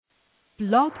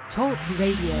Blog Talk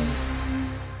Radio.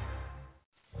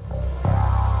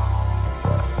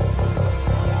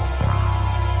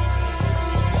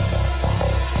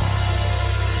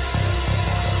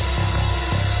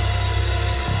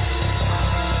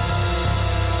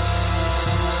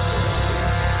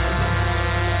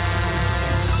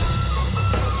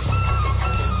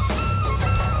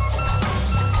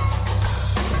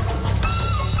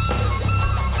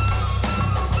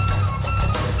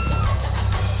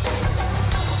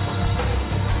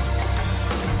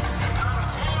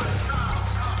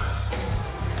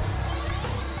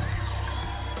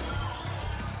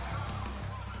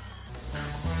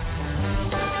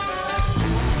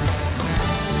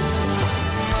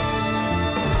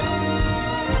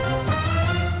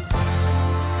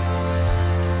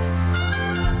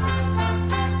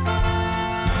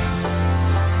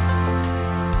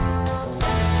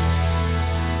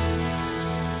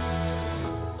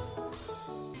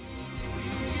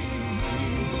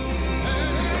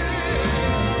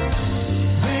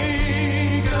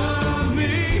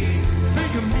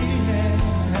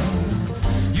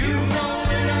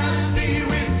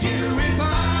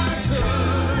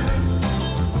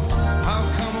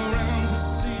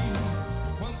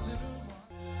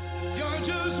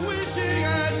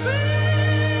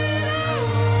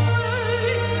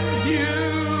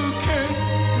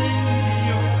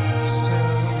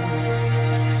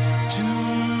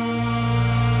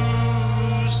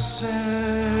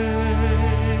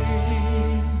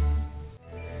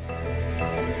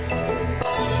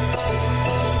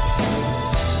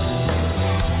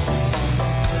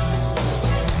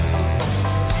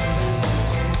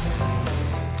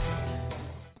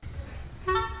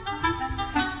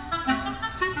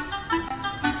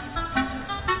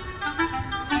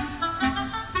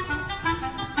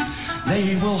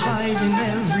 They will hide in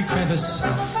every crevice,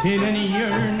 in any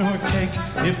urn or keg.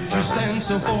 If you stand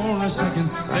still for a second,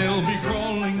 they'll be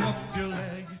crawling up your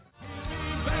leg.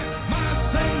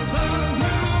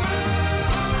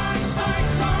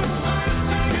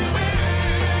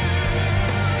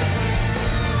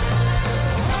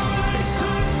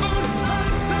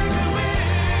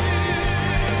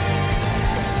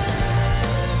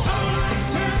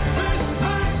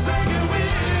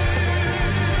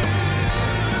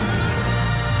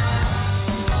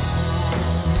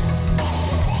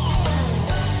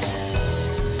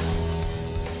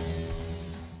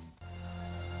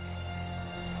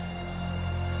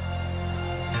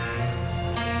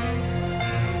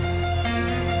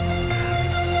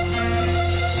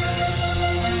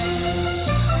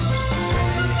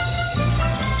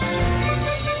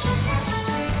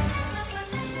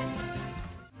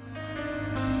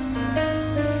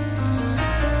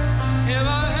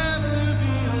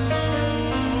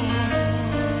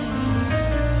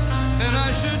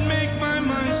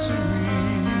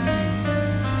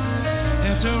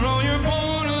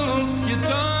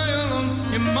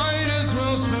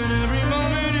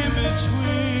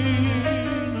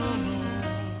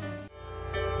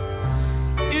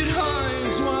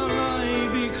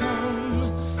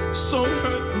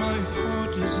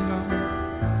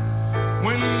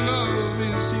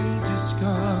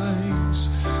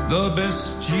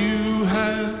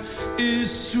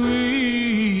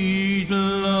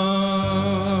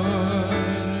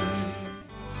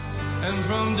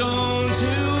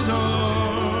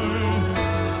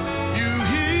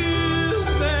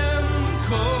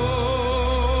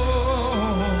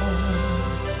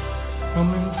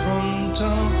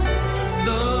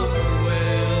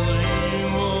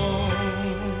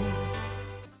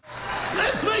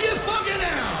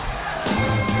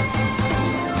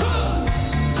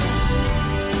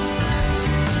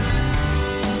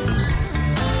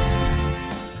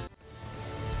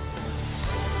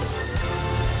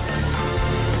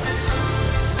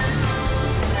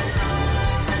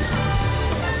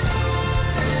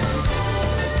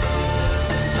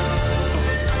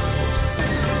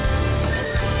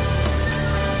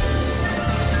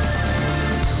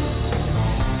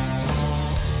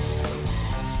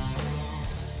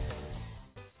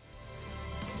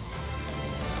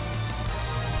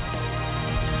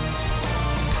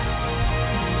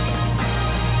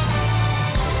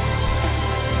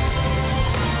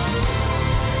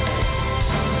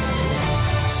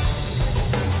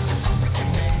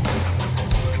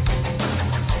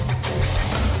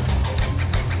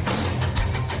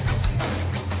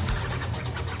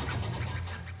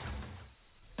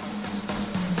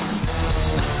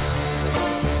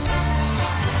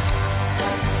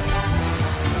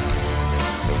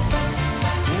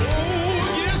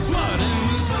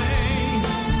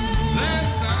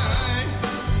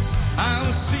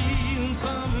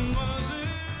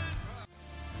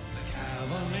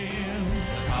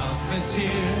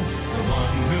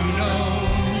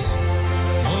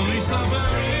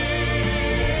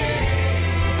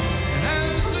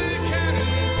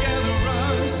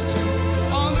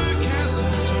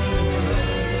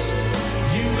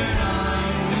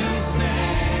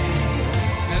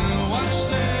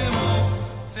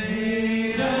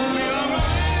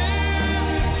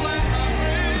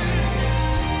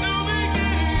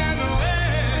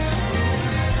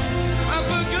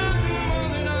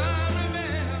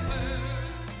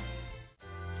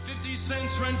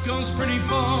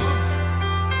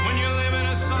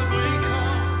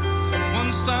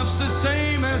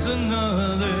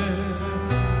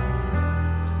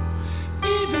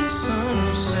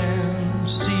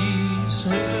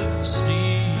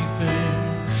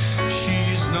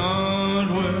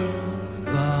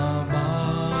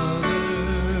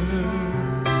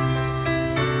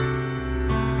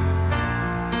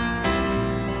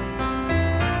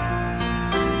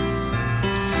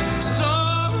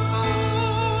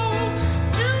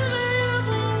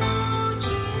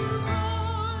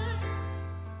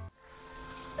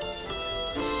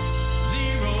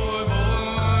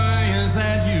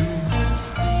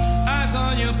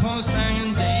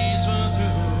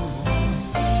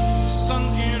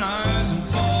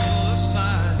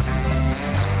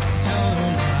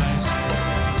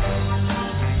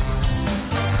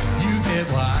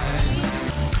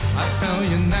 show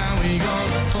you now, we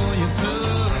gonna pull you through.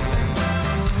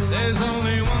 There's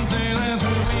only one thing that's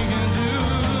what we can do.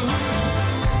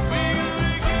 We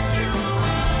gonna get you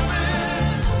moving.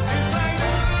 It's like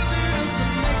nothing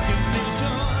to make you feel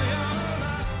joy.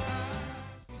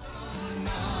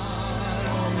 Not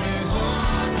always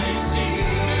what we see.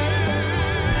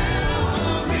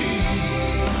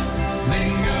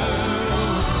 Linger.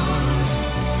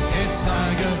 It's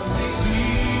like a sweet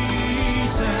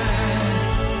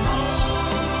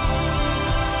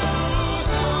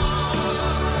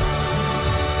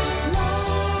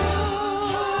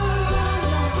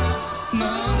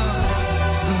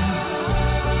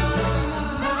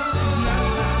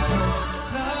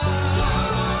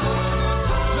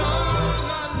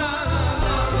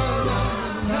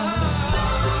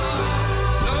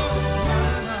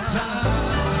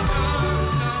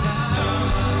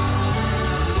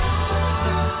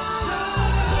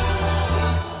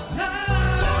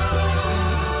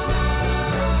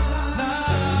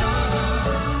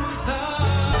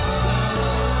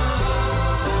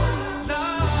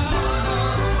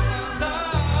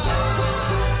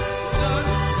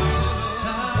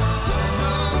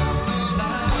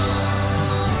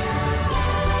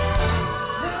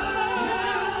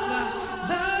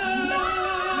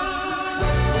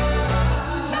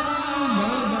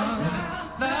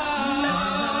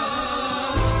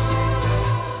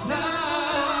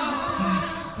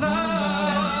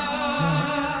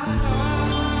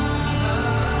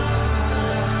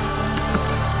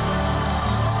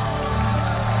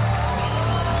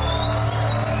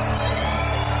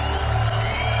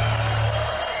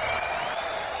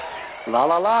La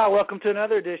la la, welcome to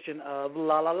another edition of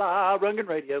La La La Rundgren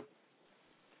Radio.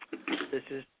 This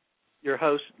is your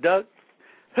host, Doug,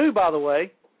 who, by the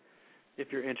way,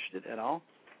 if you're interested at all,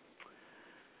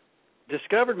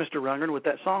 discovered Mr. Rundgren with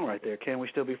that song right there, Can We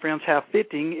Still Be Friends? How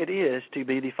fitting it is to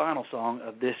be the final song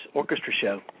of this orchestra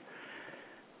show.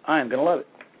 I am going to love it.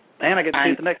 And I get to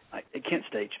see it the next night at Kent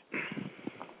Stage.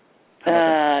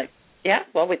 Yeah,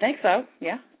 well, we think so,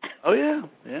 yeah. Oh, yeah,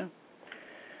 yeah.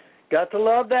 Got to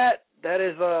love that. That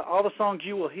is all the songs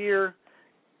you will hear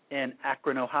in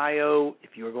Akron, Ohio,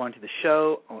 if you are going to the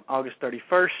show on August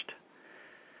 31st.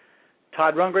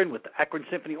 Todd Rundgren with the Akron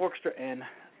Symphony Orchestra and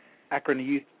Akron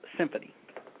Youth Symphony.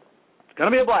 It's going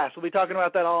to be a blast. We'll be talking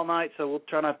about that all night, so we'll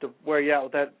try not to wear you out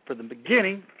with that for the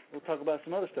beginning. We'll talk about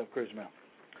some other stuff, Cruiser Mel.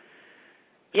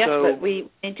 Yes, but we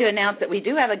need to announce that we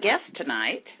do have a guest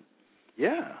tonight.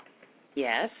 Yeah.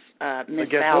 Yes, Ms.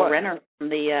 Val Renner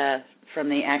from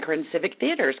the Akron Civic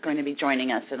Theater is going to be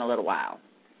joining us in a little while.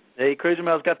 Hey, Cruiser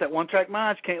Mel's got that one-track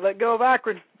mind. She can't let go of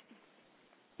Akron.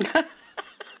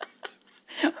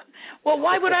 Well,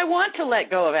 why would I want to let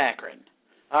go of Akron?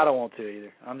 I don't want to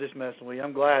either. I'm just messing with you.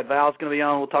 I'm glad Val's going to be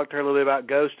on. We'll talk to her a little bit about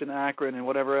Ghost in Akron and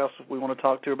whatever else we want to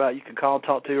talk to her about. You can call and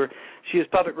talk to her. She is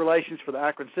public relations for the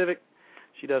Akron Civic.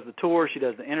 She does the tour. She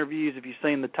does the interviews. If you've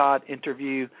seen the Todd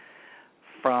interview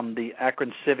from the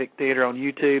Akron Civic Theater on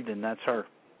YouTube, then that's her.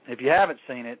 If you haven't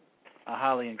seen it, I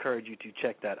highly encourage you to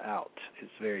check that out.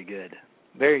 It's very good,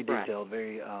 very detailed,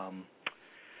 very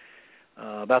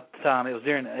about the time it was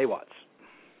during the AWATS.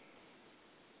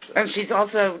 So. And she's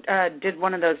also did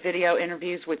one of those video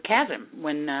interviews with Chasm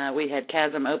when we had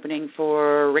Chasm opening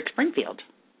for Rick Springfield.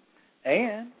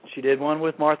 And she did one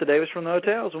with Martha Davis from the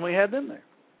Hotels when we had them there.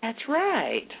 That's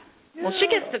right. Yeah. Well, she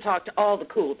gets to talk to all the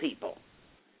cool people.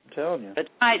 I'm telling you. But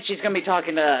tonight she's going to be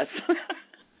talking to us.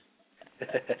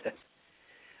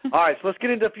 All right, so let's get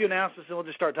into a few announcements, and we'll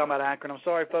just start talking about Akron. I'm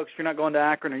sorry, folks, if you're not going to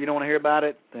Akron or you don't want to hear about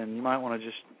it, then you might want to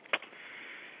just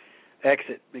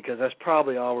exit, because that's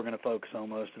probably all we're going to focus on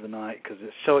most of the night, because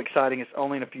it's so exciting. It's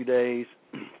only in a few days.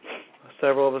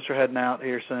 Several of us are heading out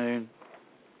here soon.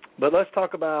 But let's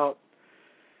talk about,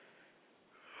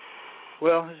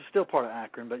 well, this is still part of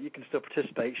Akron, but you can still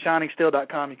participate.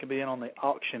 ShiningSteel.com, you can be in on the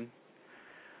auction.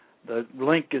 The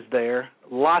link is there.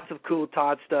 Lots of cool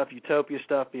Todd stuff, Utopia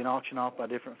stuff being auctioned off by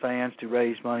different fans to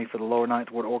raise money for the Lower Ninth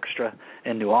Ward Orchestra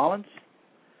in New Orleans.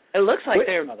 It looks like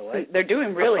they're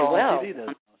doing really well. TV,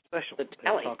 the special.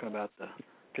 They're talking about the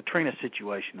Katrina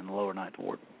situation in the Lower Ninth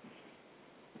Ward.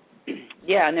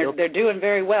 Yeah, and they're doing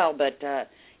very well, but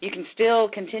you can still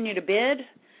continue to bid.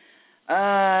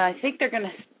 I think they're going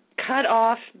to cut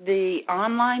off the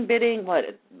online bidding,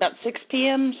 about 6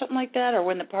 p.m., something like that, or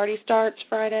when the party starts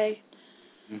Friday?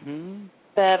 7.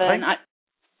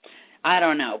 I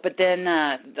don't know. But then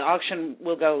the auction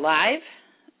will go live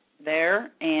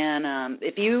there, and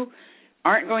if you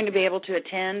aren't going to be able to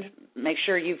attend, make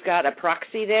sure you've got a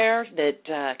proxy there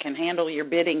that can handle your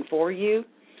bidding for you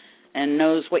and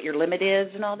knows what your limit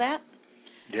is and all that.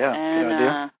 Yeah, and good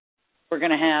idea. We're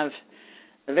going to have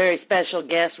a very special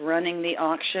guest running the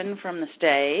auction from the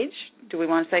stage. Do we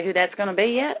want to say who that's going to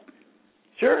be yet?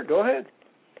 Sure, go ahead.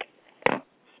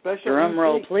 Special Drum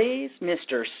roll, MC. please,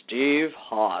 Mr. Steve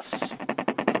Haas.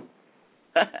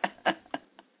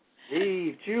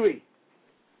 Steve, Chewy.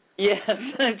 Yes,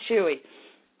 Chewy.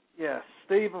 Yes,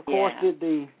 Steve, of course, did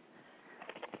the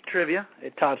trivia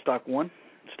at Todd Stock 1.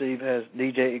 Steve has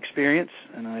DJ experience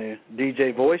and a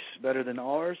DJ voice better than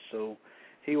ours, so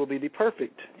he will be the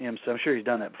perfect MC. I'm sure he's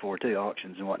done that before, too,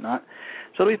 auctions and whatnot.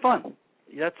 So it'll be fun.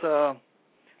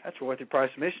 That's worth your price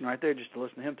admission right there just to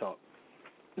listen to him talk.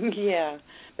 Yeah,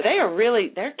 but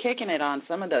they're kicking it on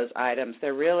some of those items.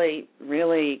 They're really,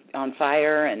 really on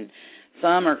fire, and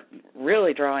some are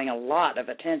really drawing a lot of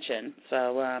attention.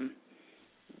 So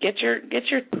get your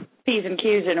P's and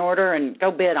Q's in order and go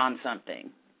bid on something.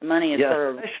 Money is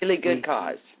for a really good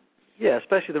cause. Yeah,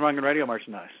 especially the Rungun Radio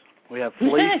merchandise. We have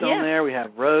fleece on there. We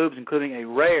have robes, including a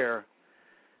rare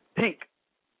pink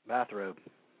bathrobe.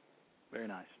 Very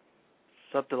nice.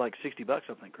 It's up to like $60, I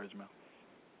think, Charisma.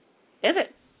 Is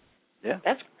it? Yeah.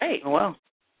 That's great. Oh, well,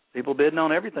 people bidding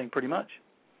on everything pretty much.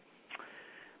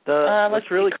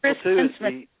 What's really cool, too, is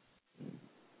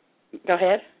Go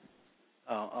ahead.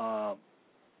 I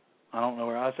don't know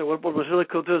where I said. What was really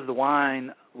cool, too, is the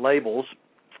wine labels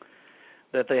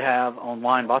that they have on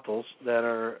wine bottles that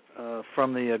are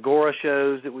from the Agora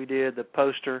shows that we did, the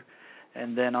poster,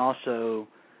 and then also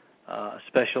a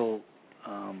special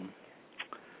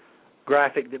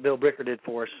graphic that Bill Bricker did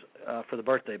for us for the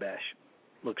birthday bash.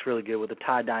 Looks really good with a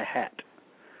tie-dye hat.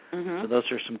 Mm-hmm. So those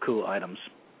are some cool items.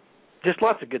 Just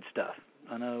lots of good stuff.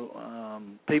 I know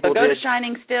people So go to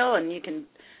Shining Still, and you can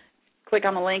click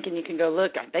on the link, and you can go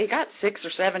look. They got 6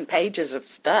 or 7 pages of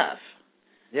stuff.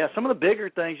 Yeah, some of the bigger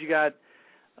things you got,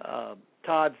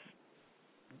 Todd's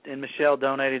and Michelle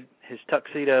donated his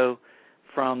tuxedo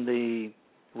from the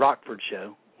Rockford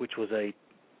show, which was a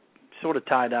sort of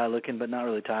tie-dye looking, but not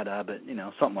really tie-dye, but,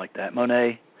 something like that.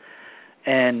 Monet.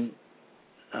 And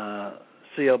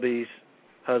CLB's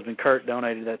husband, Kurt,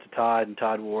 donated that to Todd, and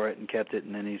Todd wore it and kept it,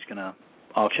 and then he's going to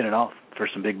auction it off for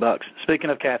some big bucks. Speaking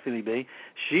of Kathy Lee B.,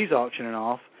 she's auctioning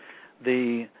off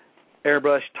the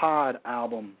Airbrush Todd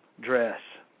album dress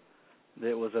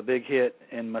that was a big hit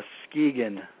in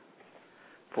Muskegon.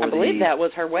 I believe that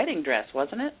was her wedding dress,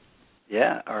 wasn't it?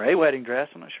 Yeah, or a wedding dress.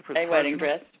 I'm not sure if it was a wedding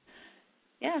dress.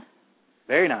 Yeah.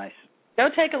 Very nice. Go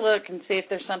take a look and see if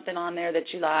there's something on there that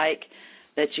you like,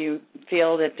 that you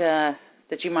feel that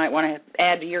you might want to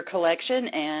add to your collection,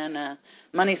 and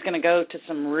money's going to go to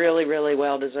some really, really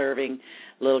well-deserving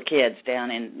little kids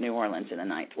down in New Orleans in the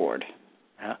 9th Ward.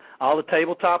 All the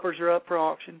table toppers are up for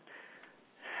auction.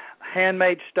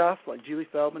 Handmade stuff, like Julie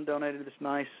Feldman donated this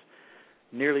nice,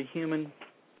 nearly human,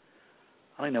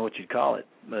 I don't know what you'd call it,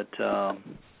 but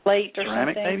plate or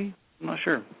ceramic something? Maybe? I'm not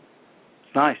sure.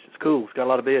 It's nice. It's cool. It's got a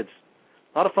lot of bids.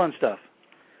 A lot of fun stuff.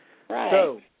 Right.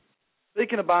 So,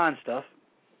 speaking of buying stuff,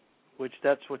 which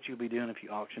that's what you'll be doing if you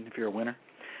auction, if you're a winner,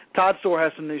 Todd Store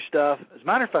has some new stuff. As a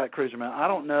matter of fact, Cruiserman, I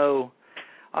don't know.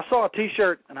 I saw a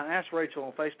T-shirt, and I asked Rachel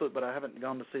on Facebook, but I haven't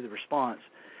gone to see the response.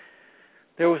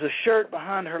 There was a shirt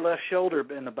behind her left shoulder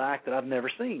in the back that I've never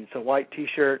seen. It's a white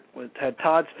T-shirt with had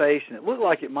Todd's face, and it looked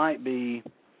like it might be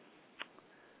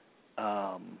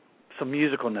some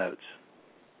musical notes.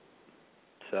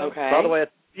 So, okay. By the way,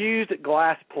 it's fused at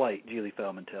glass plate, Julie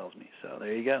Feldman tells me. So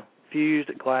there you go. Fused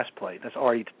at glass plate. That's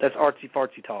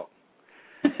artsy-fartsy talk.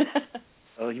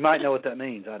 So you might know what that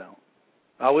means. I don't.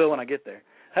 I will when I get there.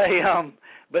 Hey,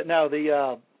 but no,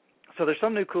 so there's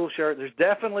some new cool shirt. There's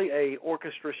definitely a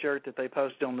orchestra shirt that they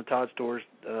posted on the Todd Store's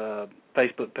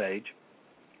Facebook page.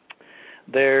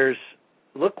 There's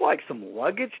look like some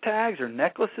luggage tags or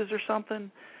necklaces or something,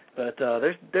 but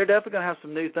they're definitely going to have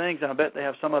some new things, and I bet they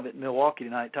have some of it in Milwaukee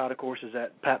tonight. Todd, of course, is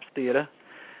at Pabst Theater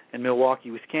in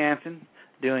Milwaukee, Wisconsin,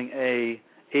 doing a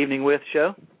Evening With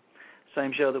show,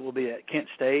 same show that will be at Kent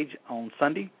Stage on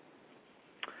Sunday.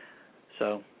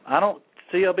 So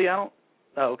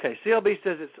CLB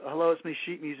says it's hello, it's me,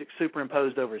 sheet music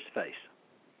superimposed over his face.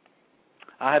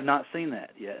 I have not seen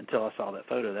that yet until I saw that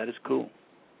photo. That is cool.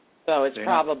 So it's Very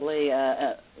probably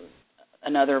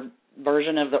another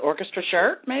version of the orchestra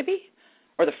shirt, maybe?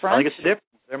 Or the front? I think it's different.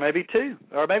 There may be two.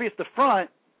 Or maybe it's the front,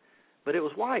 but it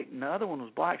was white, and the other one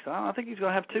was black. So I think he's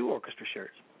going to have 2 orchestra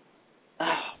shirts.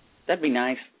 Oh, that'd be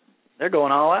nice. They're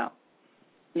going all out.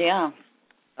 Yeah.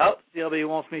 Oh, CLB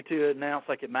wants me to announce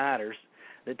like it matters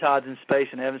that Todd's in Space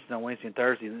in Evanston on Wednesday and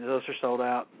Thursday. Those are sold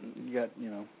out. You got,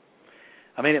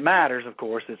 I mean, it matters, of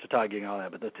course. It's a Todd gig and all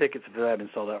that, but the tickets have been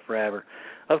sold out forever.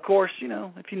 Of course,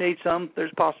 if you need some,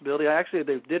 there's a possibility.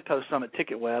 They did post some at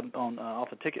TicketWeb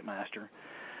off of Ticketmaster.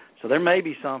 So there may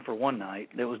be some for one night.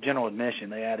 It was general admission.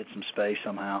 They added some space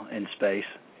somehow in space.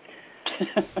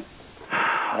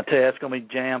 I tell you, it's going to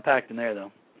be jam-packed in there,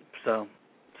 though. So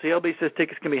CLB says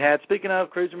tickets can be had. Speaking of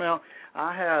Cruiser Mail,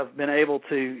 I have been able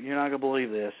to, you're not going to believe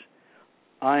this,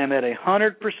 I am at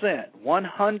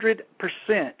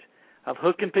 100% of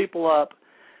hooking people up,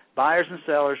 buyers and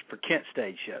sellers, for Kent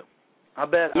Stage Show. I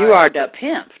bet you are the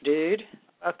pimp, dude.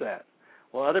 About that.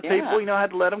 Well, other people, I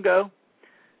had to let them go.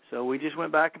 So we just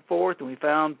went back and forth, and we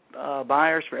found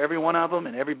buyers for every one of them,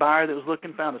 and every buyer that was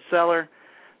looking found a seller.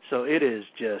 So it is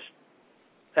just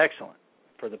excellent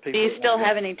for the people. Do you still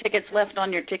have any tickets left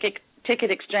on your ticket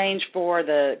exchange for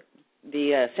the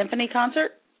symphony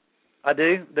concert? I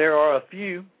do. There are a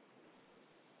few.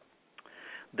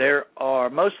 There are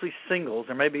mostly singles.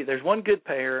 There's one good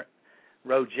pair,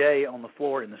 row J on the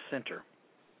floor in the center.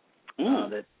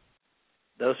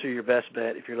 Those are your best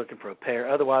bet if you're looking for a pair.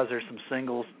 Otherwise, there's some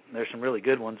singles. There's some really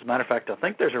good ones. As a matter of fact, I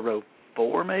think there's a row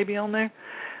 4 maybe on there.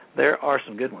 There are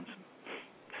some good ones.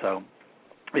 So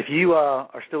if you are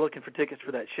still looking for tickets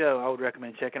for that show, I would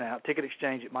recommend checking it out. Ticket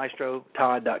exchange at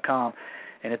maestrotodd.com.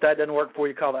 And if that doesn't work for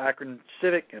you, call the Akron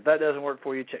Civic. If that doesn't work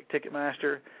for you, check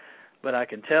Ticketmaster. But I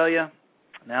can tell you,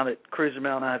 now that Cruiser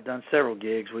Mail and I have done several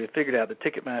gigs, we have figured out that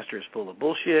Ticketmaster is full of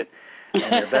bullshit,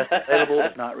 and their best available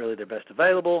is not really their best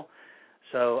available.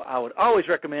 So I would always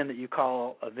recommend that you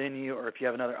call a venue, or if you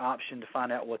have another option, to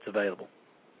find out what's available.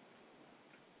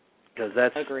 Because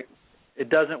it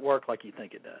doesn't work like you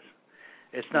think it does.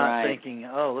 It's not thinking,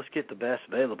 let's get the best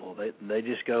available. They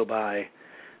just go by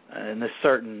in this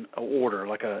certain order,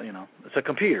 like it's a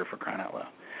computer, for crying out loud.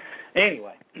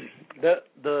 Anyway,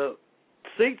 the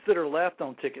seats that are left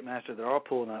on Ticketmaster that are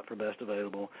pulling up for best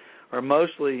available are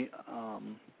mostly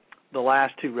the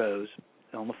last 2 rows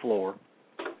on the floor.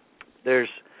 There's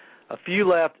a few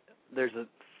left. There's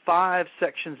 5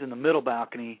 sections in the middle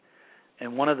balcony,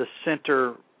 and one of the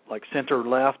center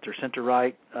left or center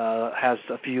right has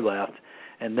a few left.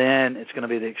 And then it's going to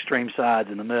be the extreme sides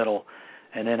in the middle,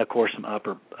 and then, of course, some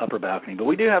upper balcony. But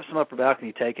we do have some upper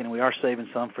balcony taken, and we are saving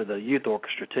some for the youth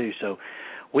orchestra, too. So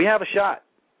we have a shot.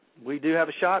 We do have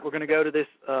a shot. We're going to go to this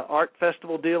art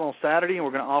festival deal on Saturday, and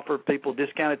we're going to offer people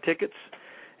discounted tickets.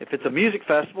 If it's a music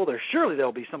festival,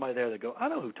 there'll be somebody there that go, I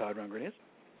know who Todd Rundgren is.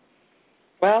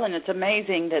 Well, and it's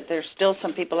amazing that there's still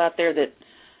some people out there that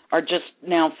are just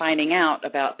now finding out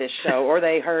about this show, or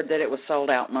they heard that it was sold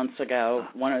out months ago,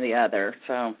 one or the other.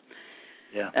 So,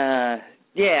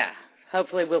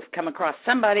 hopefully we'll come across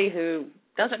somebody who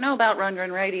doesn't know about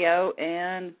Rundgren Radio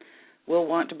and will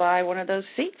want to buy one of those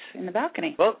seats in the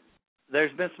balcony. Well,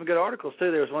 there's been some good articles,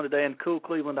 too. There was one today in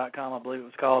CoolCleveland.com, I believe it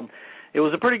was called. It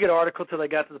was a pretty good article until they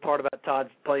got to the part about Todd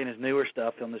playing his newer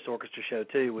stuff on this orchestra show,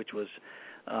 too, which was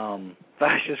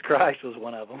Fascist Christ was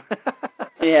one of them.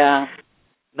 Yeah.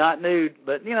 Not nude,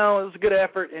 but, it was a good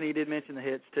effort, and he did mention the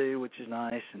hits, too, which is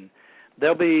nice. And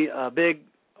there'll be a big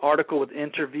article with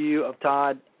interview of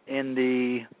Todd in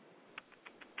the,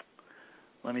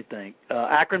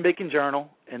 Akron Beacon Journal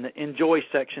in the Enjoy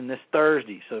section this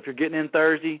Thursday. So if you're getting in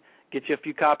Thursday, get you a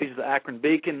few copies of the Akron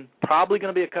Beacon. Probably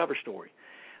going to be a cover story.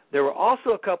 There were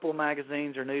also a couple of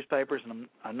magazines or newspapers, and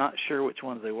I'm not sure which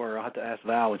ones they were. I'll have to ask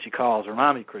Val when she calls.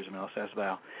 Remind me, Cruiser Mail, let's ask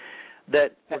Val.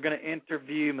 That we're going to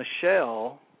interview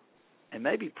Michelle and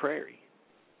maybe Prairie.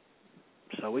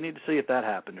 So we need to see if that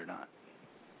happened or not.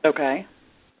 Okay.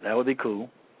 That would be cool.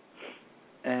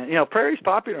 And, Prairie's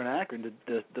popular in Akron.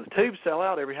 The tubes sell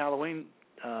out every Halloween.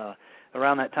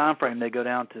 Around that time frame, they go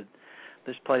down to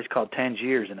this place called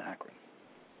Tangiers in Akron.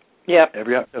 Yep.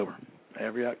 Every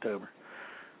October.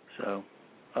 So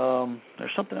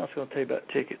there's something else I was going to tell you about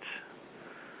tickets.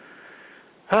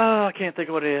 I can't think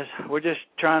of what it is. We're just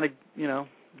trying to,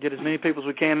 get as many people as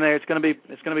we can in there. It's going to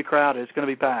be crowded. It's going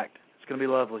to be packed. It's going to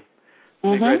be lovely.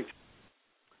 It'll be great.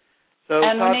 So,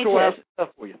 Todd will have stuff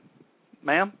for you.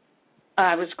 Ma'am?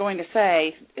 I was going to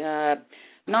say,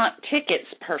 not tickets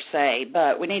per se,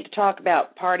 but we need to talk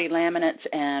about party laminates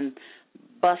and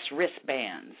bus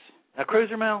wristbands. Now,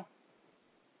 Cruiser Mail?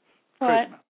 What? Cruiser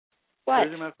Mail. What?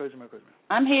 Cruiser Mail.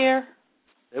 I'm here.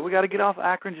 Hey, we got to get off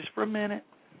Akron just for a minute.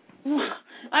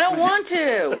 I don't want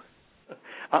to.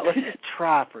 Let's just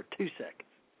try for 2 seconds.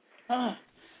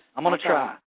 I'm going to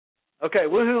try. Okay,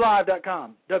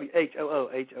 woohoolive.com,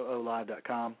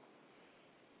 WHOOHOO-live.com.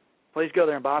 Please go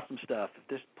there and buy some stuff. If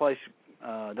this place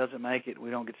doesn't make it,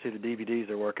 we don't get to see the DVDs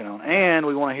they're working on. And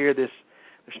we want to hear this.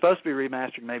 They're supposed to be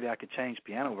remastered. Maybe I could change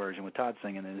piano version with Todd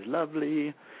singing. It is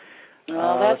lovely.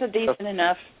 Well, that's a decent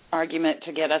enough argument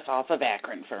to get us off of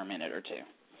Akron for a minute or two.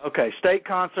 Okay, state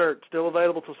concert still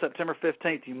available till September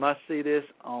 15th. You must see this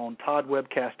on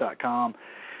toddwebcast.com.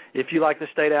 if you like the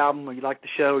State album, or you like the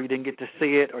show, or you didn't get to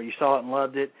see it, or you saw it and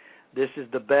loved it, this is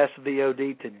the best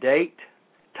VOD to date.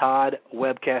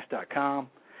 ToddWebcast.com.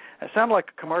 That sounded like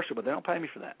a commercial, but they don't pay me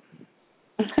for that.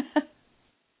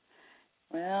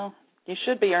 Well, you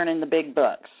should be earning the big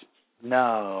bucks.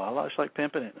 No, I just like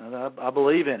pimping it. I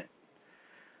believe in it.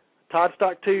 Todd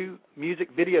Stock 2 music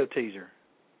video teaser.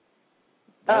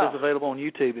 That is available on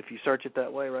YouTube if you search it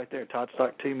that way right there. Todd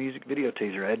Stock 2 music video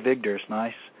teaser. Ed Vigdor is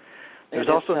nice. There's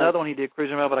also another one he did,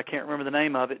 Cruising Around, but I can't remember the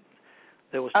name of it.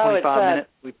 That was 25 minutes.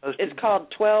 We posted. It's called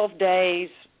 12 Days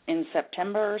in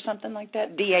September or something like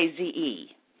that. DAZE.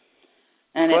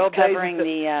 And it's covering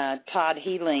the Todd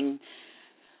Healing,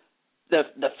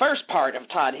 the first part of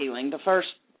Todd Healing, the first,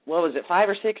 5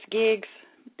 or 6 gigs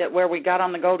where we got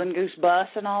on the Golden Goose bus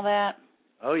and all that.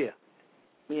 Oh, yeah.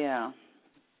 Yeah.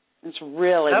 It's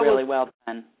really well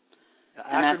done.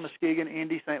 Akron, Muskegon,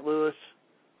 Indy, St. Louis,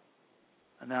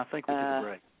 and now I think we took a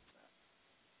break.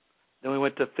 Then we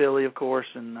went to Philly, of course,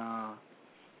 and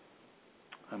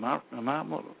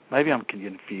maybe I'm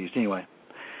getting confused. Anyway,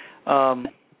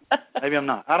 maybe I'm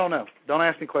not. I don't know. Don't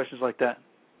ask me questions like that.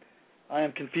 I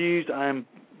am confused.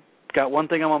 Got one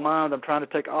thing on my mind I'm trying to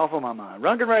take off of my mind.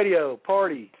 Rundgren Radio,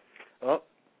 party. Oh,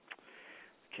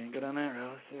 can't go down there.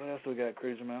 Let's see what else we got,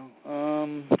 Cruiser Mel.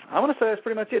 I want to say that's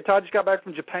pretty much it. Todd just got back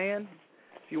from Japan.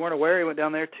 If you weren't aware, he went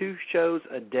down there 2 shows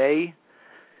a day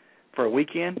for a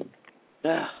weekend.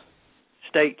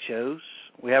 State shows.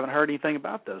 We haven't heard anything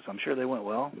about those. I'm sure they went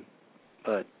well,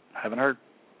 but I haven't heard.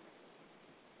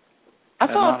 I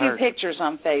saw a few pictures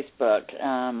on Facebook.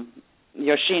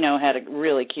 Yoshino had a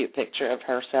really cute picture of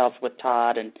herself with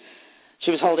Todd, and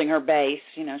she was holding her bass.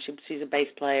 You know, she's a bass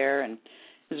player, and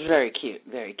it was very cute,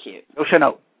 very cute.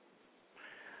 Yoshino.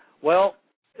 Well,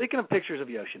 speaking of pictures of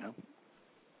Yoshino,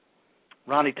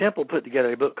 Ronnie Temple put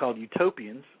together a book called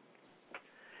Utopians,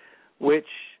 which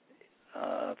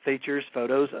features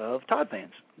photos of Todd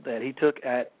fans that he took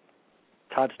at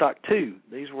Todd Stock 2.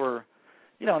 These were,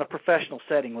 in a professional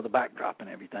setting with a backdrop and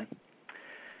everything.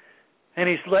 And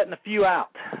he's letting a few out.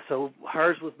 So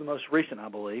hers was the most recent, I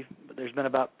believe. But there's been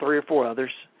about 3 or 4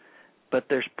 others. But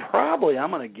there's probably,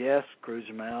 I'm going to guess,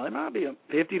 Cruiser Mal, there might be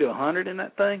 50 to 100 in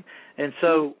that thing. And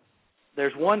so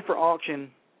there's one for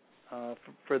auction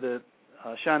for the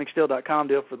ShiningSteel.com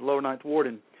deal for the Lower Ninth Ward.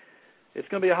 And it's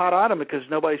going to be a hot item because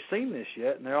nobody's seen this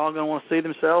yet. And they're all going to want to see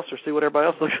themselves or see what everybody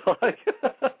else looks like.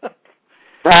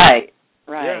 Right.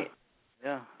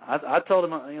 Yeah, I told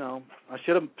him, I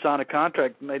should have signed a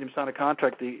contract, made him sign a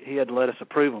contract. He had to let us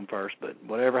approve them first, but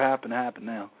whatever happened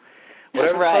now.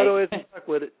 Whatever photo is, stuck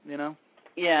with it,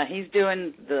 Yeah, he's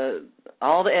doing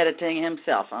all the editing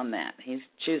himself on that. He's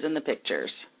choosing the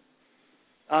pictures.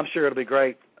 I'm sure it'll be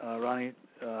great. Ronnie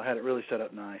had it really set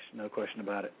up nice, no question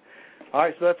about it. All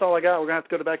right, so that's all I got. We're going to have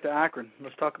to go back to Akron.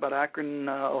 Let's talk about Akron,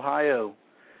 Ohio,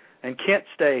 and Kent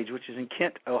Stage, which is in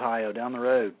Kent, Ohio, down the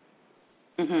road.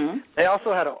 Mm-hmm. They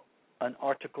also had an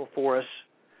article for us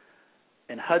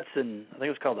in Hudson. I think it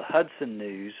was called the Hudson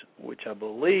News, which I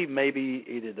believe may be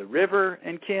either the river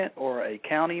in Kent or a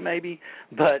county maybe,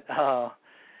 but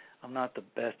I'm not the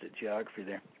best at geography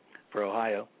there for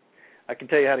Ohio. I can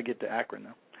tell you how to get to Akron,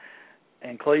 though,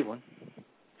 and Cleveland.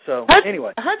 So,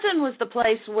 anyway. Hudson was the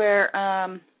place where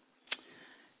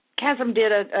Chasm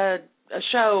did a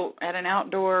show at an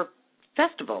outdoor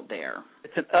festival there.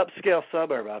 It's an upscale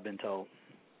suburb, I've been told.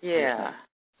 Yeah.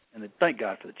 And thank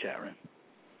God for the chat room.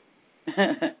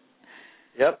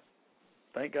 Yep.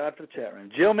 Thank God for the chat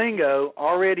room. Jill Mingo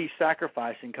already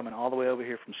sacrificing, coming all the way over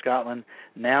here from Scotland.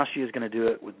 Now she is going to do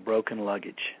it with broken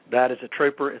luggage. That is a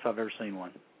trooper if I've ever seen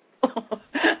one.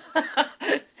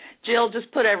 Jill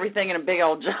just put everything in a big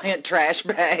old giant trash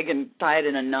bag and tie it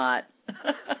in a knot.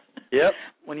 Yep.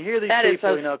 When you hear these that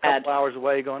people, so a couple hours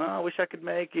away going, I wish I could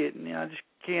make it, and I just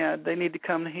can't. They need to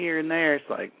come here and there. It's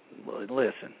like, well,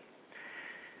 listen.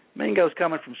 Mingo's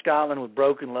coming from Scotland with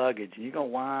broken luggage, and you're going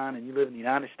to whine, and you live in the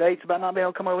United States about not being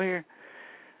able to come over here?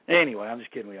 Anyway, I'm just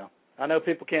kidding with y'all. I know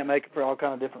people can't make it for all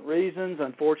kind of different reasons,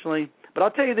 unfortunately. But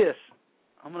I'll tell you this.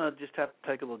 I'm going to just have to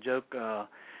take a little joke.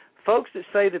 Folks that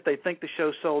say that they think the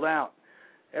show's sold out,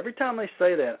 every time they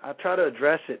say that, I try to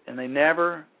address it, and they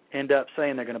never end up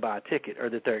saying they're going to buy a ticket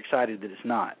or that they're excited that it's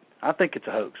not. I think it's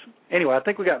a hoax. Anyway, I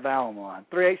think we got Val on the line.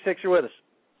 386, you're with us.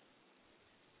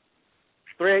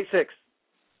 386.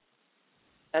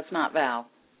 That's not Val.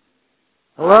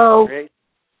 Hello.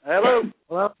 Hello.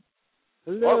 Hello.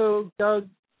 Hello, Doug.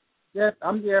 Yes,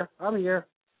 I'm here. Hello.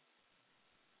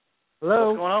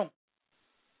 What's going on?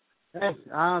 Hey,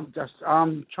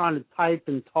 I'm trying to type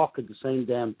and talk at the same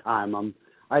damn time.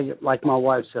 Like my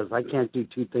wife says, I can't do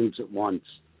 2 things at once.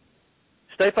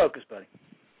 Stay focused, buddy.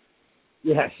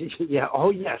 Yeah, yeah.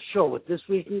 Oh, yeah, sure. With this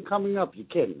weekend coming up, you're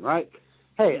kidding, right?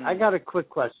 Hey, I got a quick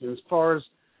question. As far as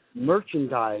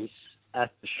merchandise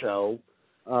at the show,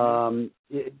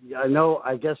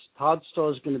 I guess Todd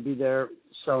Store is going to be there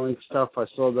selling stuff. I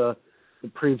saw the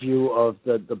preview of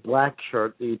the black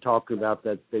shirt that you're talking about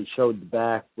that they showed the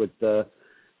back with the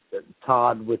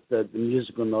Todd with the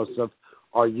musical and those stuff.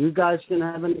 Are you guys going to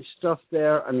have any stuff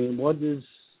there? I mean, what is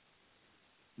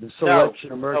the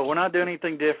selection of merch? No, we're not doing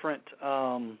anything different.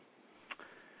 No.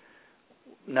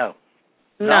 No,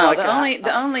 like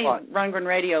the only Rundgren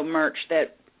Radio merch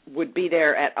that would be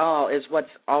there at all is what's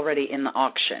already in the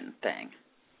auction thing.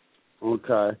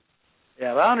 Okay.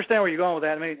 Yeah, but I understand where you're going with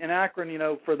that. I mean, in Akron,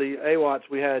 for the AWATS,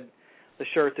 we had the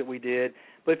shirt that we did.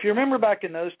 But if you remember back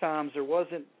in those times, there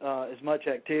wasn't as much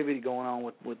activity going on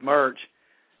with merch.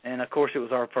 And, of course, it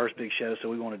was our first big show, so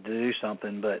we wanted to do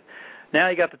something. But now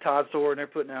you got the Todd Store, and they're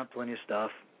putting out plenty of stuff,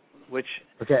 which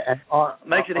makes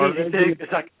it easy, too,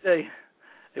 because I can tell you,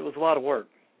 it was a lot of work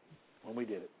when we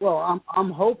did it. Well,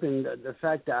 I'm hoping that the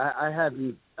fact that I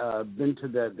haven't been to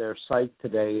their site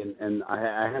today, and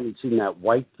I haven't seen that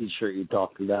white T-shirt you're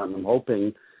talking about, and I'm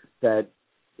hoping that,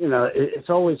 it's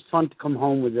always fun to come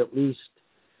home with at least,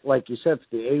 like you said,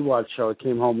 for the AWAT show, I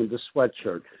came home with the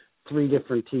sweatshirt, 3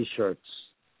 different T-shirts,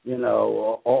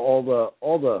 all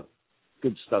the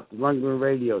good stuff, the Rundgren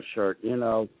Radio shirt,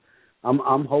 I'm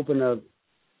hoping to,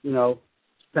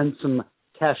 spend some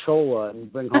cashola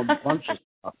and bring home a bunch of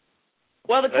stuff.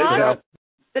 Well,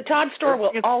 the Todd Store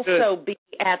will also be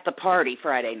at the party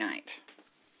Friday night.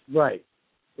 Right.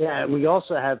 Yeah, and we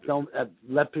also have don't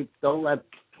let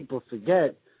people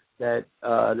forget that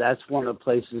that's one of the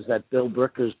places that Bill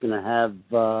Bricker's going to have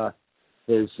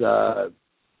his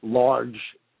large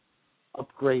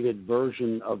upgraded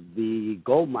version of the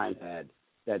Goldmine head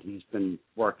that he's been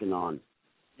working on.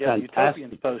 Yeah, the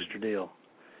Utopian poster deal.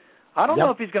 I don't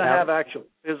know if he's going to have actual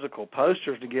physical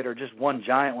posters to get or just one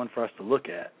giant one for us to look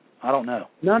at. I don't know.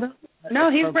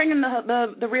 No, he's bringing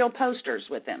the real posters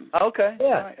with him. Okay. Yeah.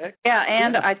 Right. Yeah,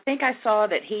 and I think I saw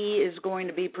that he is going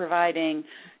to be providing,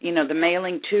 the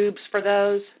mailing tubes for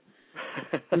those.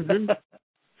 Mm-hmm.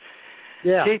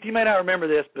 Yeah. Keith, you may not remember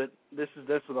this, but this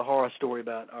was a horror story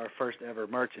about our first ever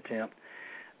merch attempt.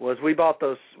 Was we bought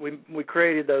those? We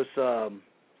created those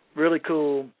really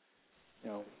cool,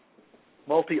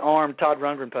 multi-armed Todd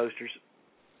Rundgren posters,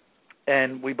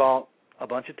 and we bought a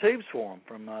bunch of tubes for them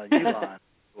from Uline.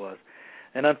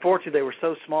 And unfortunately, they were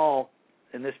so small,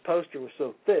 and this poster was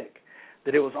so thick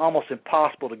that it was almost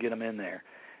impossible to get them in there.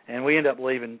 And we ended up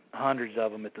leaving hundreds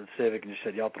of them at the Civic and just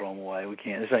said, y'all throw them away. We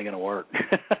can't. This ain't going to work.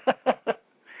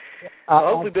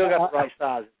 Hopefully Bill got the right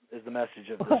size is the message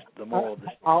of this, the moral of this.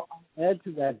 I'll add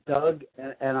to that, Doug,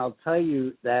 and I'll tell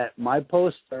you that my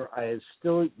poster, I have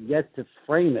still yet to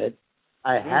frame it.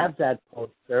 I have that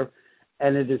poster,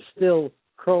 and it is still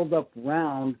curled up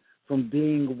round from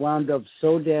being wound up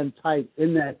so damn tight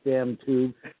in that damn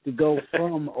tube to go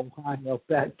from Ohio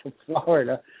back to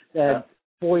Florida that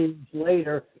 4 years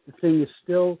later, the thing is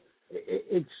still,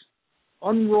 it's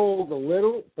unrolled a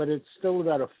little, but it's still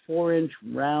about a 4-inch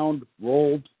round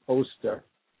rolled poster.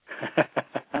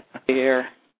 Here.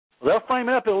 Well, they'll frame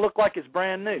it up. It'll look like it's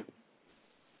brand new.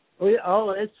 Oh,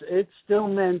 yeah, it's still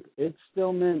mint. It's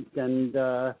still mint, and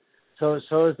so is,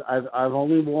 I've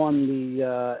only worn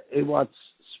the AWATS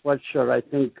sweatshirt I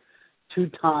think 2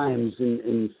 times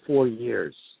in 4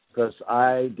 years because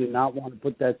I do not want to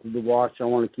put that to the wash. I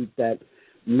want to keep that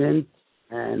mint,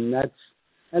 and that's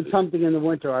something in the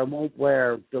winter I won't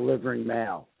wear delivering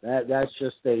mail. That's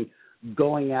just a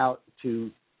going out to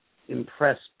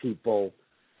impress people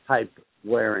type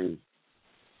wearing.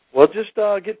 Well, just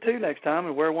get 2 next time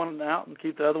and wear one out and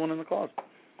keep the other one in the closet.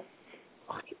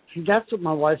 That's what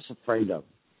my wife's afraid of.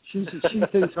 She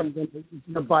thinks I'm going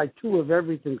to buy 2 of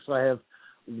everything, so I have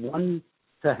 1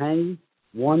 to hang,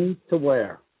 1 to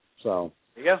wear. So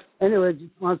there you go. Anyway,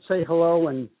 just want to say hello,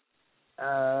 and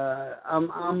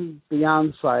I'm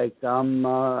beyond psyched. I'm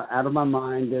out of my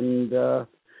mind and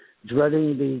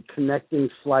dreading the connecting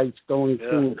flights going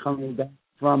through and coming back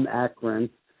from Akron.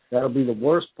 That'll be the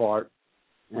worst part.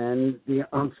 And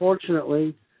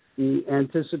unfortunately, the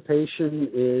anticipation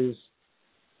is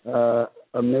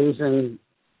amazing,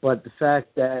 but the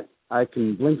fact that I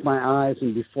can blink my eyes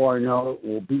and before I know it,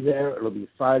 we'll be there. It'll be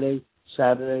Friday,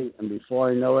 Saturday, and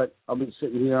before I know it, I'll be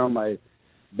sitting here on my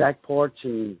back porch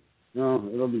and,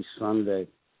 it'll be Sunday.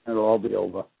 It'll all be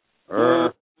over.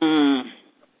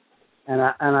 And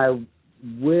I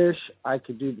wish I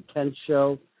could do the Kent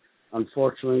show.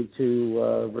 Unfortunately,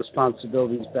 to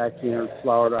responsibilities back here in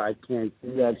Florida, I can't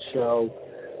do that show.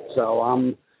 So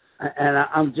I'm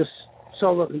just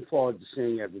so looking forward to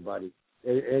seeing everybody.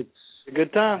 It's a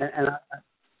good time.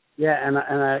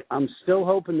 I'm still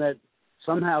hoping that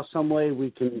somehow, some way,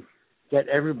 we can get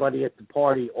everybody at the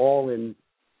party all in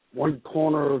one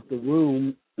corner of the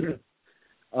room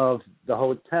of the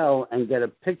hotel and get a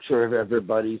picture of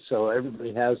everybody, so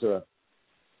everybody has a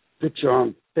picture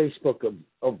on Facebook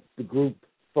of the group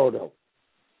photo.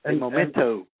 A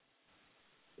memento.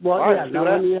 What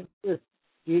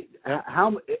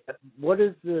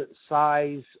is the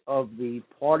size of the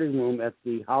party room at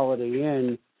the Holiday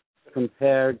Inn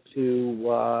compared to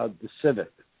the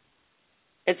Civic?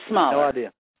 It's smaller. No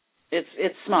idea.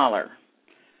 It's smaller.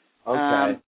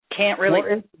 Okay. Can't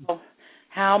really tell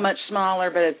how much smaller,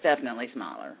 but it's definitely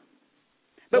smaller.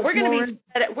 But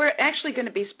we're actually going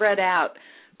to be spread out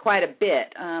quite a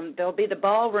bit. There'll be the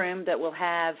ballroom that will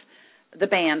have the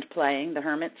band playing, the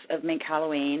Hermits of Mink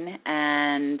Halloween,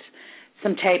 and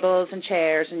some tables and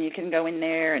chairs, and you can go in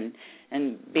there and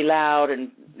be loud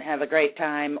and have a great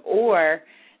time. Or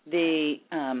the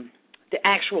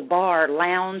actual bar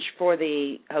lounge for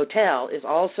the hotel is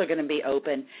also going to be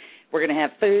open. We're going to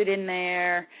have food in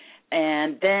there,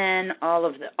 and then all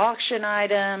of the auction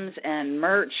items and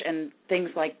merch and things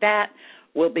like that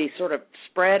will be sort of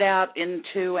spread out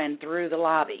into and through the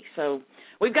lobby. So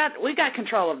we've got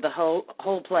control of the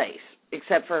whole place,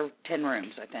 except for 10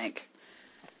 rooms, I think.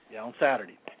 Yeah, on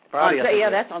Saturday. Friday.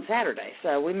 That's on Saturday.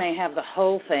 So we may have the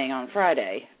whole thing on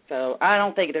Friday. So I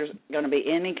don't think there's going to be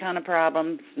any kind of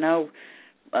problems. No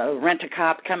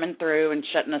rent-a-cop coming through and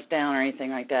shutting us down or anything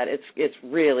like that. It's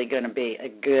really going to be a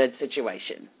good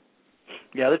situation.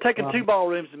 Yeah, they're taking 2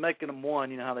 ballrooms and making them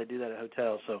one. You know how they do that at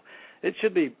hotels. So it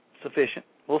should be sufficient.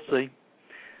 We'll see.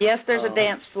 Yes, there's a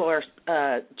dance floor,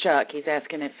 Chuck. He's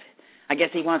asking if, I guess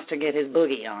he wants to get his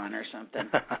boogie on or something.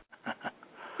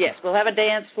 Yes, we'll have a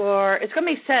dance floor. It's going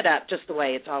to be set up just the way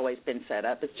it's always been set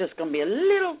up. It's just going to be a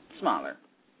little smaller.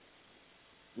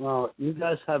 Well, you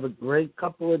guys have a great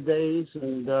couple of days,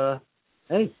 and,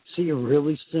 hey, see you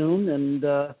really soon, and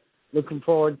looking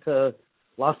forward to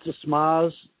lots of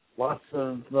smiles, lots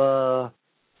of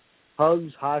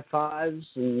hugs, high fives,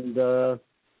 and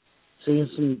seeing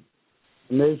some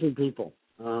amazing people.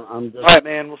 All right,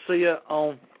 man. We'll see you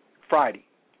on Friday.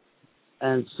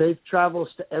 And safe travels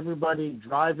to everybody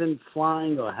driving,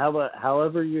 flying, or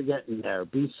however you're getting there.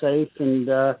 Be safe, and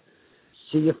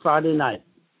see you Friday night.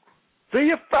 See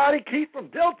you Friday, Keith from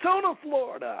Deltona,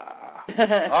 Florida.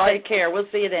 Take care. We'll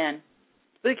see you then.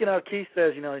 Speaking of, Keith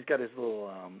says, he's got his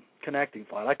little connecting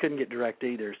flight. I couldn't get direct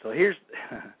either. So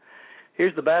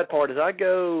here's the bad part is I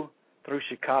go through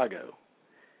Chicago,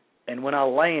 and when I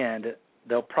land,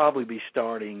 they'll probably be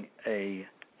starting a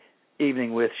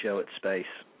Evening With show at Space.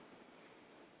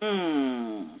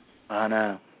 I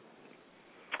know.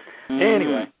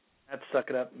 Anyway, I have to suck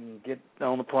it up and get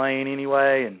on the plane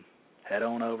anyway and head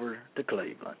on over to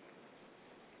Cleveland.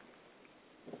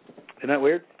 Isn't that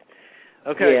weird?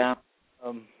 Okay. Yeah.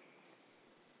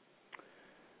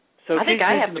 So I think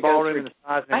I have the to ballroom go and the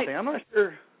size and everything. I'm not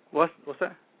sure. What's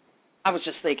that? I was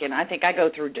just thinking, I think I go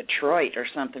through Detroit or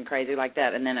something crazy like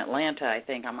that, and then Atlanta, I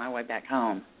think, on my way back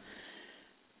home.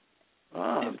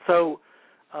 So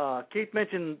Keith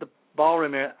mentioned the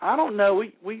ballroom area. I don't know.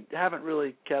 We haven't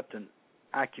really kept an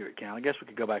accurate count. I guess we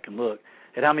could go back and look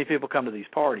at how many people come to these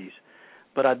parties.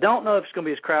 But I don't know if it's going to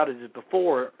be as crowded as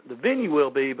before. The venue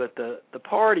will be, but the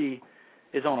party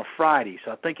is on a Friday,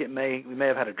 so I think we may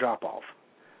have had a drop-off.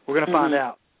 We're going to find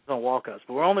out on walk-ups.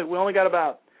 But we only got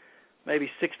about maybe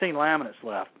 16 laminates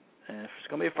left. And if it's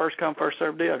going to be a first-come,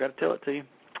 first-served deal, I got to tell it to you.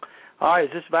 All right,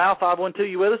 is this Val 512?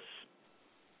 You with us?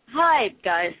 Hi,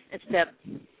 guys. It's Pip.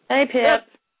 Hey, Pip.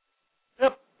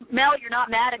 Yep. Mel, you're not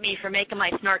mad at me for making my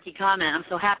snarky comment. I'm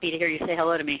so happy to hear you say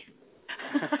hello to me.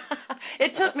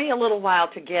 It took me a little while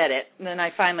to get it, and then I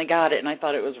finally got it, and I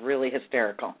thought it was really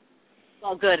hysterical.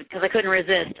 Well, good, because I couldn't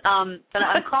resist. But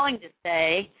I'm calling to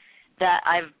say that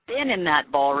I've been in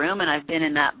that ballroom and I've been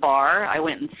in that bar. I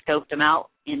went and scoped them out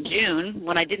in June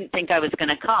when I didn't think I was going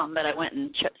to come, but I went and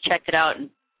checked it out and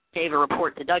gave a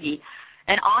report to Dougie.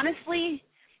 And honestly,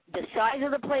 the size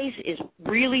of the place is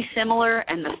really similar,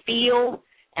 and the feel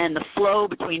and the flow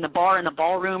between the bar and the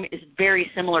ballroom is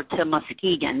very similar to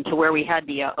Muskegon, to where we had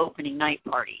the opening night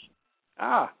party.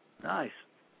 Ah, nice.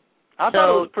 I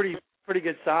thought it was pretty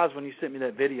good size when you sent me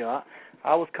that video.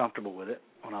 I was comfortable with it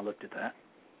when I looked at that.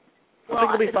 I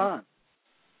think it'll be fine.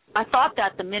 I thought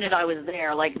that the minute I was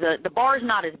there. Like, the bar's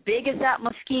not as big as that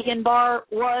Muskegon bar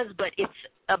was, but it's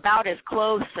about as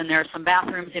close, and there are some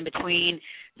bathrooms in between,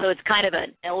 so it's kind of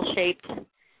an L-shaped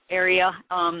area.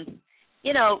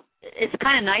 It's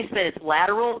kind of nice that it's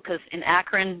lateral, because in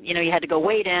Akron, you had to go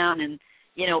way down, and,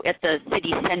 at the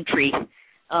city sentry,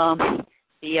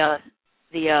 the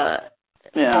The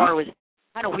bar was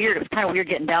kind of weird. It was kind of weird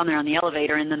getting down there on the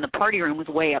elevator, and then the party room was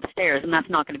way upstairs, and that's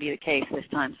not going to be the case this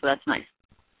time, so that's nice.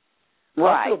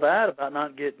 Right. I feel bad about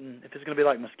not getting, if it's going to be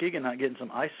like Muskegon, not getting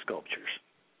some ice sculptures.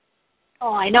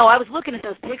 Oh, I know. I was looking at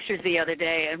those pictures the other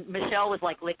day, and Michelle was,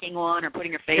 like, licking one or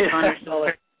putting her face on her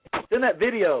shoulder. It's in that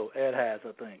video Ed has,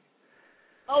 I think.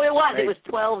 Oh, it was. It was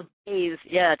 12 days.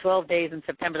 Yeah, 12 days in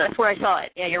September. That's where I saw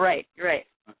it. Yeah, you're right. You're right.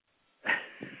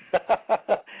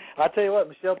 I tell you what,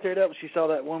 Michelle teared up when she saw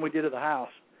that one we did at the house.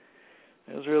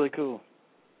 It was really cool.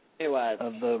 It was.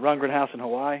 Of the Rundgren House in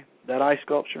Hawaii, that ice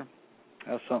sculpture.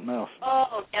 That's something else.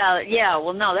 Oh, yeah.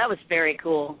 Well, no, that was very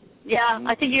cool. Yeah,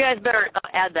 I think you guys better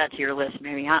add that to your list,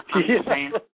 maybe. I'm just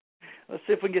saying. Let's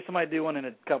see if we can get somebody to do one in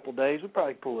a couple of days. We'll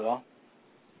probably pull it off.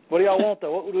 What do y'all want,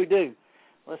 though? What would we do?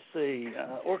 Let's see.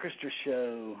 Orchestra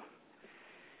show.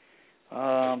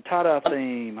 Tie-dye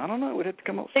theme. I don't know. We'd have to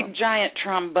come up with something. Big giant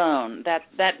trombone.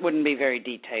 That wouldn't be very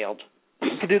detailed.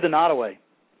 We could do the Nottoway,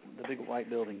 the big white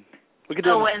building. We could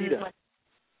do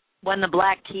when the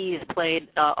Black Keys played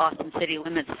Austin City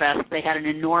Limits Fest, they had an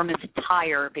enormous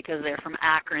tire because they're from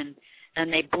Akron,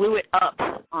 and they blew it up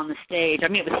on the stage. I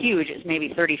mean, it was huge. It was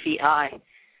maybe 30 feet high.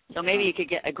 So maybe you could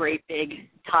get a great big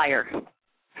tire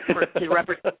to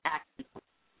represent Akron.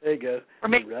 There you go. Or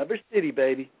maybe Rubber City,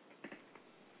 baby.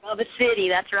 Rubber City,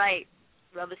 that's right.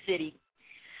 Rubber City.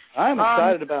 I'm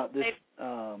excited about this.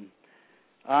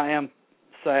 I am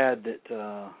sad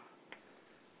that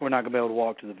we're not going to be able to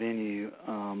walk to the venue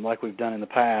like we've done in the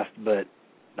past, but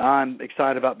I'm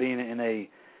excited about being in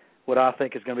what I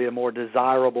think is going to be a more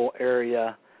desirable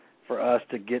area for us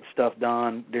to get stuff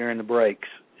done during the breaks,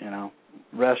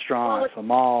 restaurants, a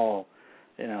mall,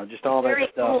 just all that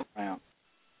stuff around.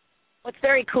 What's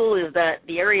very cool is that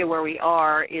the area where we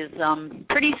are is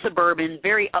pretty suburban,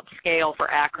 very upscale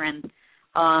for Akron.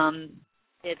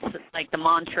 It's like the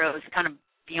Montrose, kind of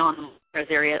beyond the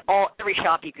Montrose area. Every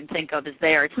shop you can think of is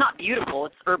there. It's not beautiful.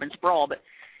 It's urban sprawl. But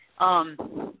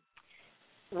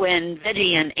when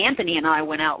Veggie and Anthony and I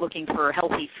went out looking for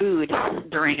healthy food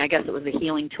during, I guess it was the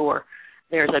healing tour,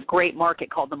 there's a great market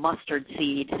called the Mustard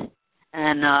Seed.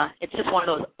 And it's just one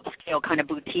of those upscale kind of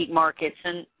boutique markets.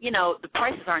 And, the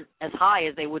prices aren't as high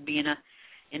as they would be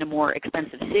in a more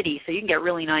expensive city. So you can get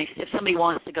really nice, if somebody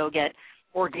wants to go get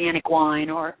organic wine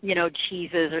or,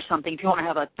 cheeses or something, if you want to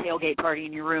have a tailgate party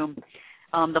in your room,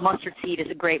 the Mustard Seed is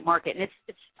a great market. And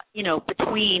it's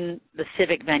between the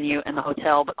Civic venue and the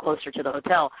hotel, but closer to the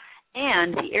hotel.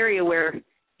 And the area where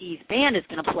Steve's band is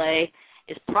going to play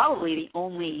is probably the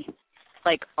only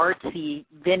artsy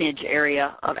vintage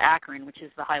area of Akron, which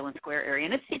is the Highland Square area.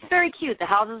 And it's very cute. The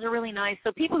houses are really nice.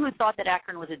 So people who thought that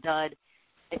Akron was a dud,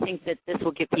 I think that this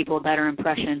will give people a better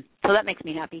impression. So that makes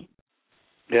me happy.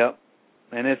 Yeah.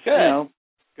 And it's, going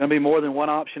to be more than one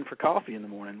option for coffee in the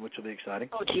morning, which will be exciting.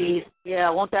 Oh, geez. Yeah,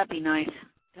 won't that be nice?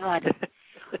 God.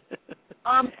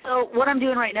 So what I'm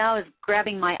doing right now is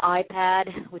grabbing my iPad,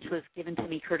 which was given to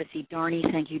me courtesy Darnie.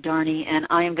 Thank you, Darnie. And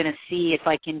I am going to see if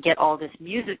I can get all this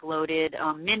music loaded.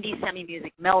 Mindy sent me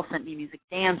music. Mel sent me music.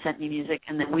 Dan sent me music.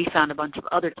 And then we found a bunch of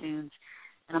other tunes.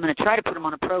 And I'm going to try to put them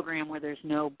on a program where there's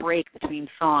no break between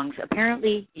songs.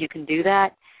 Apparently, you can do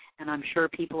that. And I'm sure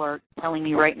people are telling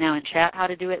me right now in chat how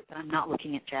to do it, but I'm not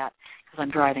looking at chat because I'm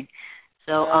driving.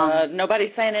 So nobody's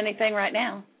saying anything right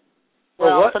now.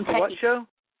 Well, what show?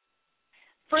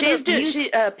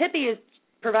 Pippi is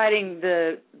providing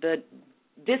the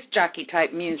disc jockey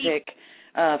type music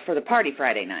for the party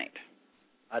Friday night.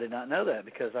 I did not know that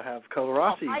because I have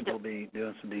Colarossi will be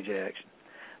doing some DJ action.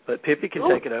 But Pippi can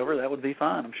take it over. That would be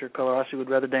fine. I'm sure Colarossi would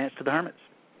rather dance to the Hermits.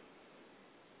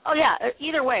 Oh, yeah.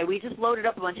 Either way, we just loaded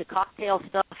up a bunch of cocktail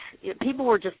stuff. People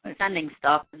were just sending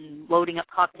stuff and loading up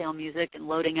cocktail music and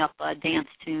loading up dance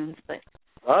tunes. But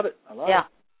love it. I love it.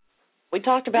 We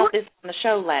talked about this on the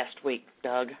show last week,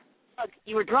 Doug.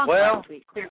 You were drunk last week.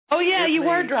 Oh, yeah, you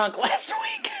were drunk last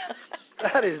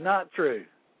week. That is not true.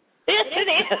 Yes, it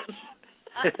is.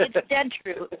 It's dead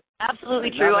true.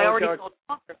 Absolutely true. I already told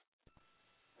you.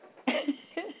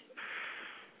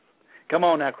 Come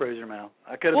on now, Cruiser Mal.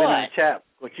 I could have been in the chat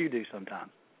what you do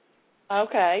sometimes.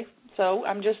 Okay. So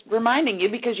I'm just reminding you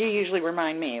because you usually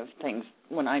remind me of things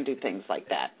when I do things like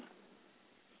that.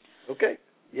 Okay.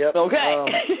 Yep. Okay.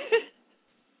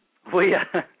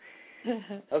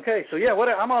 Okay, so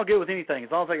I'm all good with anything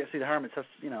as long as I get to see the Hermits. That's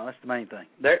that's the main thing.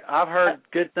 I've heard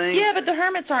good things. Yeah, but the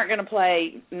Hermits aren't going to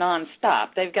play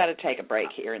nonstop. They've got to take a break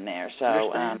here and there.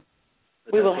 So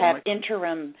we will have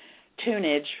interim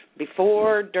tunage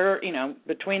before,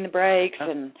 between the breaks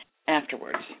and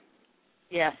afterwards.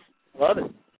 Yes. Love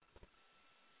it.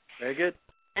 Very good.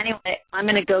 Anyway, I'm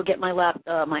going to go get my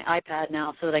my iPad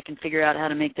now so that I can figure out how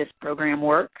to make this program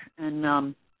work,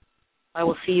 and I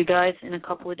will see you guys in a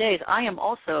couple of days. I am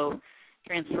also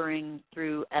transferring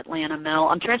through Atlanta, Mel.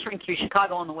 I'm transferring through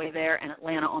Chicago on the way there and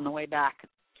Atlanta on the way back.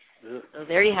 Ugh. So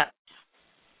there you have it.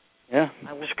 Yeah,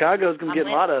 Chicago's going to get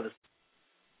a lot of us.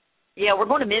 Yeah, we're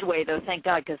going to Midway, though, thank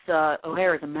God, because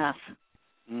O'Hare is a mess.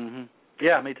 Mm-hmm.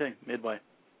 Yeah, me too, Midway.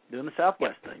 Doing the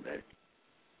Southwest thing, baby.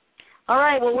 All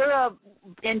right, well, we're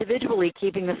individually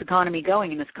keeping this economy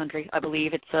going in this country, I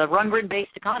believe. It's a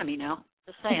Rundgren-based economy now,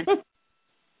 just saying.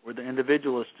 We're the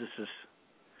individualists.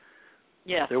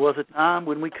 Yeah. There was a time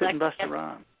when we couldn't bust a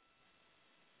rhyme.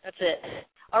 That's it.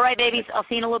 All right, babies, I'll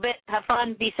see you in a little bit. Have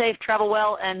fun, be safe, travel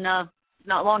well, and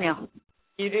not long now.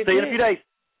 You do See you in a few days.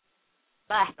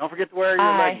 Bye. Don't forget to wear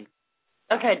your leggings.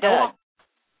 Okay, Doug.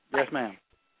 Yes, ma'am.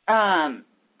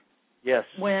 Yes.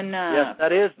 When yes,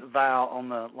 that is Val on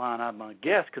the line, I'm going to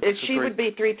guess. She would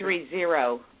be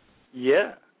 330.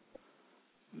 Yeah.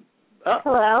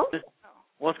 Hello?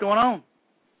 What's going on?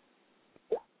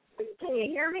 Can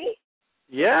you hear me?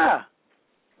 Yeah.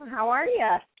 How are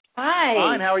you? Hi.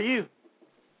 Fine, how are you?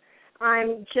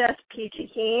 I'm just peachy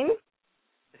keen,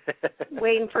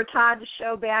 waiting for Todd to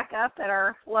show back up at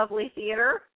our lovely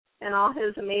theater and all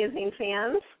his amazing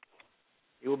fans.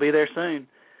 He will be there soon.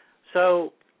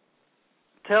 So,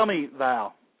 tell me,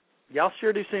 Val, y'all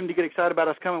sure do seem to get excited about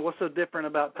us coming. What's so different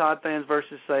about Todd fans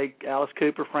versus, say, Alice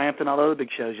Cooper, Frampton, all the other big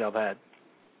shows y'all have had?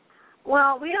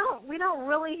 Well, we don't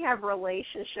really have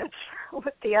relationships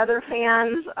with the other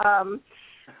fans.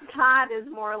 Todd is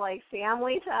more like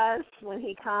family to us when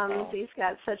he comes. Oh. He's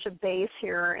got such a base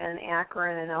here in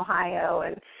Akron and Ohio,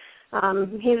 and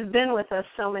he's been with us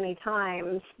so many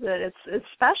times that it's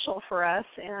special for us.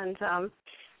 And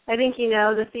I think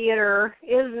the theater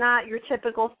is not your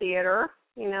typical theater.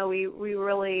 We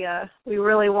really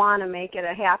want to make it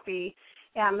a happy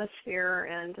atmosphere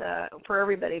and for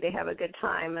everybody to have a good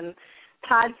time. And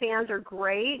Todd fans are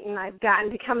great, and I've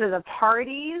gotten to come to the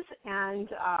parties, and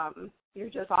you're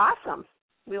just awesome.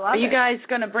 We love it. Are you guys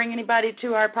going to bring anybody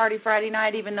to our party Friday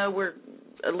night, even though we're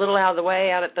a little out of the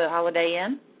way out at the Holiday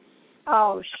Inn?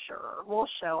 Oh, sure. We'll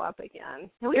show up again.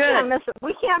 We Good. can't miss it.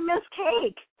 We can't miss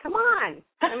cake. Come on.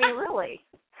 I mean, really.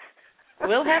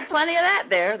 We'll have plenty of that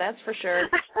there, that's for sure.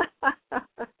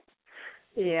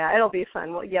 Yeah, it'll be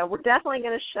fun. Well, yeah, we're definitely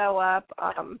going to show up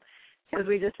because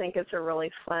we just think it's a really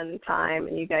fun time,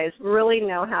 and you guys really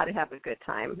know how to have a good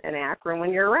time in Akron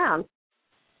when you're around.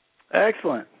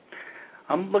 Excellent.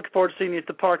 I'm looking forward to seeing you at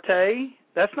the Partey.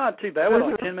 That's not too bad. What,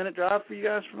 like a 10-minute drive for you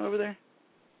guys from over there?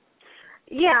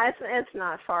 Yeah, it's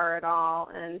not far at all,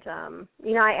 and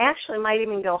I actually might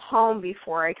even go home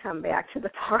before I come back to the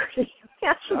party.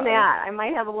 Imagine that. I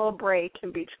might have a little break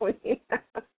in between.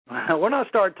 We're not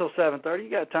starting till 7:30. You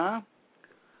got time?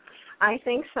 I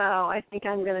think so. I think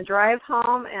I'm going to drive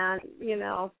home and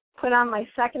put on my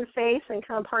second face and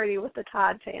come party with the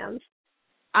Todd fans.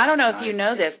 I don't know if you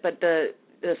know this, but the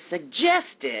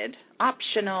suggested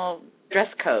optional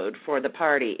dress code for the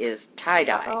party is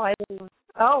tie-dye. Oh, I didn't.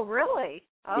 Oh, really?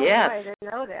 Oh, yes. I didn't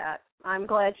know that. I'm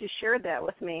glad you shared that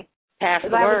with me. Pass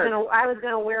the I word. was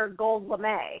going to wear gold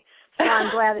lame, so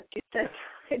I'm glad that you said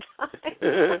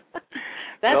tie-dye.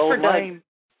 That's Gold for Doug. lame.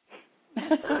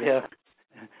 Yeah,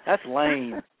 that's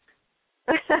lame.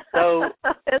 So,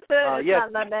 it's yes,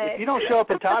 not lame. if you don't show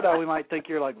up in tie-dye, we might think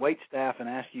you're like wait staff and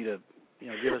ask you to,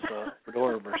 give us a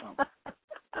fedora or something.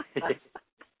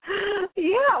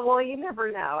 Yeah, well, you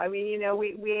never know. I mean,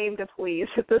 we aim to please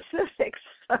at the Civics.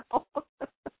 So,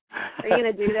 are you going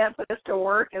to do that? Put us to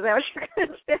work? Is that what you're going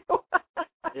to do?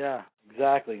 Yeah,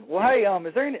 exactly. Well, hey,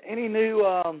 is there any new?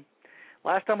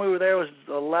 Last time we were there was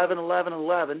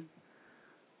 11/11/11.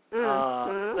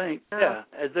 I think. Yeah.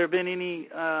 Has there been any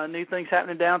new things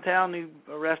happening downtown? New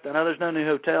I know there's no new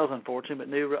hotels, unfortunately, but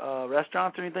new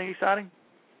restaurants or anything exciting?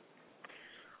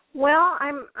 Well,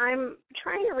 I'm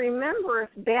trying to remember if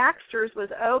Baxter's was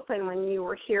open when you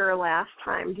were here last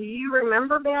time. Do you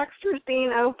remember Baxter's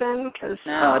being open? Cause,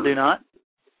 No, I do not.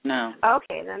 No.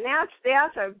 Okay, then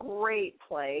that's a great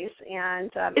place. And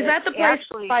is that the place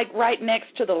actually, like right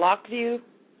next to the Lockview?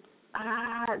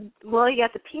 Well, you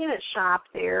got the Peanut Shop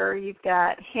there. You've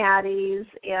got Hattie's,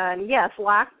 and yes,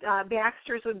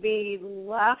 Baxter's would be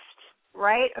left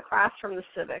right across from the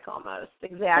Civic, almost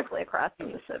exactly across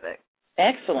from the Civic.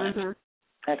 Excellent. Mm-hmm.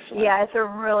 Excellent. Yeah, it's a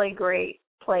really great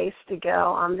place to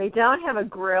go. They don't have a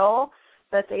grill,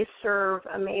 but they serve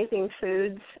amazing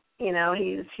foods.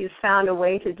 He's found a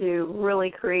way to do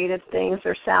really creative things.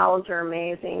 Their salads are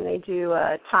amazing. They do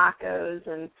tacos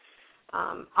and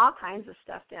all kinds of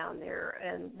stuff down there,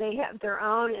 and they have their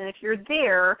own. And if you're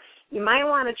there, you might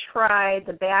want to try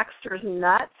the Baxter's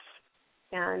Nuts,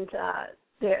 and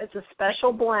it's a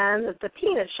special blend that the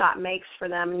Peanut Shop makes for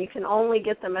them, and you can only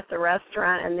get them at the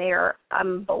restaurant, and they are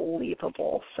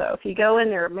unbelievable. So if you go in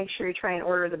there, make sure you try and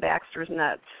order the Baxter's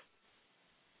Nuts.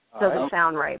 Doesn't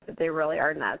sound right, but they really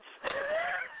are nuts.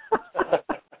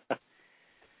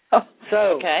 So,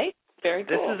 okay, very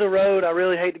cool. This is a road I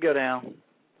really hate to go down,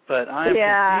 but I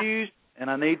am confused, and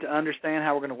I need to understand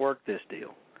how we're going to work this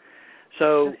deal.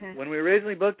 So when we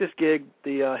originally booked this gig,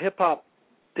 the hip-hop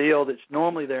deal that's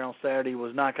normally there on Saturday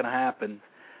was not going to happen.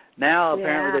 Now,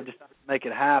 apparently, they've decided to make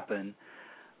it happen.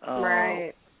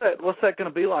 Right. What's that going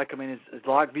to be like? I mean, is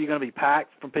Lockview going to be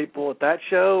packed from people at that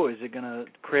show? Is it going to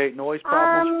create noise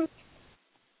problems?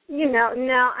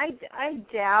 No, I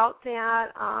doubt that.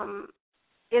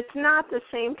 It's not the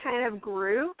same kind of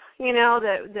group,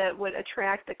 that would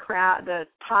attract the crowd, the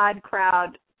pod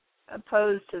crowd,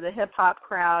 opposed to the hip hop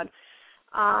crowd.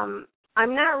 I'm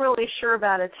not really sure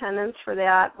about attendance for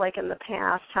that, like in the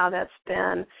past, how that's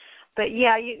been. But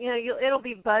yeah, it'll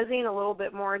be buzzing a little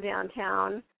bit more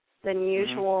downtown than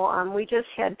usual. We just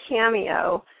had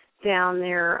Cameo down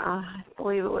there, I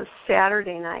believe it was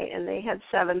Saturday night, and they had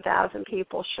 7,000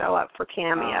 people show up for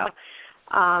Cameo.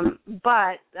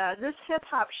 But this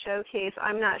hip-hop showcase,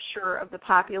 I'm not sure of the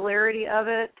popularity of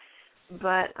it,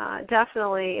 but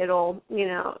definitely there'll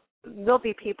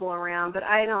be people around, but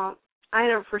I don't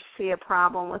foresee a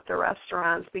problem with the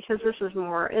restaurants because it's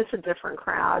a different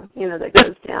crowd, that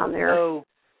goes down there. So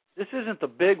this isn't the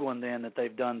big one then that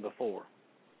they've done before?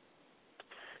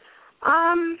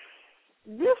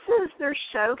 This is their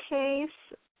showcase,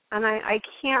 and I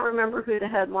can't remember who the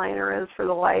headliner is for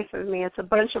the life of me. It's a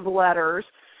bunch of letters,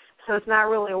 so it's not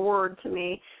really a word to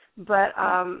me. But,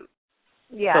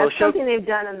 it's something they've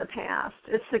done in the past.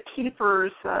 It's the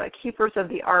Keepers of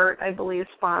the Art, I believe,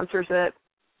 sponsors it,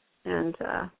 and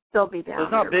they'll be down there.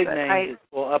 It's not big names,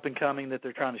 it's up and coming that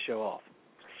they're trying to show off.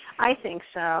 I think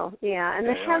so, yeah. And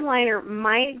the headliner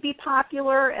might be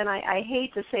popular, and I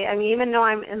hate to say, even though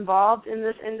I'm involved in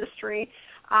this industry,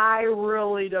 I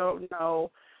really don't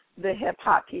know the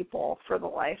hip-hop people for the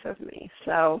life of me.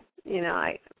 So,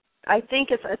 I think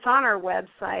it's on our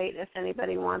website if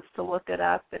anybody wants to look it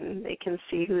up, and they can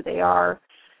see who they are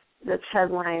that's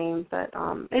headlining. But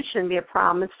it shouldn't be a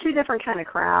problem. It's two different kind of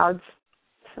crowds.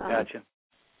 So. Gotcha.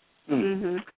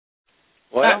 Mm-hmm.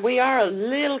 Well, we are a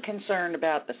little concerned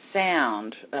about the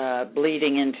sound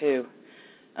bleeding into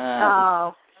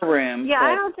the room. Yeah,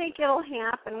 I don't think it'll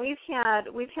happen. We've had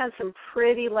some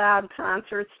pretty loud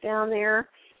concerts down there,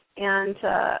 and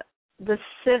the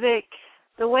Civic,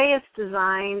 the way it's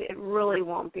designed, it really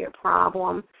won't be a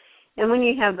problem. And when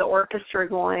you have the orchestra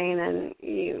going, and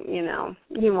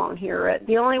you won't hear it.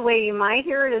 The only way you might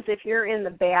hear it is if you're in the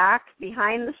back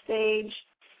behind the stage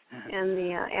and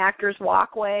the actors'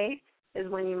 walkway. Is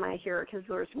when you might hear it because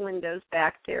there's windows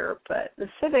back there. But the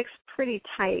Civic's pretty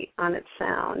tight on its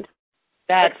sound.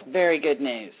 That's very good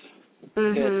news.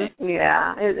 Mm-hmm. Good news.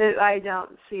 Yeah, I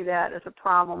don't see that as a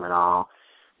problem at all.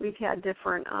 We've had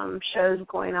different shows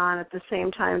going on at the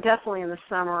same time, definitely in the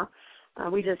summer.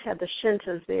 We just had the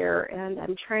Shintas there, and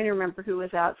I'm trying to remember who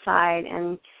was outside,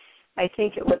 and I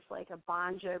think it was like a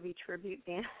Bon Jovi tribute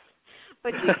band.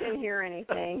 But you couldn't hear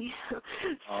anything.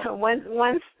 So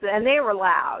once, and they were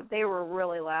loud. They were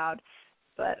really loud.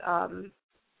 But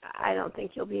I don't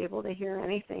think you'll be able to hear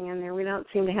anything in there. We don't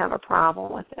seem to have a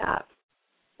problem with that.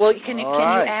 Well, can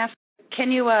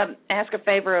you ask a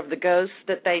favor of the ghosts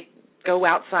that they go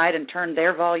outside and turn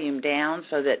their volume down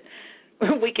so that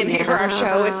we can hear our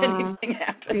show if anything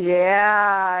happens?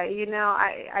 Yeah,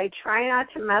 I try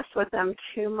not to mess with them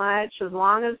too much. As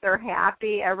long as they're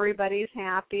happy, everybody's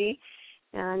happy.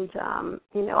 And,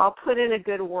 I'll put in a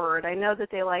good word. I know that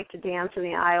they like to dance in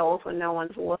the aisles when no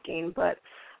one's looking, but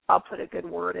I'll put a good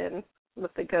word in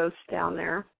with the ghosts down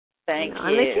there. Thank you.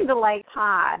 And they seem to like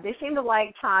Todd. They seem to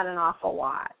like Todd an awful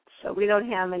lot. So we don't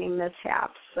have any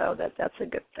mishaps, so that's a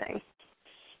good thing.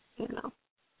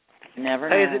 Never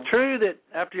know. Hey, is it true that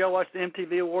after y'all watched the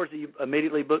MTV Awards that you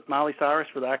immediately booked Miley Cyrus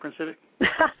for the Akron Civic? I've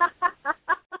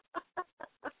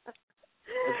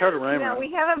heard a rumor. No,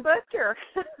 we haven't booked her.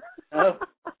 Oh.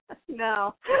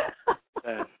 No.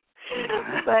 But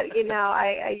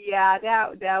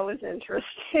that was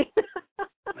interesting.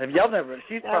 Have y'all never?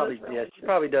 She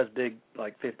probably does big,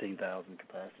 like 15,000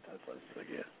 capacity type places, I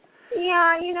guess.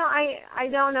 Yeah, I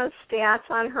don't know stats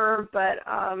on her, but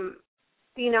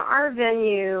our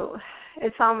venue,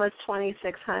 it's almost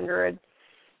 2,600,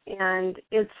 and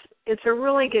it's a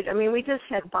really good. I mean, we just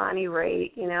had Bonnie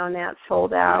Raitt, and that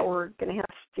sold out. We're going to have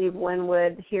Steve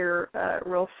Winwood here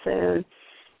real soon,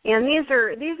 and these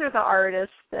are the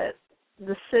artists that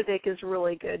the Civic is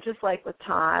really good. Just like with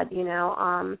Todd,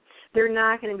 they're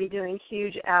not going to be doing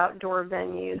huge outdoor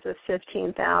venues of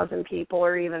 15,000 people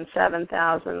or even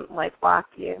 7,000 like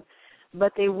Lockview,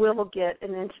 but they will get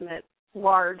an intimate,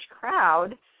 large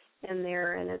crowd in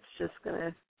there, and it's just going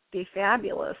to be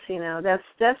fabulous.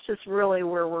 That's just really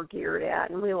where we're geared at,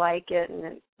 and we like it,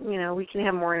 and we can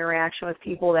have more interaction with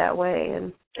people that way,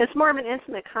 and it's more of an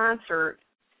intimate concert.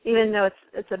 Even though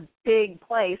it's a big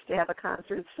place to have a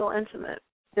concert, it's still intimate.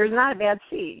 There's not a bad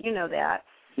seat, that.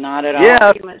 Not at all. Yeah,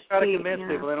 I try to convince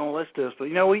people they don't listen to us, but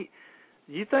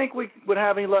you think we would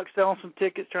have any luck selling some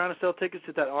tickets, trying to sell tickets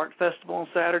at that art festival on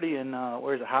Saturday in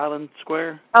where is it, Highland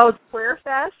Square? Oh, Square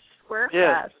Fest.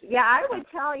 Yeah. Yeah, I would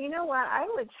tell. I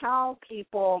would tell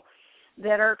people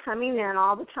that are coming in,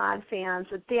 all the Todd fans,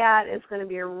 that is going to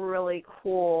be a really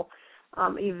cool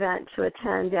event to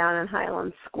attend down in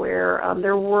Highland Square.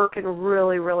 They're working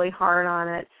really, really hard on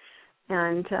it,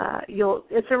 and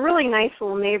it's a really nice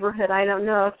little neighborhood. I don't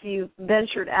know if you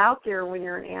ventured out there when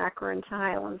you're in Akron to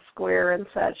Highland Square and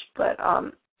such, but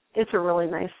it's a really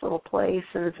nice little place,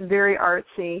 and it's very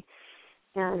artsy,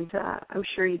 and I'm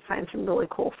sure you'd find some really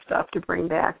cool stuff to bring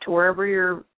back to wherever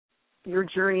your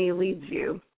journey leads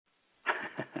you.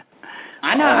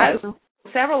 I know.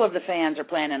 Several of the fans are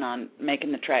planning on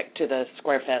making the trek to the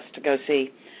Square Fest to go see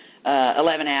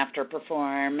 11 After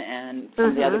perform and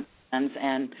some of the other bands,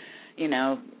 and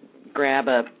grab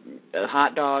a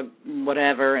hot dog,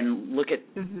 whatever, and look at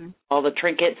all the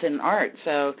trinkets and art.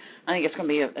 So I think it's going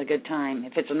to be a good time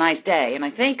if it's a nice day. And I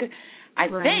think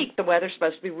the weather's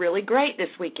supposed to be really great this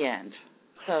weekend.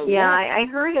 So yeah, I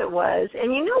heard it was.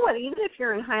 And you know what? Even if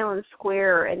you're in Highland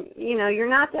Square and, you're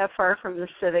not that far from the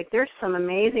Civic, there's some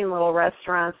amazing little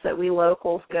restaurants that we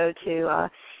locals go to.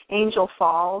 Angel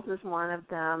Falls is one of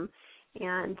them.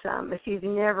 And if you've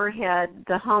never had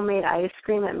the homemade ice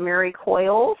cream at Mary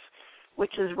Coyle's,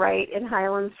 which is right in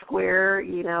Highland Square,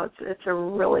 it's a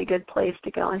really good place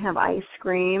to go and have ice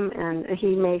cream. And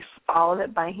he makes all of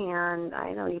it by hand.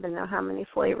 I don't even know how many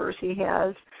flavors he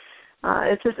has.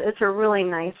 It's a really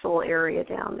nice little area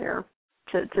down there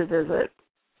to visit.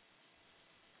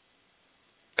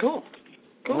 Cool.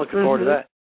 I'm looking forward to that.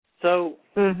 So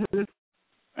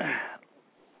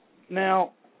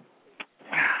now,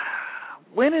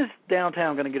 when is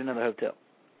downtown going to get another hotel?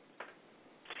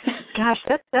 Gosh,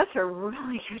 that's a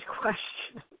really good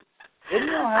question.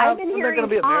 I've been hearing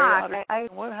talk.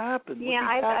 What happened?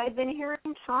 Yeah, I've been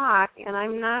hearing talk, and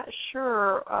I'm not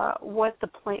sure where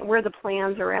the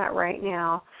plans are at right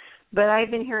now. But I've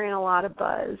been hearing a lot of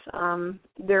buzz.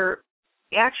 They're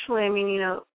actually,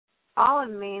 all of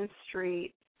Main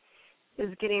Street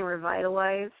is getting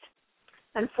revitalized.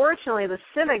 Unfortunately, the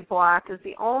Civic Block is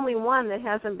the only one that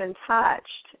hasn't been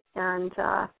touched, and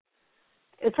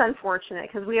it's unfortunate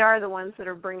because we are the ones that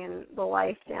are bringing the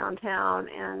life downtown,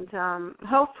 and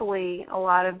hopefully a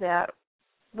lot of that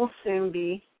will soon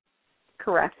be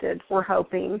corrected. We're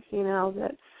hoping,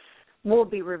 that we'll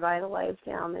be revitalized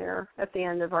down there at the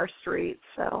end of our street.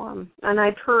 So, and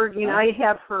I've heard, I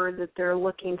have heard that they're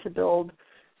looking to build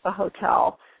a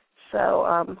hotel.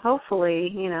 So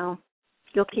hopefully,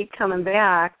 you'll keep coming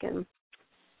back and,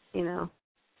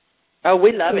 Oh,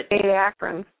 we love it.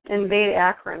 Invade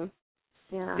Akron.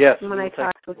 Yeah. Yes. When I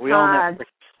talked with we Todd. own that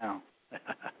now.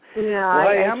 Yeah, well,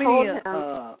 I told him.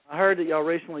 I heard that y'all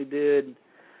recently did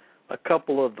a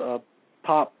couple of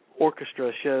pop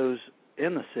orchestra shows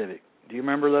in the Civic. Do you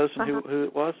remember those and who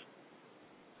it was?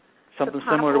 Something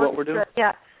similar to what we're doing?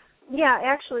 Yeah. Yeah,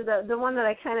 actually the one that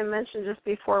I kind of mentioned just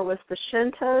before was the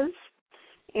Shintas,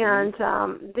 and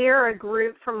they're a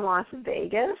group from Las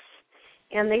Vegas,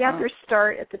 and they got their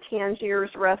start at the Tangiers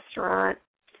restaurant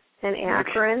in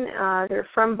Akron. They're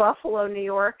from Buffalo, New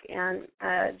York, and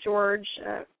Ed George,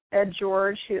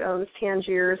 who owns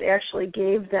Tangiers, actually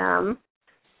gave them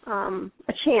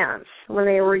a chance when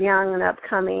they were young and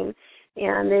upcoming.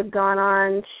 And they've gone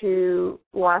on to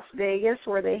Las Vegas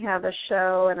where they have a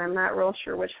show, and I'm not real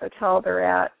sure which hotel they're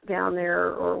at down there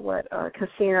or what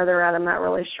casino they're at. I'm not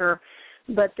really sure.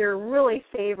 But they're really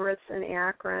favorites in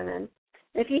Akron. And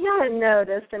if you haven't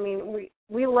noticed,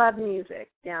 we love music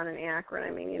down in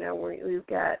Akron. We've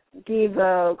got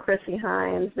Devo, Chrissy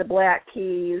Hines, the Black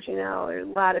Keys, a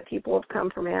lot of people have come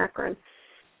from Akron.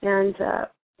 And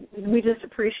we just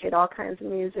appreciate all kinds of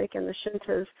music. And the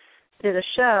Shintas did a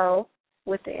show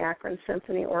with the Akron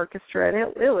Symphony Orchestra, and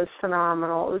it was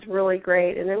phenomenal. It was really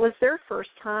great. And it was their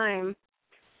first time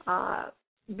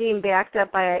being backed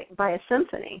up by a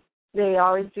symphony. they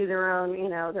always do their own,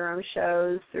 their own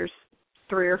shows. There's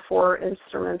 3 or 4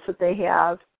 instruments that they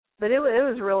have, but it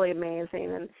was really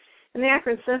amazing, and the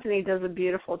Akron Symphony does a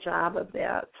beautiful job of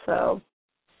that. So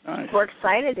nice. We're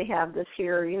excited to have this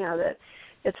here. That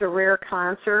it's a rare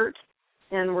concert,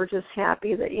 and we're just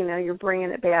happy that you're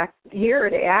bringing it back here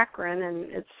to Akron, and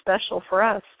it's special for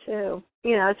us too.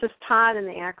 It's just Todd and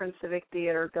the Akron Civic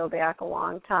Theater go back a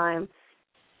long time,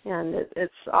 and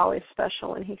it's always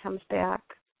special when he comes back.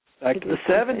 Back to the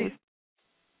 70s.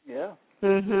 Yeah.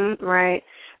 Right.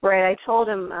 I told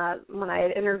him when I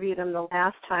had interviewed him the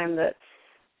last time that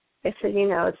I said,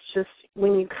 it's just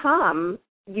when you come,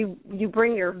 you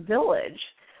bring your village.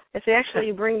 I said, actually,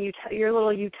 you bring your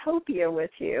little utopia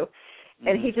with you.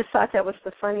 And he just thought that was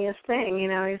the funniest thing.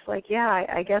 He's like, yeah,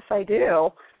 I guess I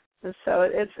do. And so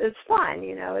it's fun.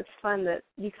 It's fun that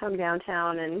you come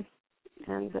downtown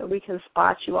and we can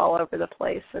spot you all over the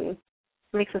place, and it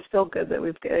makes us feel good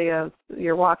that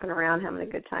you're walking around having a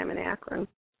good time in Akron.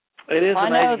 It is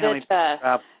amazing. I know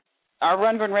that our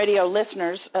Rundgren Radio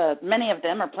listeners, many of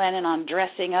them are planning on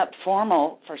dressing up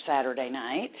formal for Saturday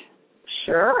night.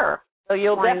 Sure. So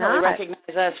you'll Why definitely not?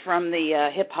 recognize us from the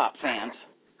hip-hop fans.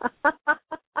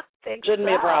 Shouldn't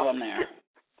be a so. problem there.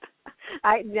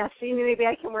 Maybe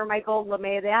I can wear my gold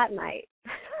lame that night.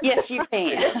 Yes, you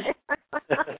can.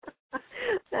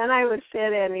 Then I would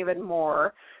fit in even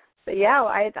more. But yeah,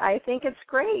 I think it's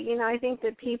great. I think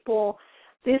that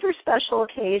these are special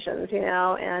occasions,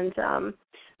 and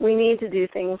we need to do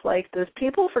things like this.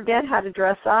 People forget how to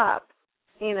dress up,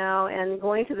 and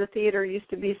going to the theater used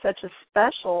to be such a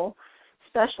special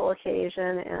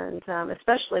occasion, and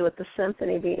especially with the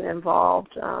symphony being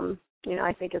involved,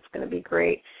 I think it's going to be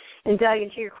great. And Doug,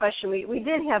 to your question, we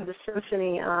did have the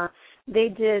symphony. They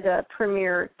did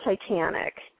premiere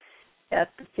Titanic at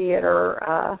the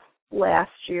theater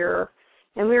last year,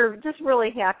 and we were just really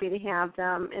happy to have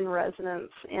them in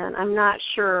residence. And I'm not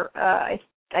sure. I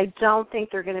don't think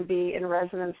they're going to be in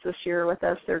residence this year with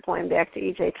us. They're going back to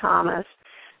E.J. Thomas.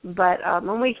 But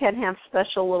when we can have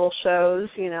special little shows,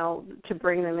 to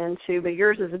bring them into. But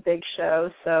yours is a big show,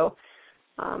 so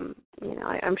I'm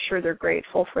sure they're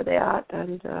grateful for that.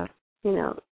 And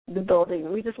the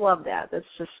building, we just love that. That's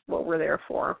just what we're there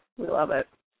for. We love it,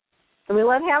 and we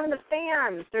love having the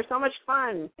fans. They're so much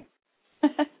fun.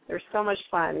 They're so much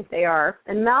fun. They are.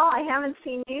 And Mel, I haven't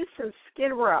seen you since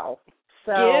Skid Row.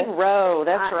 So Skid Row,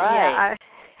 that's right.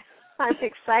 Yeah, I'm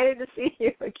excited to see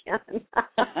you again.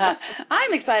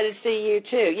 I'm excited to see you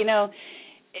too.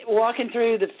 Walking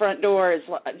through the front door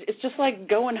it's just like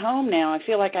going home now. I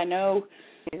feel like I know.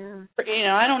 Yeah.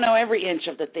 I don't know every inch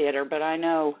of the theater, but I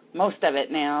know most of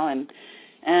it now. And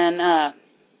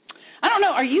I don't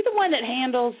know. Are you the one that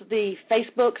handles the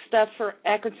Facebook stuff for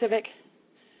Akron Civic?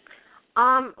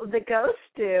 The ghosts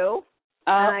do.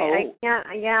 I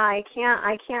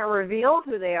can't reveal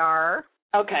who they are.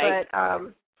 Okay.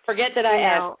 But forget that I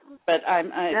asked, but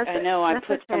I know I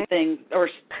put something, or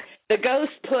the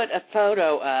ghost put a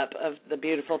photo up of the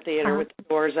beautiful theater with the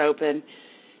doors open,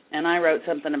 and I wrote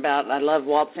something about I love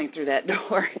waltzing through that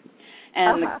door.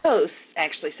 And the ghosts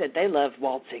actually said they love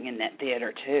waltzing in that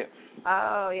theater too.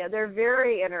 Oh, yeah, they're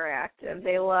very interactive.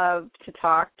 They love to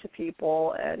talk to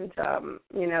people, and,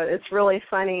 it's really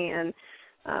funny. And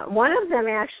one of them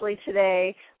actually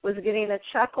today was getting a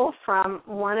chuckle from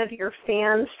one of your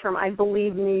fans from, I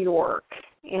believe, New York.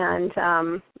 And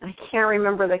I can't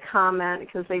remember the comment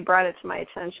because they brought it to my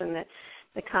attention, that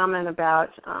the comment about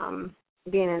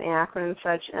being in Akron and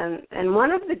such. And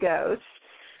one of the ghosts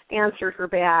answered her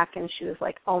back, and she was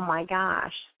like, oh, my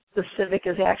gosh, the Civic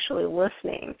is actually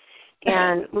listening.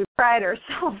 And we pride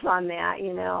ourselves on that,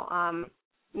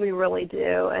 we really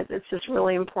do. It's just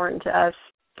really important to us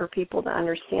for people to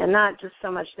understand, not just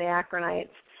so much the Akronites,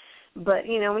 but,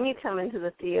 when you come into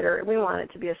the theater, we want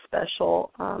it to be a special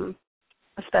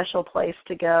place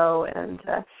to go. And,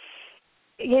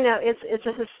 it's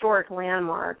a historic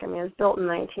landmark. I mean, it was built in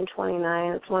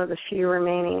 1929. It's one of the few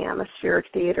remaining atmospheric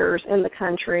theaters in the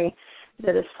country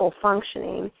that is full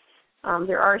functioning.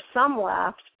 There are some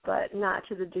left, but not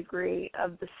to the degree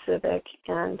of the Civic.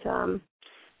 And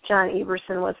John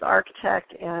Eberson was the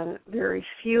architect, and very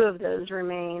few of those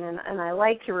remain. And I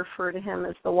like to refer to him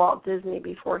as the Walt Disney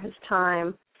before his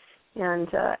time. And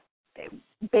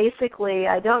basically,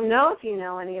 I don't know if you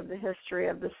know any of the history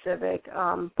of the Civic,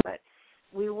 but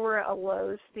we were a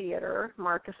Lowe's theater,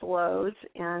 Marcus Lowe's,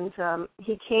 and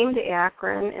he came to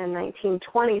Akron in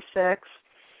 1926.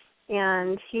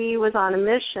 And he was on a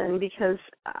mission because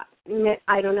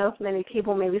I don't know if many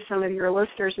people, maybe some of your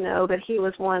listeners know, but he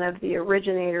was one of the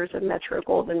originators of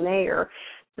Metro-Goldwyn-Mayer,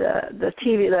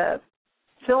 the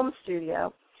film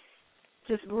studio.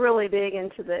 just really big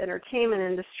into the entertainment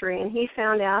industry, and he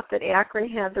found out that Akron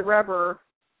had the rubber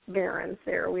barons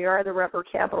there. We are the rubber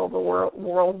capital of the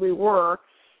world. We were.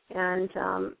 And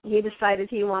he decided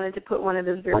he wanted to put one of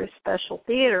his very special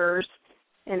theaters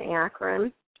in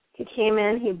Akron. He came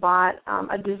in, he bought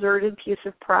a deserted piece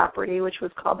of property, which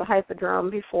was called the Hippodrome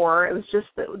before. It was just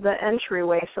the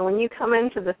entryway. So when you come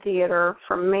into the theater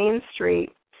from Main Street,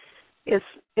 it's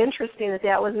interesting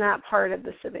that was not part of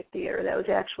the Civic Theater. That was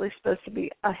actually supposed to be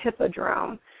a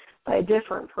hippodrome by a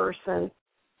different person.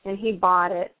 And he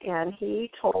bought it, and he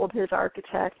told his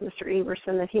architect, Mr.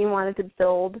 Everson, that he wanted to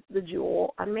build the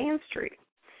Jewel on Main Street.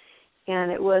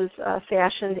 And it was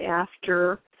fashioned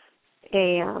after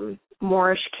a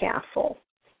Moorish castle.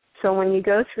 So when you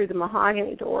go through the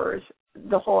mahogany doors,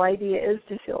 the whole idea is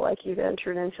to feel like you've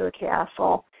entered into a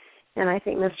castle. And I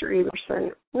think Mr.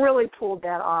 Everson really pulled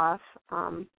that off.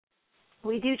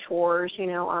 We do tours,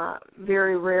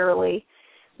 very rarely.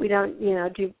 We don't,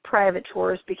 do private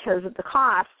tours because of the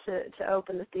cost to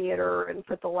open the theater and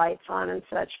put the lights on and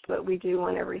such, but we do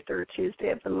one every third Tuesday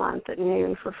of the month at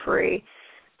noon for free.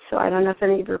 So I don't know if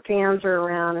any of your fans are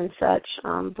around and such,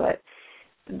 but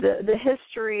the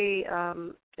history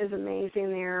is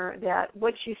amazing there, that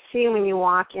what you see when you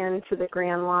walk into the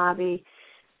grand lobby,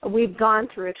 we've gone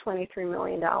through a $23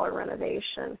 million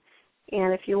renovation.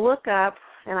 And if you look up,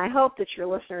 and I hope that your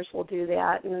listeners will do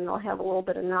that, and then they'll have a little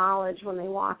bit of knowledge when they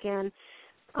walk in.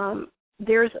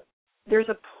 There's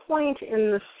a point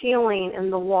in the ceiling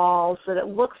and the walls that it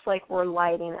looks like we're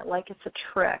lighting it, like it's a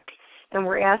trick. And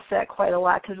we're asked that quite a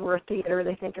lot because we're a theater.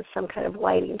 They think it's some kind of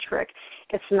lighting trick.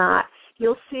 It's not.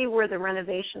 You'll see where the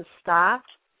renovation stopped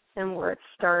and where it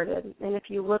started. And if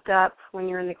you look up when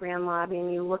you're in the grand lobby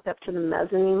and you look up to the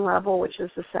mezzanine level, which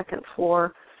is the second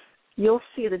floor, you'll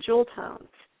see the jewel tones.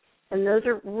 And those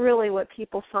are really what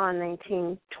people saw in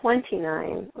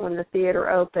 1929 when the theater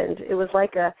opened. It was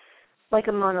like a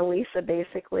Mona Lisa,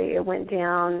 basically. It went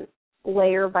down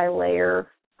layer by layer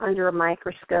under a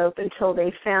microscope until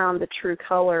they found the true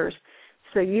colors.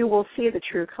 So you will see the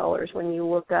true colors when you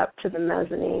look up to the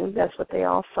mezzanine. That's what they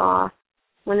all saw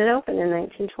when it opened in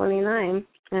 1929.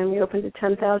 And we opened to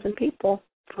 10,000 people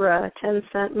for a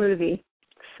 10-cent movie.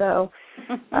 So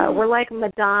we're like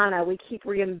Madonna. We keep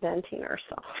reinventing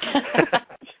ourselves.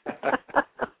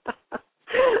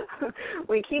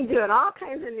 We keep doing all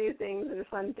kinds of new things and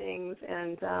fun things,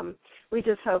 and we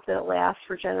just hope that it lasts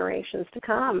for generations to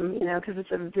come, because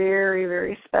it's a very,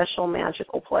 very special,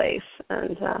 magical place,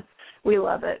 and we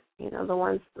love it.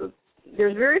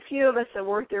 There's very few of us that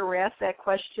work there. We're asked that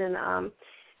question,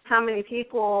 how many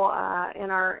people in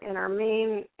our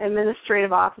main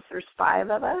administrative office? There's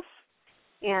 5 of us.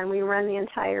 And we run the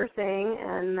entire thing,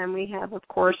 and then we have, of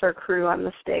course, our crew on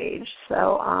the stage.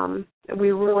 So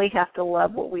we really have to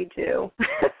love what we do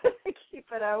to keep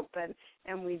it open,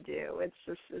 and we do. It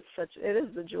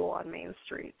is the jewel on Main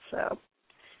Street. So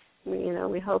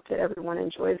we hope that everyone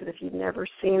enjoys it. If you've never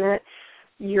seen it,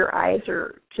 your eyes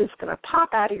are just going to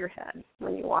pop out of your head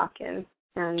when you walk in.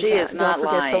 And she is not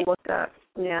lying. Don't forget to look up.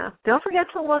 Yeah, don't forget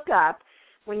to look up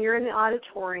when you're in the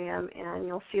auditorium, and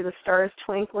you'll see the stars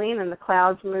twinkling and the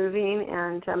clouds moving,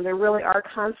 and there really are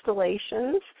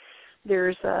constellations.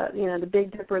 There's, the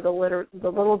Big Dipper, the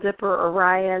Little Dipper,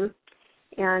 Orion,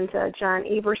 and John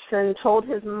Everson told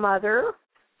his mother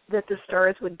that the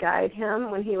stars would guide him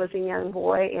when he was a young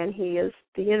boy, and he is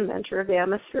the inventor of the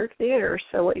atmospheric theater.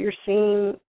 So what you're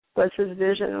seeing was his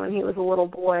vision when he was a little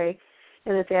boy,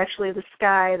 and it's actually the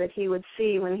sky that he would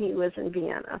see when he was in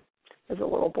Vienna as a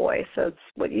little boy. So it's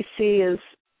what you see is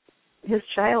his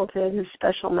childhood, his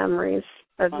special memories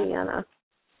of Vienna.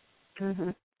 Mm-hmm.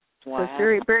 Wow. So it's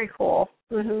very, very cool.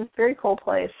 Mm-hmm. Very cool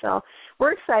place. So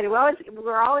we're excited.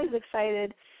 We're always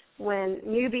excited when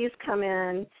newbies come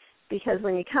in, because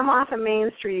when you come off of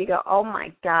Main Street, you go, oh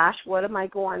my gosh, what am I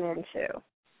going into?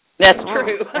 That's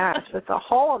true. Gosh, it's a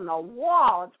hole in the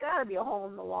wall. It's got to be a hole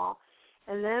in the wall.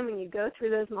 And then when you go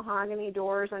through those mahogany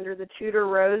doors under the Tudor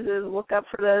roses, look up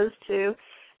for those too,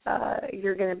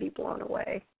 you're going to be blown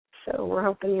away. So we're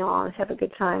hoping you all have a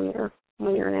good time here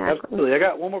when you're in Akron. Absolutely. I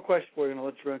got one more question for you, and I'll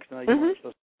let you run, because I know you weren't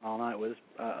supposed to all night with us.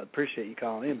 I appreciate you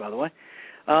calling in, by the way.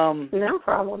 No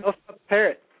problem.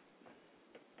 Parrot.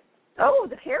 Oh,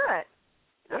 the parrot.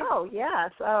 Oh,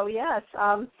 yes.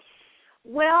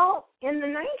 Well, in the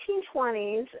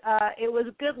 1920s, it was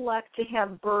good luck to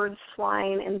have birds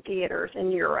flying in theaters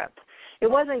in Europe. It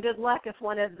wasn't good luck if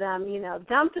one of them,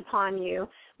 dumped upon you,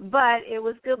 but it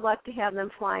was good luck to have them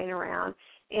flying around.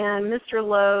 And Mr.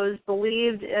 Lowe's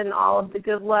believed in all of the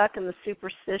good luck and the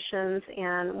superstitions,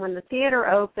 and when the theater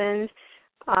opened,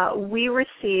 we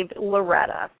received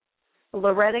Loretta.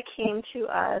 Loretta came to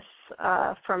us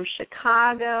from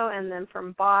Chicago and then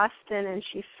from Boston, and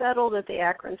she settled at the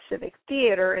Akron Civic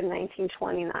Theater in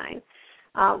 1929.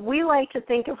 We like to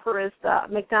think of her as the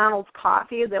McDonald's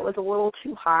coffee that was a little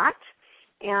too hot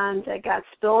and got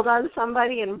spilled on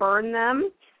somebody and burned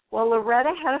them. Well,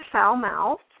 Loretta had a foul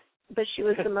mouth, but she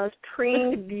was the most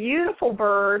preened, beautiful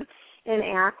bird in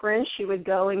Akron. She would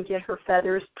go and get her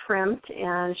feathers trimmed,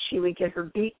 and she would get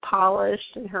her beak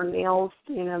polished and her nails,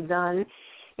 done.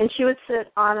 And she would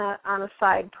sit on a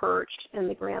side perch in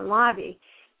the grand lobby.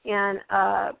 And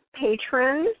a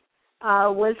patron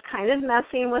was kind of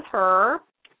messing with her,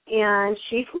 and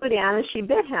she flew down and she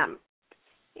bit him.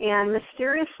 And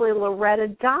mysteriously, Loretta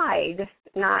died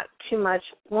not too much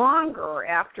longer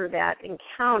after that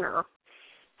encounter.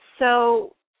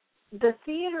 So the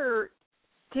theater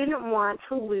didn't want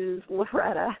to lose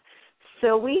Loretta,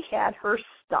 so we had her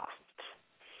stuffed.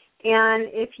 And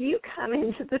if you come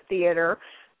into the theater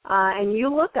and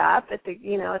you look up at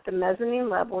the mezzanine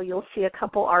level, you'll see a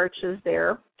couple arches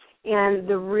there, and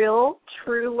the real,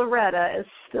 true Loretta is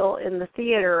still in the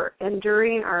theater. And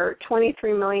during our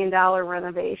 $23 million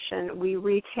renovation, we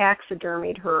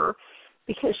re-taxidermied her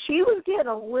because she was getting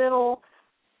a little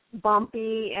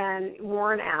bumpy and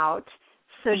worn out.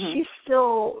 So she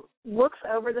still looks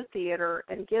over the theater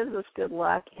and gives us good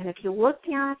luck. And if you look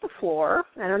down at the floor,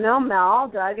 I don't know, Mel,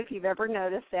 Doug, if you've ever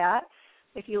noticed that,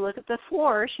 if you look at the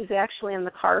floor, she's actually in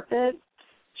the carpet.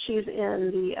 She's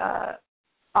in the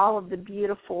all of the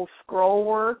beautiful scroll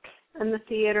work in the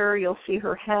theater. You'll see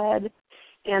her head.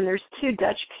 And there's 2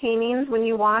 Dutch paintings when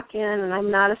you walk in, and I'm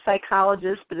not a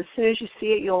psychologist, but as soon as you see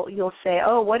it, you'll say,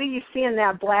 oh, what do you see in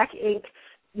that black ink,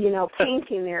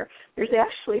 painting there? There's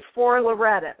actually 4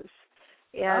 Lorettas.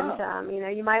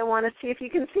 And you might want to see if you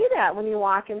can see that when you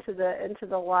walk into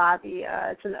the lobby.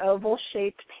 It's an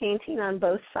oval-shaped painting on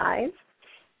both sides,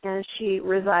 and she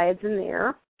resides in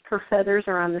there. Her feathers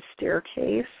are on the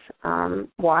staircase,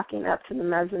 walking up to the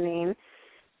mezzanine.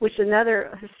 Which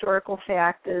another historical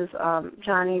fact is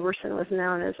John Everson was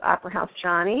known as Opera House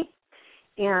Johnny,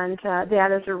 and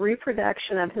that is a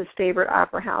reproduction of his favorite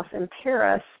opera house in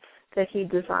Paris that he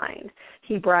designed.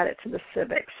 He brought it to the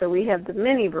Civic, so we have the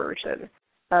mini version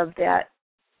of that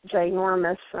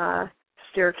ginormous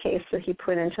staircase that he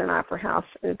put into an opera house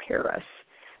in Paris.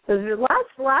 So there's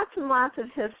lots and lots of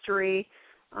history,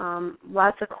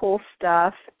 lots of cool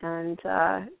stuff, and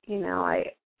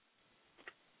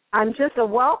I'm just a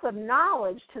wealth of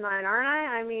knowledge tonight, aren't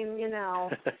I? I mean,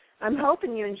 I'm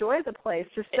hoping you enjoy the place.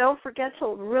 Just don't forget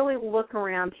to really look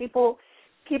around. People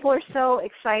are so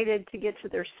excited to get to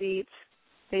their seats,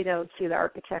 they don't see the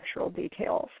architectural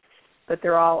details, but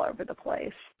they're all over the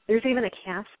place. There's even a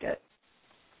casket.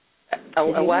 A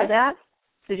what? Did you know that?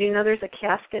 Did you know there's a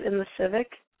casket in the Civic?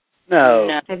 No.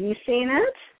 Have you seen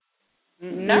it?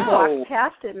 No. I've walked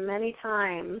past it many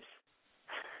times.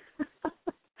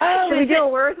 Oh, Should we do a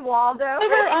Where's Waldo?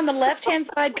 Over on the left-hand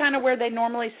side, kind of where they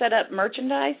normally set up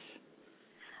merchandise?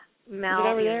 Mel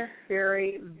over there? is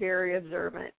very, very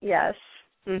observant. Yes.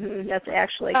 That's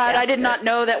actually I did not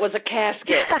know that was a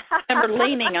casket. I remember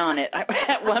leaning on it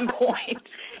at one point.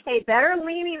 Hey, better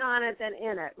leaning on it than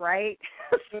in it, right?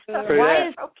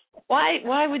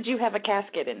 Why would you have a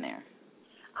casket in there?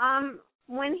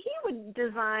 When he would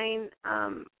design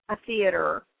a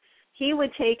theater, he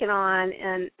would take it on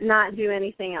and not do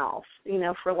anything else,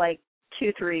 for like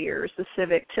 2-3 years. The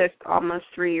Civic took almost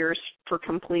 3 years for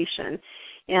completion.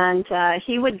 And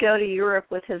he would go to Europe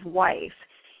with his wife,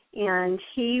 and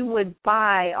he would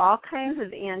buy all kinds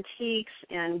of antiques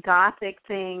and Gothic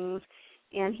things,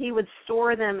 and he would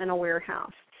store them in a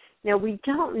warehouse. Now, we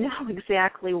don't know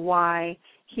exactly why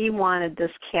he wanted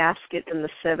this casket in the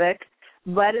Civic,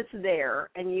 but it's there,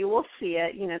 and you will see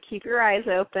it. Keep your eyes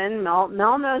open. Mel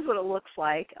knows what it looks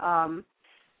like.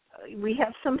 We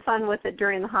have some fun with it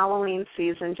during the Halloween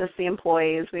season, just the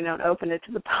employees. We don't open it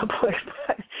to the public,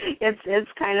 but it's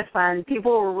kind of fun.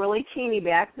 People were really teeny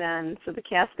back then, so the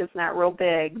casket's not real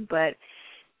big, but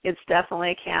it's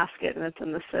definitely a casket, and it's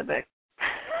in the Civic.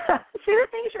 See the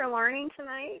things you're learning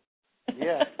tonight?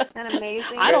 Yeah. Isn't that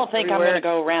amazing? I don't think I'm going to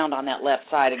go around on that left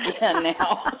side again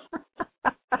now.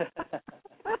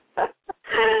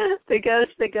 The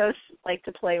ghosts like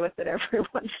to play with it every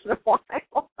once in a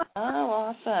while.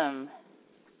 Oh, awesome.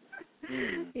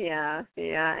 Yeah,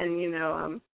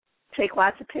 and take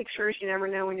lots of pictures. You never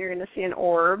know when you're going to see an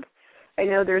orb. I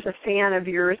know there's a fan of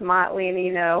yours, Motley,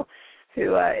 and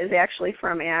who is actually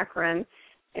from Akron,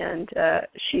 and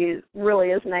she really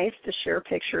is nice to share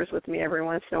pictures with me every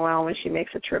once in a while when she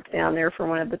makes a trip down there for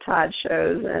one of the Todd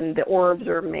shows, and the orbs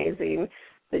are amazing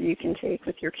that you can take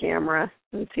with your camera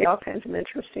and see all kinds of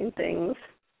interesting things.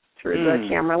 through the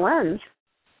camera lens.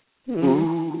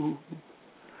 Ooh.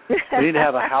 We need to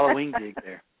have a Halloween gig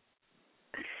there.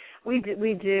 We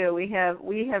do.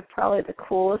 We have probably the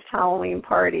coolest Halloween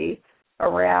party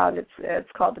around.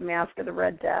 It's called the Mask of the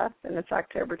Red Death, and it's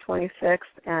October 26th,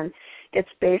 and it's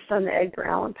based on the Edgar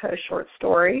Allan Poe short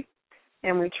story,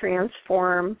 and we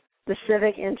transform the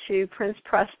Civic into Prince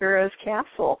Prospero's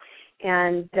castle,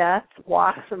 and death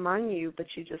walks among you, but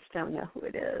you just don't know who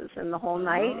it is. And the whole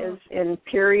night is in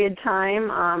period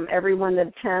time. Everyone that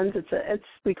attends,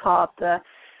 we call it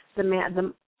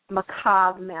the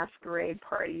macabre masquerade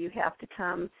party. You have to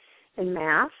come in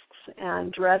masks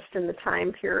and dressed in the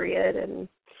time period, and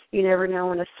you never know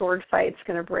when a sword fight's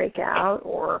going to break out,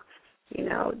 or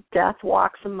death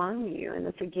walks among you, and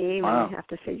it's a game. Wow. And you have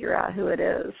to figure out who it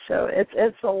is. So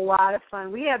it's a lot of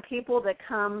fun. We have people that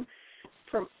come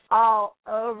from all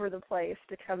over the place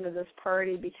to come to this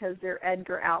party because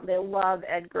they love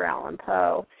Edgar Allan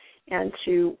Poe, and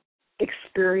to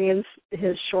experience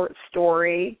his short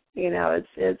story,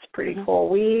 it's pretty cool.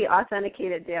 We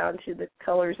authenticate it down to the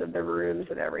colors of the rooms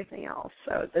and everything else,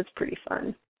 so it's pretty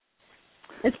fun.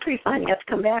 It's pretty fun. You have to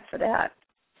come back for that.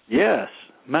 Yes,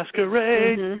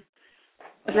 masquerade. Mm-hmm.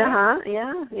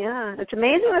 Yeah. It's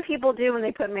amazing what people do when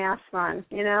they put masks on.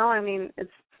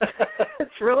 It's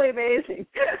really amazing.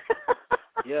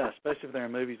 Yeah, especially if they're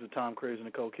in movies with Tom Cruise and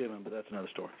Nicole Kidman, but that's another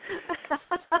story.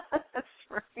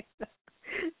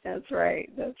 That's right.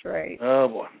 Oh,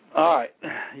 boy. All right.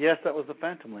 Yes, that was the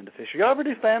Phantom, Linda Fisher. You ever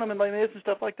do Phantom and Les Mis and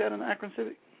stuff like that in the Akron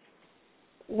Civic?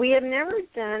 We have never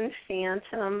done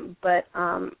Phantom, but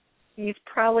you've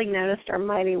probably noticed our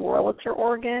Mighty Wurlitzer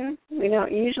organ. We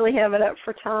don't usually have it up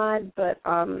for Todd, but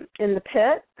in the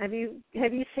pit, have you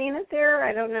seen it there?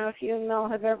 I don't know if you and Mel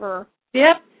have ever.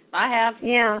 Yep, I have.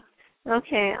 Yeah.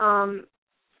 Okay.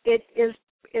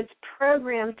 It's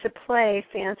programmed to play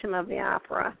Phantom of the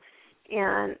Opera,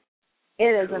 and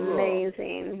it is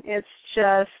amazing. It's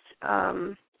just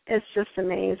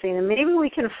amazing. And maybe we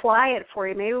can fly it for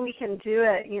you. Maybe we can do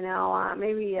it,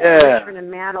 maybe Richard and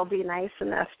Matt will be nice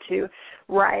enough to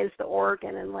rise the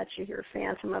organ and let you hear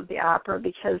Phantom of the Opera,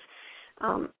 because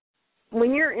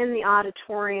when you're in the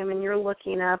auditorium and you're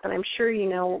looking up, and I'm sure you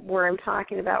know where I'm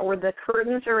talking about, where the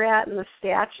curtains are at and the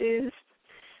statues,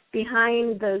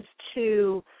 behind those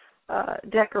two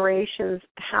decorations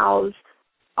house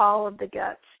all of the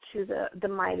guts to the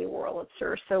Mighty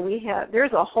Wurlitzer. So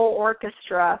there's a whole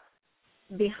orchestra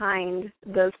behind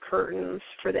those curtains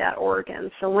for that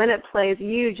organ. So when it plays,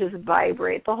 you just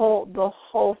vibrate. The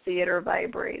whole theater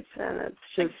vibrates, and it's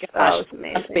just it's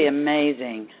amazing. Must be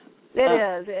amazing. It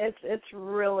is. It's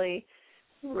really,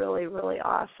 really, really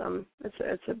awesome.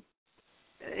 It's in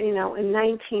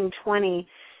 1926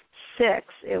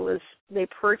 they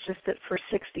purchased it for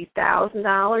 $60,000 in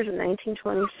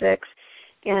 1926.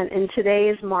 And in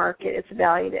today's market, it's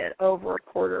valued at over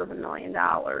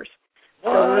 $250,000. So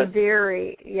we're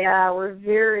very,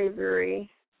 very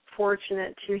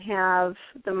fortunate to have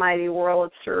the Mighty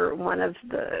Wurlitzer.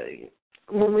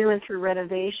 When we went through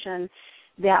renovation,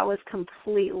 that was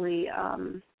completely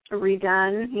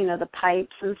redone, the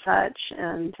pipes and such.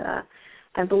 And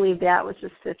I believe that was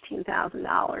just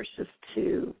 $15,000 just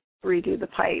to redo the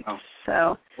pipes. Oh.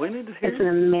 So it's an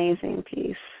amazing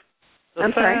piece.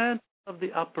 I'm sorry? Of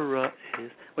the opera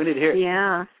is. We need to hear it.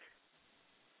 Yeah.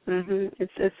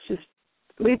 It's just,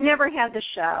 we've never had the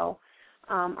show.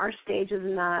 Our stage is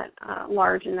not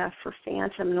large enough for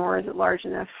Phantom, nor is it large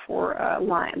enough for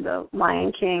the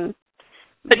Lion King.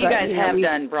 But you guys have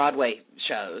done Broadway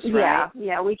shows, right?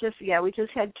 Yeah. We just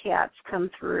had Cats come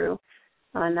through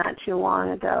not too long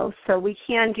ago, so we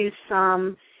can do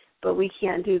some, but we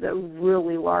can't do the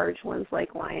really large ones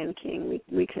like Lion King.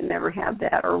 We can never have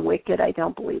that, or Wicked. I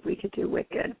don't believe we could do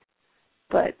Wicked.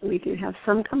 But we do have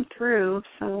some come through,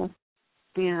 so,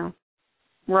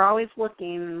 we're always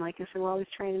looking, and like I said, we're always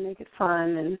trying to make it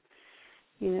fun, and,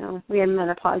 we have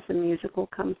Menopause the Musical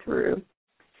come through.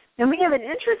 And we have an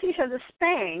interesting show, the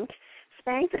Spank,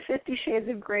 the 50 Shades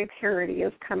of Grey parody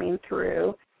is coming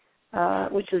through,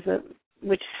 which is a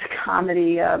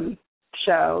comedy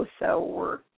show, so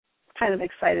we're kind of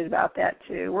excited about that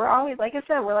too. We're always, like I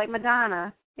said, we're like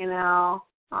Madonna,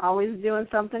 always doing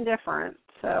something different.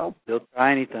 So you'll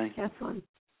try anything. That's fun.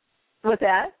 What's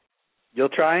that? You'll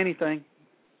try anything,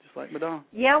 just like Madonna.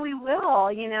 Yeah, we will.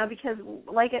 Because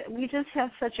we just have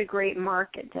such a great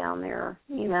market down there.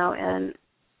 And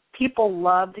people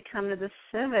love to come to the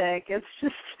Civic. It's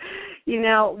just,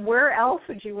 where else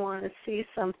would you want to see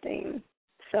something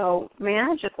so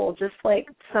magical? Just like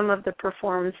some of the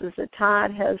performances that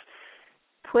Todd has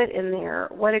put in there.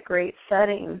 What a great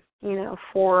setting,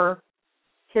 for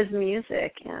his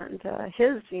music and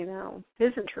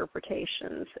his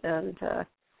interpretations, and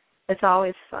it's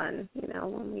always fun,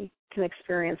 when we can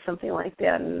experience something like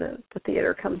that and the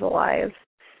theater comes alive.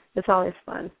 It's always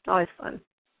fun. Always fun.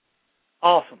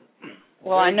 Awesome.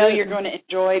 Well, I know you're going to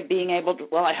enjoy being able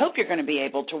to, I hope you're going to be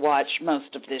able to watch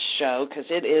most of this show because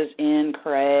it is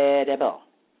incredible.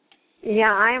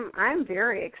 Yeah, I'm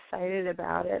very excited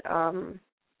about it. I'm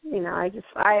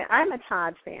a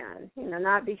Todd fan,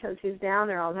 not because he's down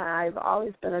there all the time. I've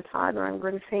always been a Todd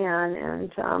Rundgren fan,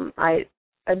 and I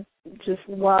just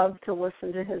love to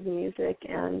listen to his music,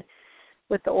 and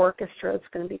with the orchestra it's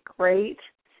going to be great.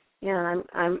 And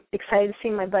I'm excited to see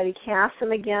my buddy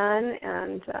Cassim again,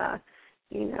 and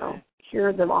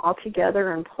hear them all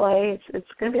together and play. It's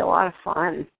going to be a lot of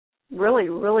fun. Really,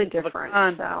 really different.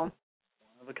 So, one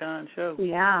of a kind show.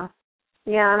 Yeah,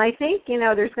 and I think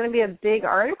there's going to be a big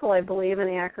article, I believe, in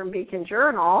the Akron Beacon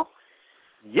Journal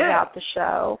about the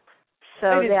show.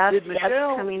 So did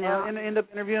Michelle coming out. End up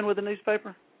interviewing with the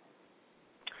newspaper?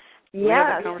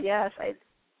 Yes.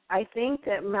 I think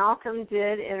that Malcolm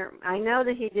did. I know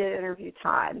that he did interview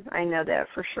Todd. I know that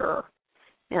for sure,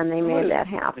 and they made that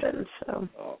happen. So.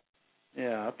 Oh,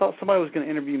 yeah, I thought somebody was going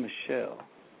to interview Michelle.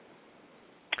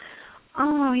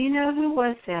 Oh, who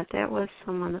was that? That was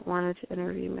someone that wanted to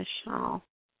interview Michelle.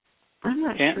 I'm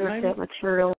not sure if that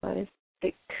materialized.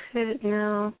 It could.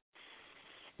 No,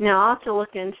 I'll have to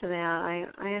look into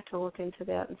that. I have to look into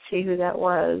that and see who that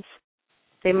was.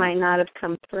 They might not have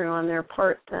come through on their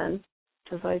part then,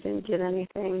 because I didn't get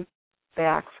anything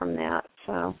back from that.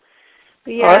 So,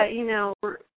 but yeah, right.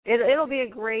 It'll be a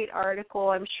great article,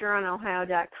 I'm sure, on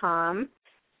Ohio.com.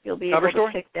 You'll be Cover able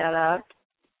story? to pick that up.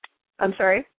 I'm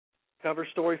sorry? Cover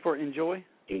story for Enjoy?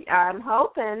 I'm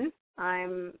hoping.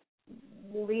 I'm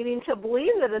leading to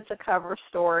believe that it's a cover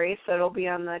story, so it'll be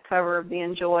on the cover of the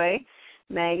Enjoy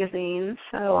magazine.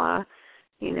 So,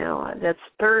 that's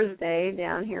Thursday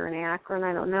down here in Akron.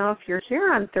 I don't know if you're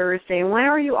here on Thursday. When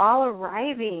are you all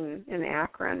arriving in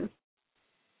Akron?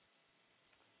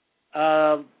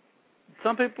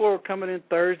 Some people are coming in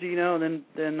Thursday, and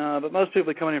then but most people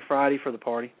are coming in Friday for the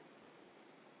party.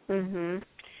 Mhm.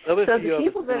 So the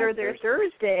people that are there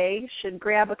Thursday should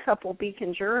grab a couple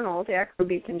Beacon Journals, Akron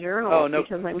Beacon Journals,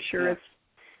 because I'm sure it's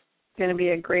going to be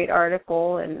a great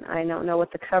article, and I don't know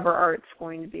what the cover art's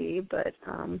going to be, but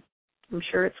I'm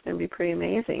sure it's going to be pretty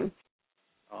amazing.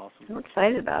 Awesome. I'm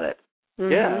excited about it.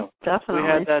 Mm-hmm, yeah, definitely.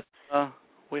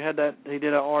 We had that. He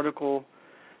did an article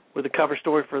with a cover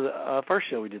story for the first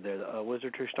show we did there, the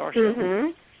Wizard True Star show.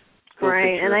 Mm-hmm. Cool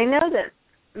right, picture. And I know that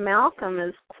Malcolm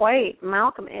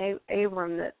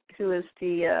Abram, who is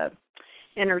the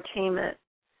entertainment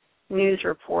news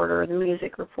reporter, the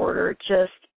music reporter,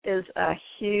 just is a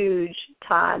huge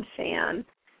Todd fan.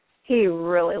 He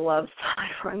really loves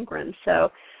Todd Rundgren,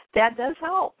 so that does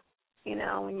help. When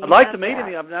you I'd like to meet that.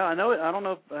 him. I know. I don't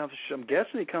know. I'm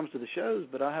guessing he comes to the shows,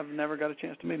 but I have never got a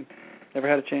chance to meet him. Never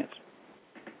had a chance.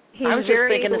 I was just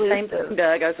thinking the same thing,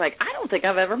 Doug. I was like, I don't think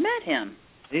I've ever met him.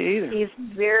 Me either. He's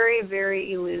very,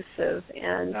 very elusive,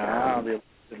 and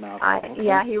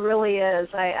he really is.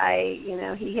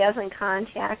 He hasn't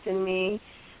contacted me.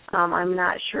 I'm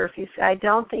not sure if I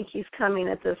don't think he's coming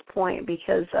at this point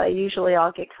because usually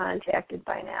I'll get contacted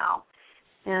by now,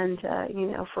 and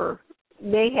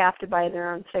they have to buy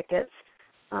their own tickets.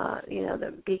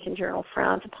 The Beacon Journal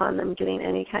frowns upon them getting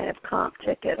any kind of comp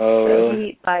tickets. So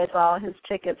he buys all his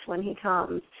tickets when he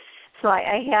comes. So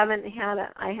I haven't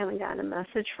gotten a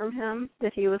message from him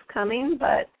that he was coming,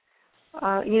 but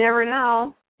you never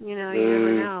know. You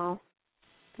never know.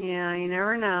 Yeah, you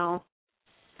never know.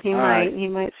 He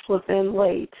might slip in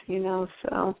late,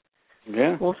 so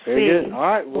yeah, we'll see. Very good. All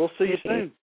right, we'll see you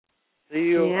soon. See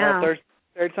you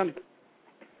Thursday, Sunday.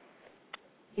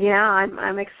 Yeah,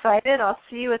 I'm excited. I'll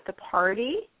see you at the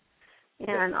party,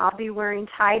 and I'll be wearing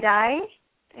tie-dye,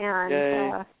 and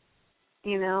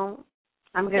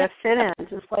I'm going to fit in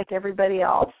just like everybody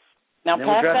else. Now,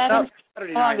 pass that on to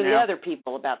the now. other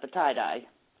people about the tie-dye.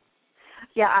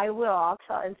 Yeah, I will. I'll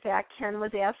tell. In fact, Ken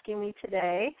was asking me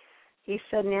today. He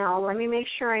said, now, let me make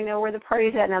sure I know where the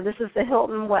party's at. Now, this is the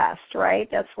Hilton West, right?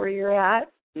 That's where you're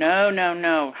at? No.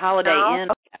 Holiday Inn.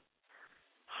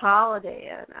 Holiday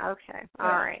Inn. Okay. All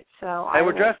right. So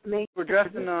we're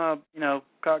dressed in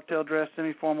cocktail dress,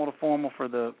 semi-formal to formal for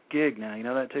the gig now. You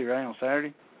know that too, right? On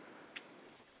Saturday.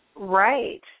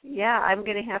 Right. Yeah, I'm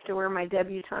going to have to wear my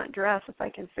debutante dress if I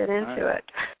can fit into it.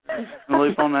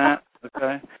 Loop on that.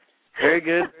 Okay. Very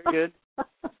good. Very good.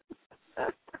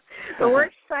 But we're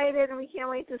excited, and we can't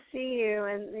wait to see you.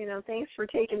 And thanks for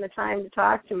taking the time to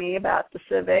talk to me about the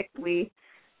Civic. We're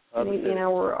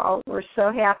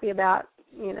so happy about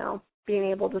being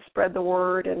able to spread the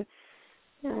word and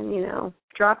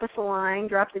drop us a line,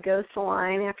 drop the ghost a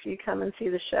line after you come and see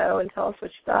the show and tell us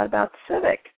what you thought about the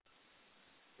Civic.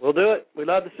 We'll do it. We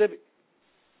love the Civic.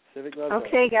 Civic loves us.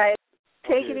 Okay, guys.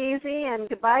 Take it easy, and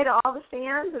goodbye to all the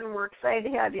fans, and we're excited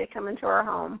to have you come into our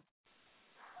home.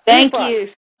 Thank you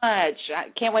so much.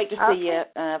 I can't wait to see you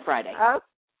Friday. Oh,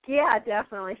 yeah,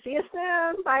 definitely. See you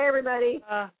soon. Bye, everybody.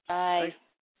 Bye. Thanks.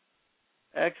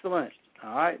 Excellent.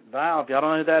 All right, Val, if y'all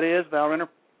don't know who that is, Val Renner,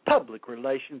 Public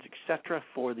Relations, etc.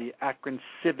 for the Akron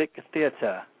Civic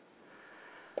Theater.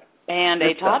 And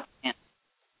a Todd fan.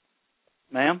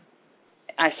 Ma'am?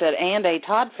 I said, and a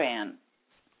Todd fan.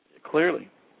 Clearly.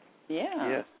 Yeah.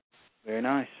 Yes. Very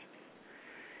nice.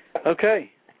 Okay.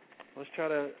 Let's try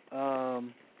to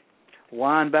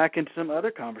wind back into some other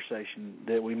conversation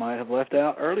that we might have left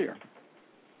out earlier.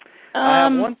 I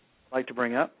have one I'd like to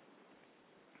bring up.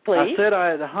 Please. I said I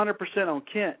had 100% on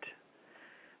Kent.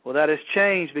 Well, that has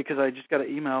changed because I just got an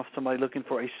email from somebody looking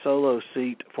for a solo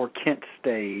seat for Kent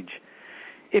Stage.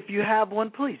 If you have one,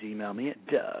 please email me at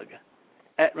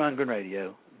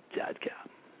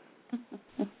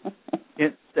doug@rundgrenradio.com.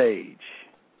 Kent Stage.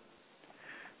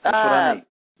 That's what I need.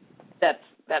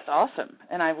 That's awesome,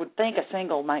 and I would think a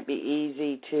single might be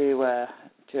easy to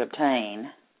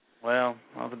obtain. Well,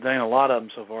 I've obtained a lot of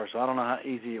them so far, so I don't know how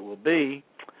easy it will be.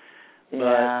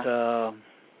 Yeah. But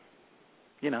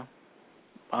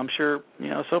I'm sure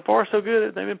so far so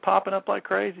good. They've been popping up like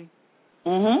crazy.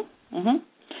 One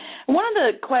of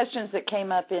the questions that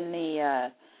came up in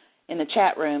the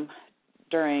chat room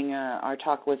during our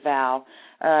talk with Val,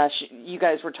 you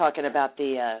guys were talking about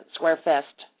the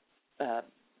Squarefest.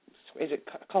 Is it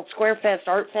called Squarefest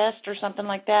Art Fest or something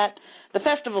like that? The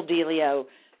festival dealio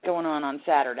going on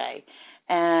Saturday,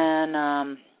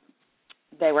 and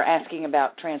they were asking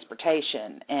about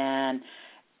transportation. And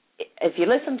if you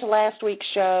listened to last week's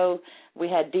show, we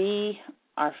had Dee,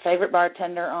 our favorite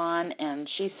bartender, on, and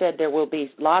she said there will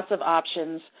be lots of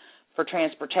options for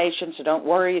transportation, so don't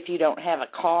worry if you don't have a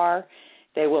car.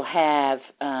 They will have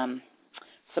some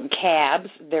cabs.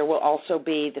 There will also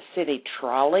be the city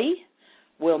trolley.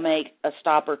 We'll make a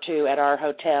stop or two at our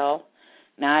hotel.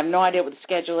 Now, I have no idea what the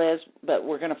schedule is, but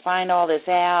we're going to find all this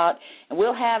out. And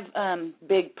we'll have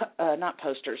big, not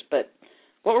posters, but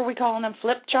what were we calling them,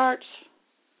 flip charts?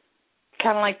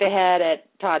 Kind of like they had at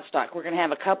Toddstock. We're going to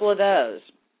have a couple of those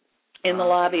in the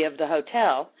lobby of the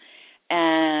hotel.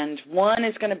 And one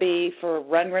is going to be for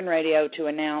Rundgren Radio to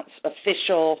announce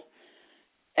official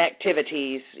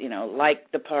activities,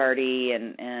 like the party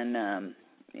and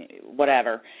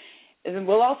whatever. And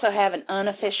we'll also have an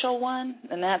unofficial one,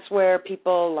 and that's where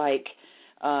people like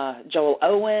Joel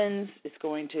Owens is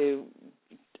going to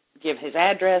give his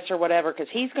address or whatever, because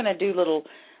he's going to do little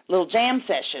jam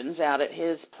sessions out at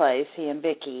his place, he and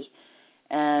Vicky.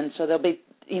 And so there'll be,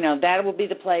 that will be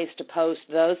the place to post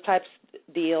those types of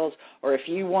deals, or if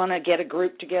you want to get a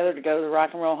group together to go to the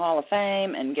Rock and Roll Hall of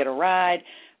Fame and get a ride,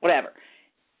 whatever.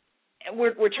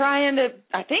 We're trying to,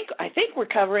 I think we're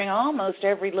covering almost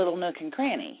every little nook and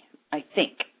cranny. I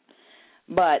think.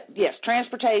 But, yes,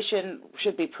 transportation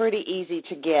should be pretty easy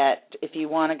to get if you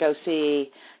want to go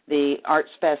see the Arts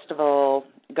Festival,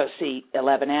 go see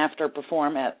 11 After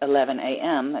perform at 11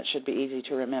 a.m. That should be easy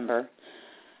to remember.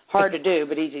 Hard to do,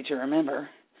 but easy to remember.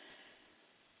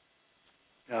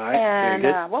 All right, and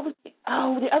what was the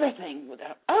other thing?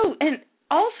 And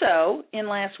also in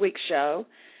last week's show,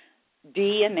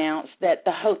 Dee announced that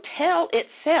the hotel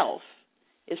itself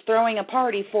is throwing a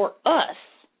party for us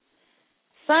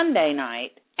Sunday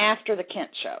night after the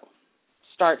Kent show.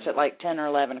 Starts at like 10 or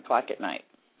 11 o'clock at night.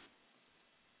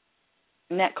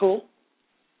 Isn't that cool?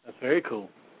 That's very cool.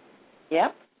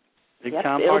 Yep. Big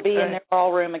time It'll party. be in their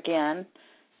ballroom again,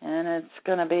 and it's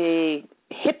going to be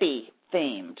hippie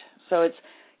themed. So it's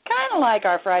kind of like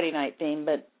our Friday night theme,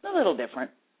 but a little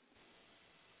different.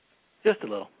 Just a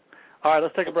little. All right,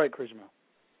 let's take a break, Cruiser Mel.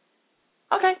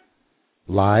 Okay.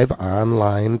 Live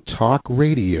online talk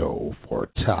radio for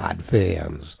Todd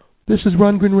fans. This is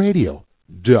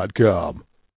RundgrenRadio.com.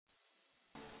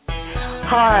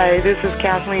 Hi, this is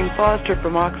Kathleen Foster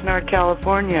from Oxnard,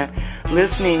 California,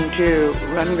 listening to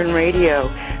Rundgren Radio.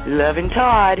 Loving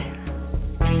Todd.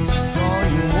 Saw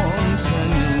you once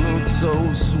and you looked so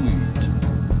sweet.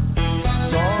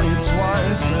 Saw you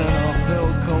twice and I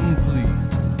felt complete.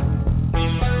 3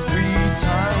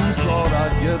 times thought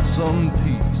I'd get some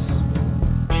peace.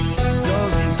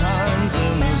 Dozen times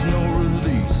and there's no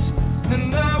release.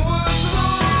 And I was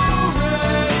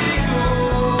already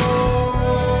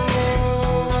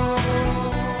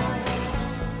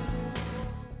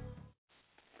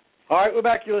All right, we're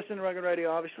back. You're listening to Rundgren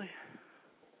Radio, obviously.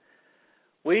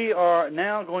 we are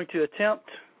now going to attempt,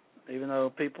 even though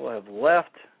people have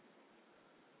left,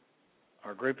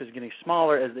 our group is getting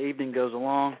smaller as the evening goes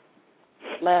along.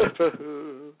 Left.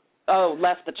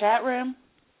 Left the chat room?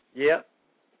 Yep.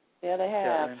 Yeah, they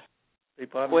have.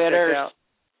 People haven't Quitters. checked out.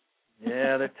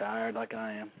 Yeah, they're tired like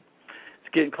I am.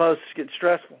 It's getting close. It's getting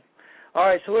stressful. All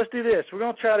right, so let's do this. We're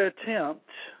going to try to attempt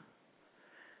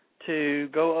to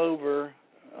go over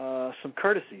some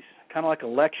courtesies, kind of like a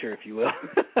lecture, if you will.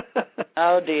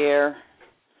 Oh, dear.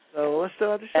 So let's just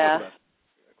talk about it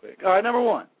real quick. All right, number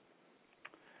one.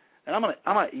 And I'm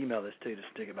gonna email this to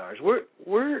Stick Bowers.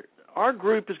 Our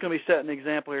group is going to be setting the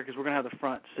example here because we're going to have the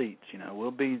front seats. You know, we'll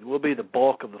be the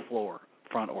bulk of the floor,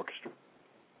 front orchestra.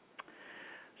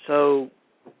 So,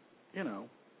 you know,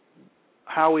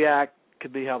 how we act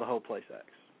could be how the whole place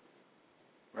acts,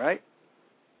 right?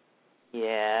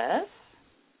 Yes.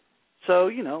 So,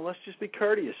 you know, let's just be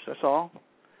courteous. That's all.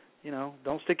 You know,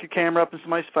 don't stick your camera up in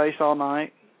somebody's face all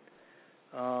night.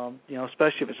 You know,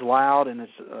 especially if it's loud and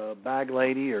it's a bag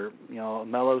lady or, you know, a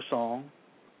mellow song.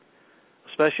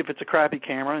 Especially if it's a crappy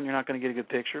camera and you're not going to get a good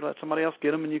picture. Let somebody else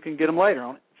get them and you can get them later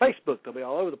on Facebook. They'll be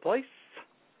all over the place.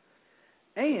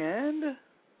 And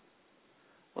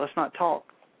let's not talk,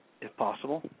 if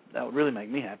possible. That would really make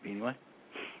me happy anyway.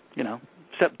 You know,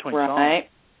 except between songs. Right.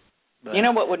 But you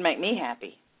know what would make me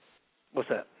happy? What's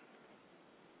that?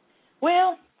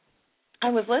 Well, I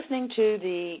was listening to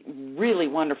the really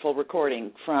wonderful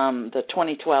recording from the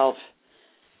 2012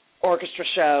 orchestra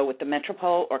show with the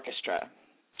Metropole Orchestra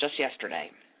just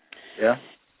yesterday. Yeah.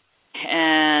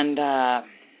 And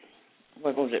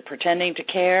what was it, Pretending to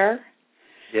Care?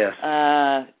 Yes.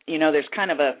 You know, there's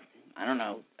kind of a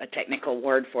technical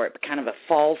word for it, but kind of a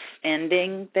false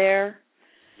ending there.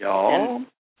 Yeah. And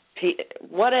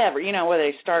whatever, you know, where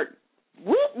they start,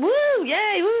 woo, woo,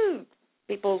 yay, woo.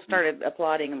 People started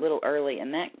applauding a little early,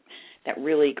 and that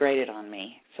really grated on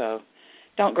me. So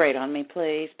don't grate on me,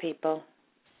 please, people.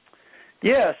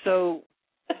 Yeah, so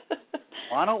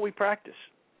why don't we practice?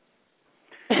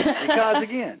 Because,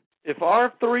 again, if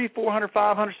our 300, 400,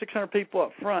 500, 600 people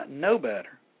up front know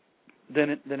better, then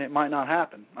it might not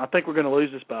happen. I think we're going to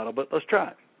lose this battle, but let's try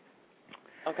it.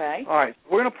 Okay. All right,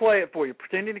 we're going to play it for you,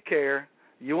 Pretending to Care.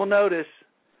 You will notice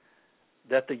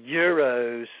that the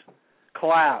Euros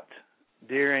clapped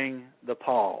during the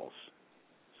pause.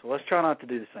 So let's try not to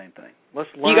do the same thing. Let's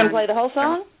learn. You going to play the whole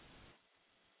song?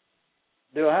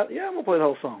 Do I have? Yeah, I'm going to play the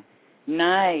whole song.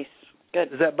 Nice. Good.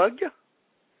 Does that bug you?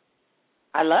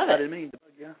 I love it. I didn't mean to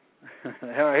bug you. All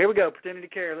right, here we go. Pretending to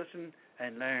Care. Listen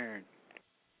and learn.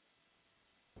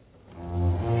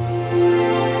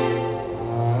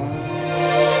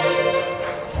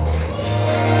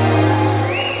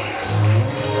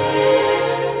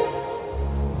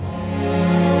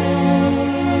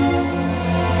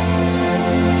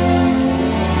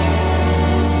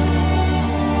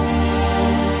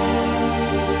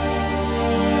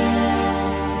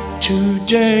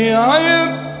 Today I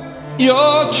am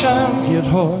your chariot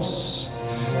horse.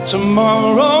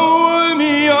 Tomorrow I'm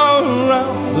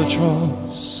around the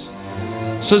dross,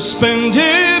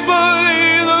 suspended by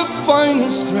the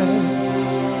finest thread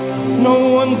no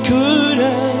one could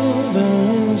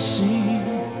ever see.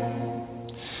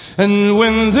 And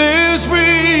when there's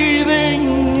breathing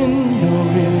in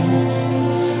your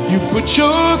ear, you put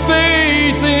your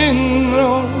faith in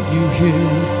all you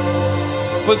hear.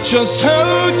 But just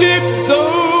how deep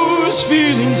those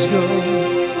feelings go,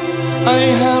 I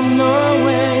have no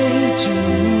way to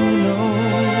know.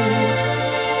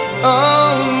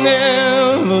 I'll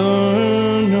never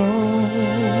know.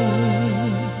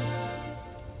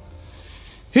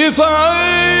 If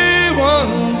I was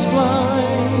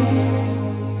blind,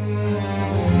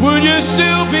 would you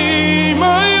still be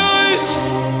my eyes?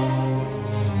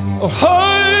 Or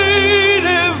hide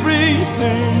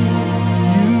everything?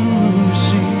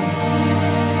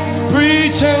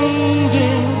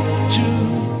 Pretending to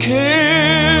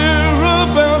care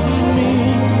about me,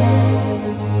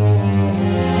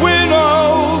 when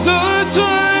all the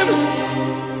time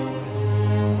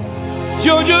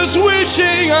you're just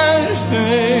wishing I'd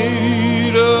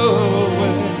fade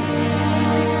away.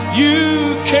 You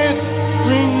can't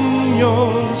bring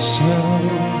yourself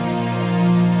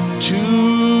to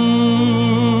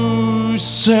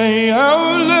say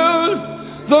out loud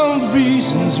the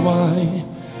reasons why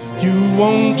you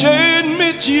won't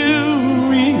admit you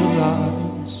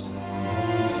realize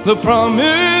the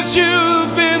promise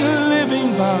you've been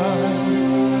living by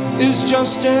is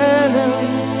just an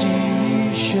empty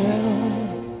shell.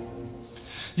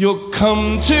 You'll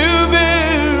come to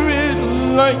bear it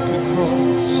like a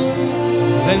cross,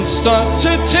 then start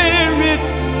to tear it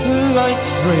like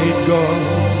frayed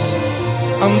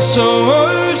gauze. I'm so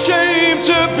ashamed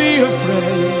to be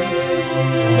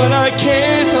afraid, but I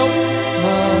can't help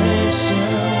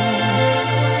myself.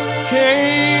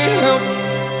 Can't help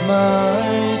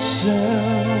myself.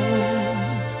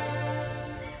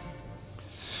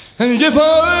 And if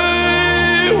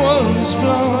I was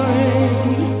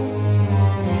blind,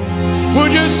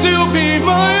 would you still be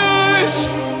my eyes?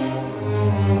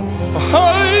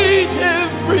 Hide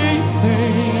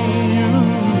everything you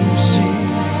see,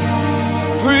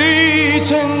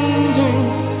 pretending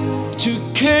to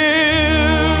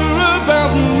care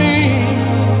about me,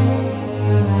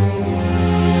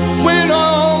 when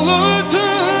all the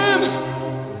time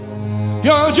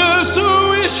you're just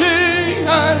wishing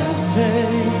I'd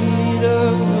fade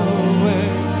away.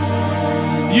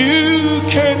 You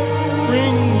can't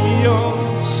bring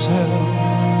yourself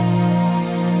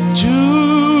to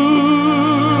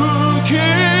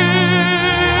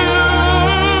care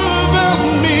about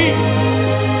me.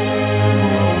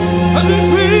 I said,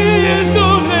 please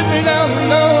don't let me down,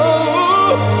 no.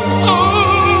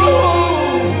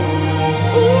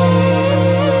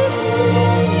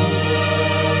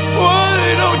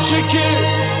 Why don't you care?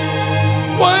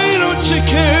 Why don't you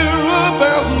care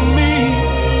about me?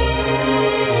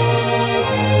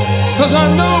 'Cause I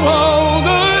know all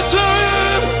the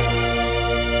time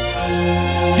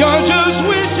you're just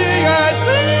wishing I'd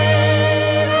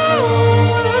fade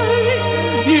away.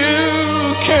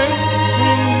 You can't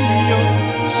bring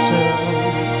yourself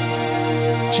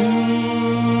to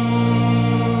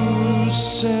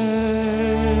say.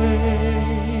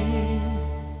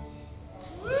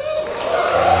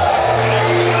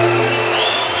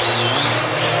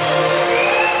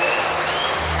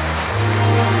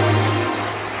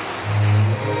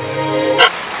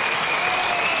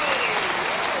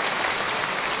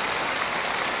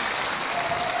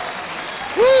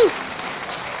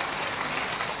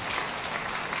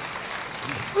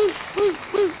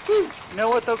 You know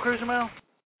what, though, Cruiser Mel?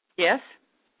 Yes?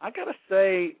 I got to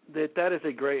say that is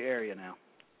a gray area now.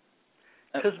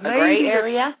 A 'Cause gray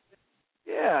area?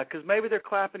 Yeah, because maybe they're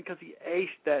clapping because he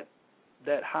aced that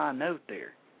high note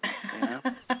there. You know?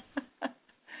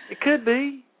 It could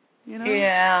be, you know?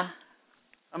 Yeah.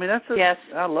 I mean, Yes.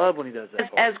 I love when he does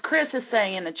that. As Chris is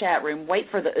saying in the chat room, wait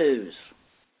for the ooze.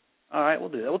 All right, we'll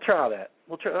do that. We'll try that.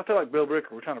 I feel like Bill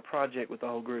Bricker. We're trying to project with the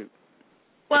whole group.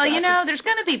 Well, you know, there's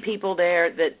going to be people there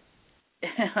that,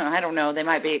 I don't know, they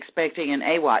might be expecting an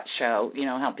AWAT show, you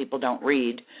know, how people don't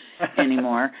read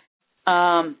anymore.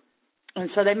 And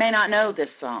so they may not know this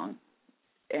song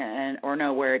or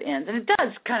know where it ends. And it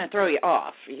does kind of throw you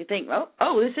off. You think,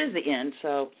 oh, this is the end.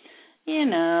 So, you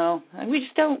know, we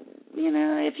just don't, you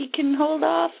know, if you can hold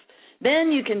off,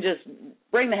 then you can just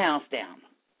bring the house down.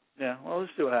 Yeah, well,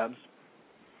 let's see what happens.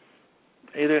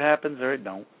 Either it happens or it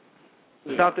don't.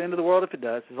 It's not the end of the world if it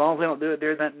does, as long as they don't do it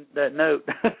during that note.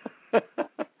 I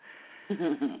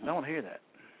don't want to hear that.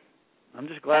 I'm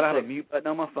just glad I have a mute button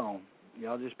on my phone.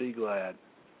 Y'all just be glad.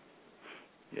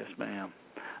 Yes, ma'am.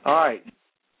 All right.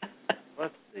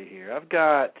 Let's see here. I've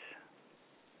got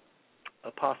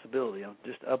a possibility. I've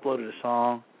just uploaded a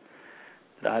song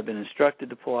that I've been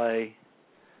instructed to play,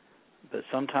 but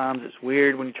sometimes it's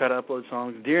weird when you try to upload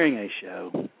songs during a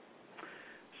show.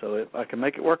 So if I can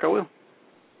make it work, I will.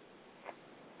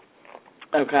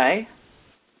 Okay.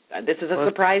 This is a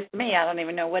surprise to me. I don't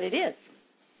even know what it is.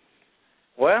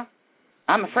 Well,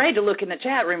 I'm afraid to look in the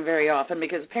chat room very often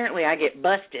because apparently I get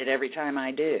busted every time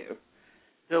I do.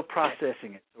 Still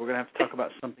processing it. We're going to have to talk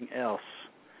about something else.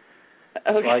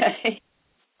 Okay.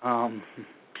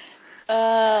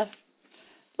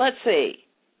 Let's see.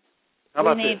 How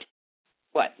about this?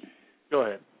 What? Go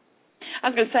ahead. I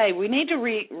was going to say, we need to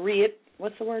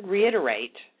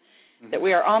reiterate that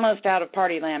we are almost out of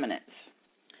party laminates.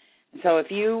 So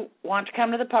if you want to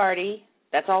come to the party,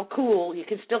 that's all cool. You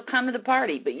can still come to the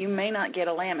party, but you may not get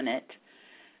a laminate.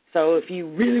 So if you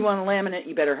really want a laminate,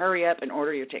 you better hurry up and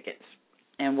order your tickets.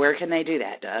 And where can they do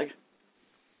that, Doug?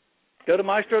 Go to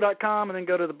maestro.com and then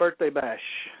go to the Birthday Bash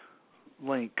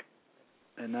link,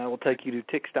 and that will take you to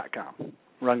Tix.com,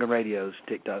 Rundgren Radio's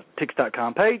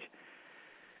Tix.com page.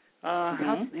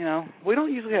 You know, we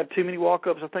don't usually have too many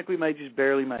walk-ups. I think we may just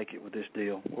barely make it with this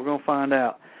deal. We're going to find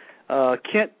out.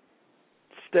 Kent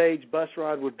Stage bus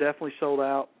ride was definitely sold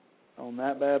out on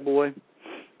that bad boy.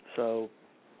 So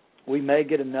we may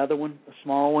get another one, a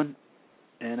small one,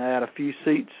 and add a few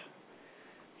seats.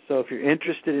 So if you're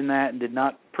interested in that and did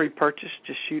not pre-purchase,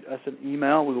 just shoot us an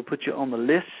email. We will put you on the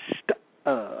list.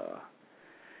 Also,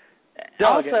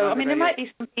 I mean, there might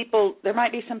be some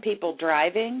people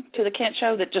driving to the Kent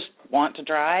show that just want to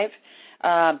drive.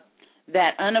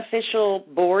 That unofficial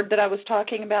board that I was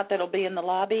talking about that'll be in the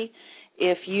lobby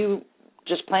if you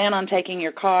just plan on taking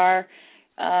your car,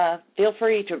 feel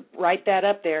free to write that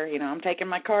up there. You know, I'm taking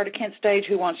my car to Kent Stage.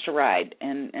 Who wants to ride?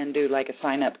 And do like a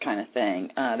sign up kind of thing.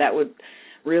 That would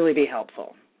really be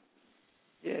helpful.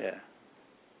 Yeah.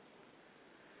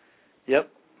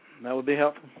 Yep, that would be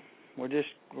helpful. We're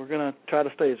going to try to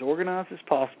stay as organized as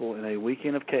possible in a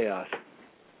weekend of chaos.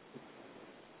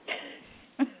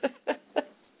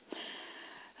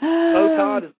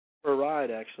 Todd is for a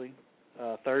ride, actually.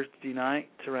 Thursday night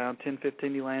around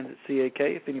 10:15 he lands at CAK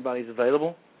if anybody's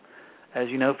available. As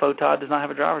you know, Todd does not have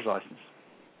a driver's license.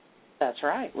 That's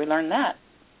right. We learned that.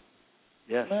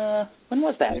 Yes. When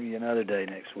was that? Maybe another day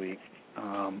next week.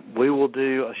 We will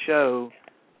do a show,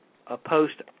 a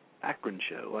post-Akron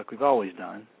show, like we've always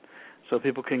done, so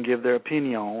people can give their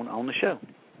opinion on the show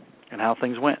and how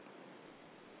things went.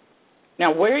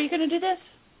 Now, where are you going to do this?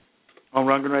 On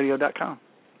RunGunRadio.com.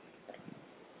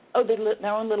 Oh,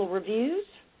 their own little reviews?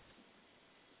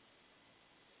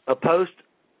 A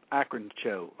post-Akron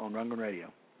show on Run Gun Radio.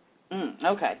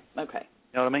 Okay. You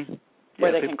know what I mean?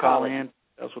 Where they can call in,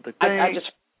 tell us what they think.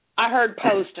 I heard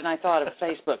post and I thought of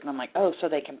Facebook, and I'm like, oh, so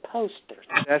they can post their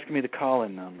stuff. They're asking me the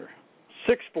call-in number.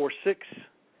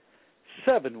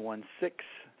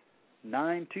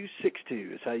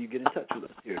 646-716-9262 is how you get in touch with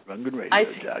us here at Run Gun Radio. I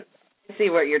see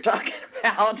what you're talking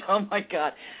about. Oh, my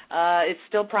God. It's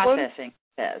still processing.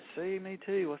 Yes. See, me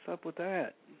too. What's up with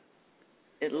that?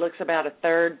 It looks about a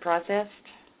third processed.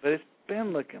 But it's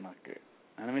been looking like it.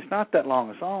 I mean, it's not that long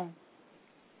a song.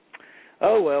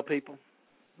 Oh, well, people.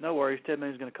 No worries. Ted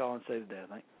Moon's going to call and save the day, I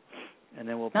think. And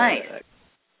then we'll play it back.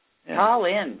 Yeah. Call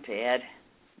in, Ted.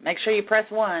 Make sure you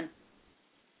press 1.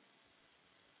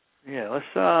 Yeah,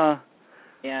 let's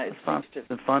it's find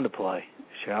something fun to play,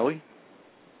 shall we?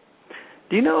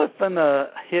 Do you know if in the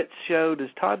hits show, does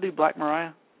Todd do Black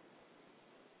Mariah?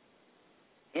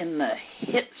 In the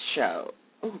hits show?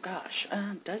 Oh, gosh.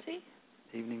 Does he?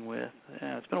 Evening with.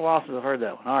 Yeah, it's been a while since I've heard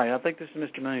that one. All right, I think this is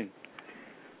Mr. Moon.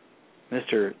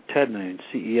 Mr. Ted Moon,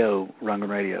 CEO, Run Gun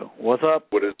Radio. What's up?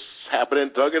 What is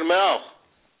happening, Doug and Mel?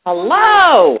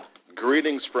 Hello!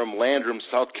 Greetings from Landrum,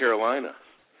 South Carolina.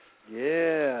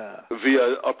 Yeah.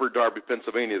 Via Upper Darby,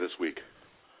 Pennsylvania this week.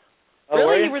 Oh,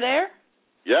 really? You were there?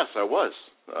 Yes, I was.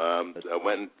 I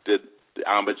went and did the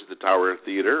homage at the Tower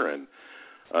Theater and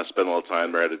spent a little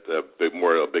time there at a big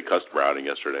customer outing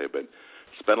yesterday, but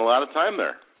spent a lot of time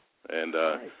there. And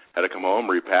had to come home,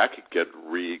 repack, get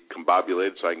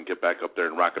recombobulated so I can get back up there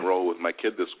and rock and roll with my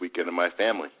kid this weekend and my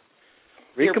family.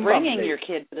 You're bringing your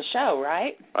kid to the show,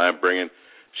 right?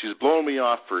 She's blowing me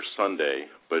off for Sunday,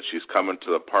 but she's coming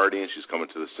to the party and she's coming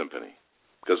to the symphony.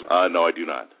 Because no, I do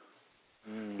not.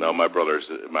 No, my brother's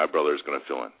going to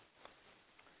fill in.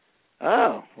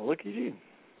 Oh, well, look at you.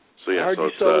 So yeah,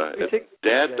 it's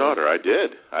dad, daughter. I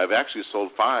did. I've actually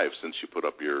sold 5 since you put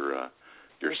up your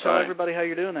sign. Tell everybody how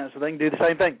you're doing that so they can do the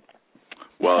same thing.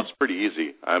 Well, it's pretty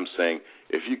easy. I'm saying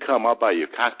if you come, I'll buy you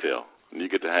a cocktail. And you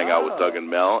get to hang out with Doug and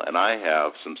Mel, and I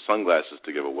have some sunglasses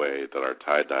to give away that are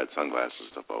tie-dyed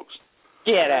sunglasses to folks.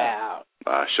 Get out.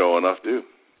 Show enough, do.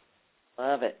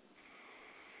 Love it.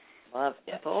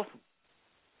 That's awesome.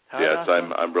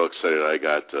 I'm real excited.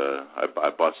 I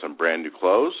bought some brand new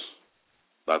clothes.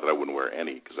 Not that I wouldn't wear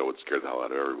any because I would scare the hell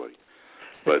out of everybody.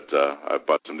 But I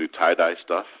bought some new tie-dye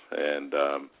stuff, and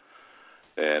I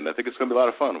think it's going to be a lot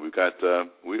of fun. We've got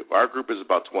our group is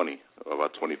about 20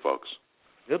 folks.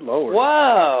 Good Lord.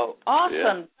 Whoa.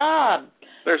 Awesome job.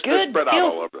 They're spread out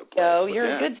all over the place.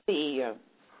 You're a good CEO.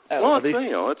 Well,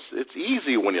 it's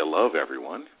easy when you love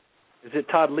everyone. Is it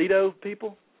Todd Lido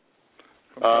people?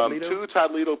 2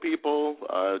 Todd Lido people,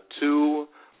 2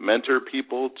 Mentor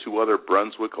people, 2 other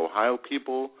Brunswick, Ohio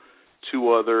people,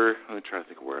 2 other, let me try to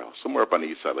think of where else, somewhere up on the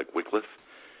east side, like Wycliffe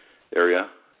area,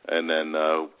 and then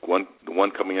one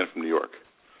coming in from New York,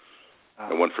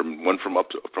 and one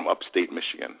from upstate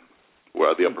Michigan,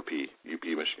 well, the Upper P, UP,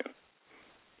 Michigan.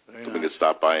 Very so nice. we could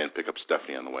stop by and pick up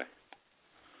Stephanie on the way.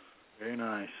 Very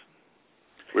nice.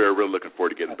 We are really looking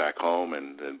forward to getting back home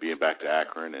and being back to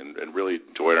Akron and really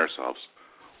enjoying ourselves.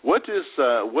 What's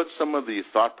some of the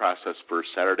thought process for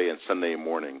Saturday and Sunday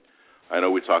morning? I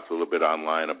know we talked a little bit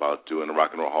online about doing the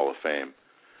Rock and Roll Hall of Fame.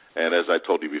 And as I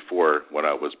told you before when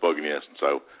I was bugging you,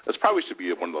 so this probably should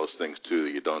be one of those things, too,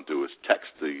 that you don't do is text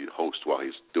the host while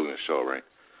he's doing a show, right?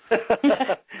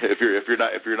 If you're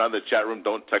not in the chat room,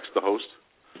 don't text the host.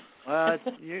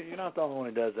 You're not the only one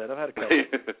who does that. I've had a couple.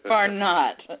 Or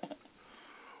not.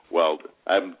 Well,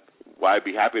 I'd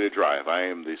be happy to drive. I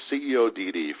am the CEO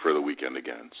DD for the weekend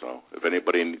again. So if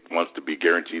anybody wants to be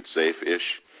guaranteed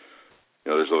safe-ish,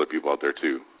 there's other people out there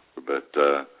too. But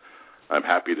I'm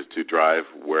happy to drive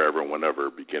wherever and whenever,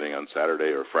 beginning on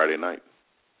Saturday or Friday night.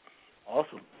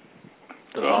 Awesome.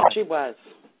 She was.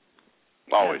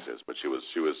 Always is, but she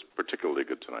was particularly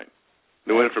good tonight.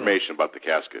 New information about the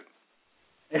casket.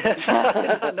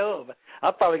 I know.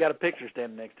 I've probably got a picture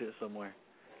standing next to it somewhere.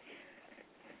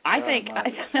 I think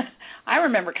I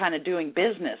remember kind of doing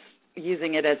business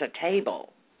using it as a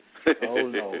table. Oh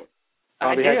no!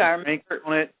 I do.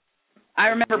 I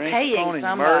remember paying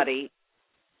somebody.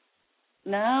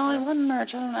 No, it wasn't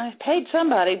merch. I paid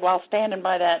somebody while standing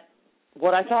by that,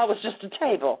 what I thought was just a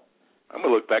table. I'm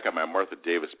gonna look back at my Martha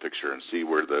Davis picture and see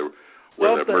where the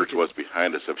merch was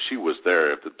behind us. If she was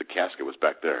there, if the casket was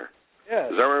back there. Yeah.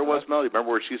 Is that where it was, Mel? You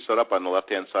remember where she set up on the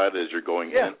left-hand side as you're going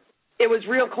in? It was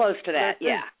real close to that,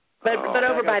 yeah. But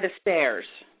over by the stairs.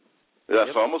 Yeah,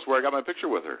 that's almost where I got my picture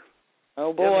with her.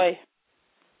 Oh, boy.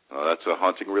 Oh, that's a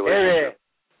haunting relationship.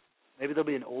 Maybe there'll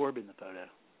be an orb in the photo.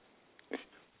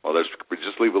 Well,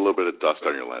 just leave a little bit of dust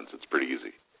on your lens. It's pretty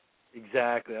easy.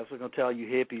 Exactly. That's what I'm going to tell you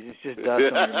hippies. It's just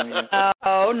dust on your lens.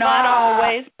 Oh, not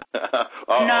always.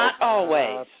 Not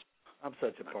always. I'm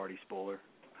such a party spoiler.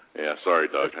 Yeah, sorry,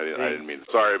 Doug. I didn't mean.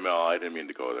 Sorry, Mel. I didn't mean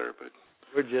to go there, but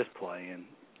we're just playing.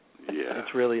 Yeah,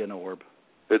 it's really an orb.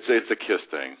 It's a kiss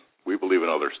thing. We believe in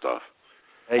other stuff.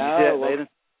 Hey,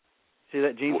 see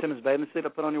that Gene Simmons bathing suit I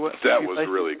put on your website? That was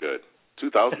really good.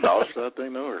 $2,000 for that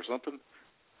thing, though, or something?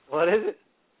 What is it?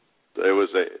 It was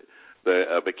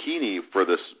a bikini for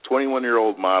this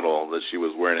 21-year-old model that she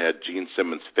was wearing. Had Gene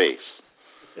Simmons' face,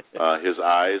 his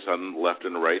eyes on the left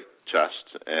and right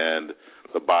chest, and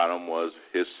the bottom was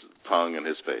his tongue and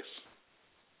his face.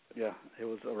 Yeah, it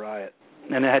was a riot.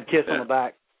 And it had Kiss on the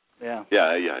back. Yeah.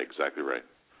 Yeah, exactly right.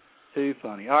 Too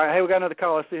funny. All right, hey, we got another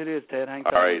call. Let's see who it is, Ted. Hang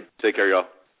tight. All right, take care, y'all.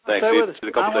 Thanks. See you in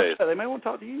a couple days. They may want to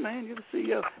talk to you, man. You're the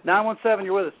CEO. 917,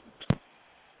 you're with us.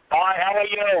 Hi, how are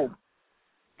you?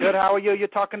 Good, how are you? You're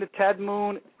talking to Ted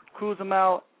Moon,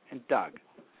 Kuzamel, and Doug.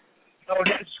 Oh,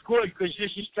 that's good, because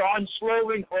this is Don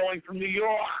Slovin calling from New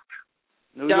York.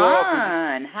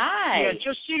 Don, hi. Yeah,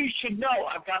 just so you should know,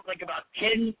 I've got like about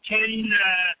 10,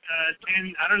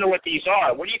 I don't know what these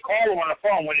are. What do you call them on a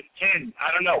phone when it's 10?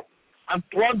 I don't know. I'm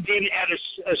plugged in at a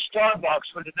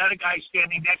Starbucks with another guy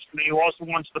standing next to me who also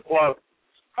wants to plug.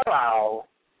 Hello.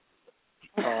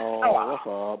 Oh, what's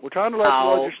up? We're trying to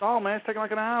load your song, man. It's taking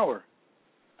like an hour.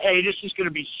 Hey, this is going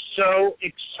to be so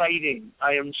exciting.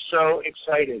 I am so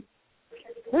excited.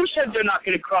 Who said they're not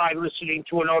going to cry listening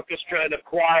to an orchestra and a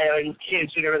choir and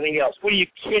kids and everything else? What, are you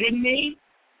kidding me?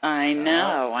 I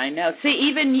know.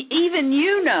 See, even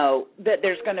you know that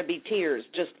there's going to be tears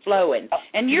just flowing,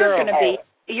 and you're going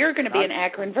to be an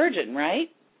Akron virgin, right?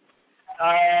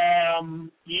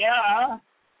 Yeah.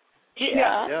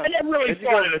 I never really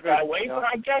thought of it that way, but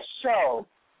I guess so.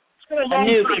 It's been a long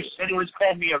time since anyone's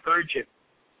called me a virgin.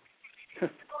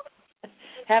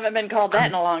 Haven't been called that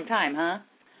in a long time, huh?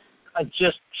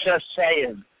 Just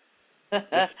saying.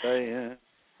 Just saying.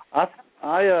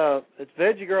 It's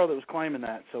Veggie Girl that was claiming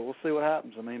that, so we'll see what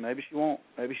happens. I mean, maybe she won't.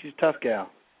 Maybe she's a tough gal.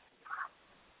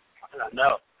 I don't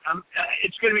know.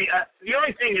 It's going to be. The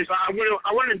only thing is, I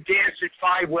want to dance at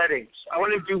 5 weddings. I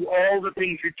want to do all the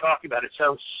things you're talking about. It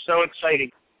sounds so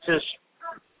exciting. Just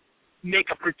make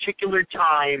a particular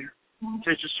time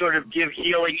to just sort of give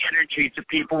healing energy to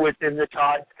people within the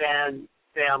Todd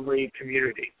family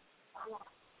community.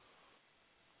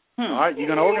 All right, you're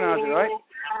going to organize it, right?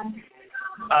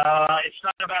 It's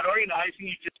not about organizing.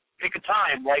 You just pick a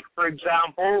time. Like, for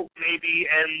example, maybe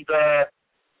in the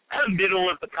middle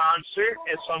of the concert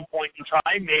at some point in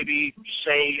time, maybe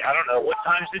say, I don't know, what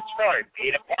time does it start?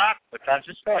 8 o'clock? What time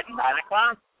does it start? 9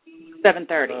 o'clock?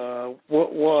 7:30.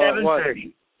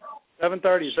 7:30.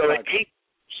 7:30 is so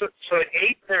at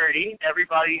 8:30,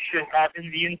 everybody should have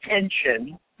the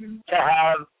intention to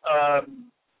have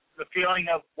the feeling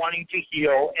of wanting to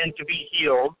heal and to be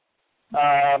healed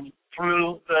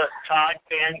through the Todd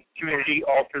fan community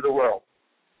all through the world.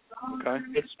 Okay.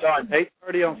 It's done.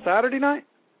 8:30 on Saturday night?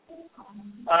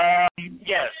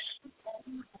 Yes.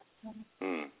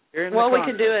 Well, we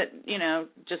could do it,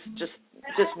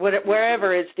 just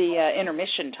wherever is the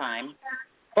intermission time.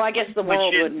 Well, I guess the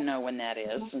world wouldn't know when that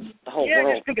is, since the whole world.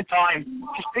 Yeah, just pick a time.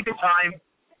 Just make it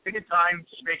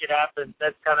happen.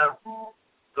 That's kind of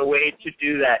the way to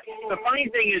do that. The funny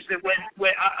thing is that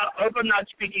when I hope I'm not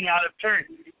speaking out of turn,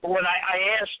 but when I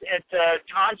asked at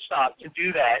Toddstock to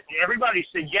do that, everybody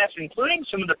said yes, including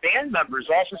some of the band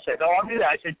members also said, oh, I'll do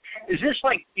that. I said, is this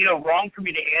like, wrong for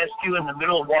me to ask you in the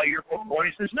middle of while you're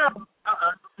performing? He says, no,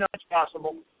 it's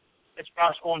possible. It's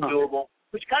possible and doable,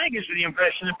 which kind of gives me the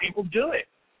impression that people do it,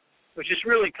 which is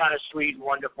really kind of sweet and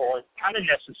wonderful and kind of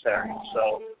necessary.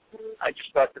 So I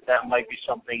just thought that might be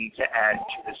something to add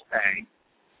to this thing.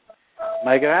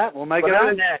 Make it happen. We'll make it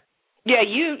happen. Yeah,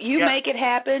 you make it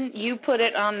happen. You put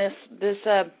it on this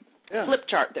flip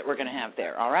chart that we're going to have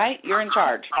there. All right, you're in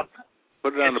charge.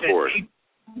 Put it on the board.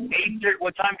 8:30.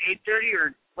 What time? 8:30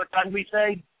 or what time did we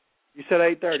say? You said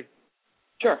 8:30.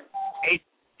 Sure.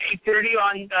 8:30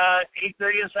 on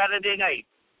 8:30 on Saturday night.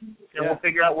 And we'll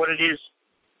figure out what it is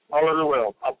all over the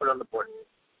world. I'll put it on the board.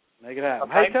 Make it happen.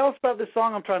 Okay. Hey, tell us about this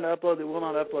song I'm trying to upload that will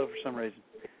not upload for some reason.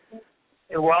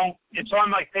 Well, it's on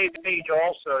my page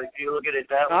also. If you look at it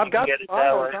that way, I've you got can get it the that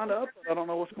file. way. I'm trying to upload. I don't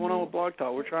know what's going on with Blog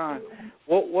Talk. We're trying.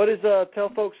 What is tell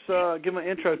folks, give them an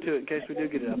intro to it in case we do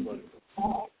get it uploaded.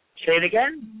 Say it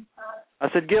again? I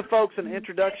said give folks an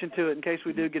introduction to it in case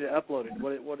we do get it uploaded,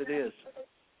 what it is.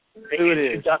 The Who it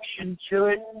is. introduction to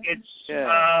it? It's,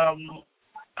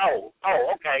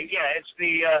 okay. Yeah, it's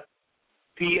the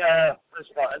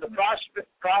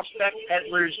Prospect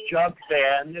Peddlers Jug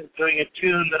Band doing a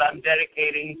tune that I'm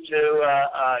dedicating to,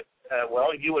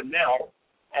 you and Mel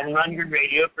and Rundgren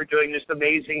Radio for doing this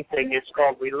amazing thing. It's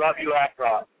called We Love You,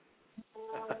 Akron.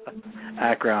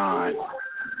 Akron.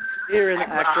 Here in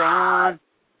Akron.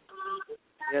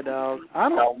 Yeah, dog.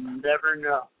 They'll never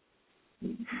know.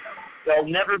 They'll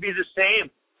never be the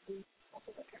same.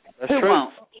 That's true.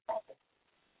 Won't?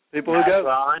 People who go.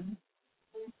 Akron.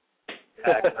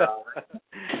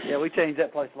 Yeah, we changed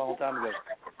that place a long time ago.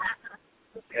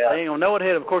 Yeah. They ain't gonna know what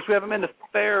hit them. Of course, we haven't been to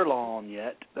Fairlawn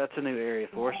yet. That's a new area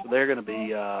for us. So they're gonna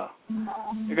be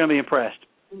impressed.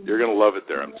 You're gonna love it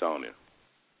there. I'm telling you.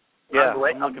 Yeah, I'm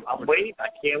waiting. I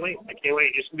can't wait.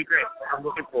 It's gonna be great. I'm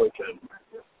looking forward to it.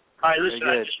 All right, listen.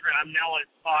 I'm now at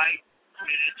 5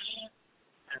 minutes,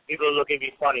 and people are looking at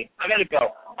me funny. I gotta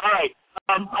go. All right.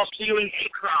 I'll see you in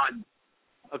Akron.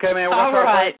 Okay, man. We're all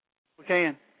right. We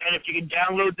can. And if you can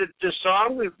download the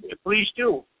song, please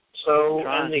do. So,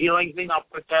 and the healing thing, I'll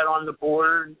put that on the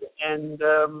board, and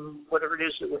whatever it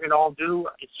is that we're going to all do,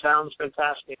 it sounds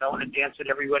fantastic. I want to dance at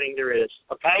every wedding there is.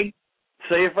 Okay?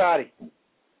 See you Friday.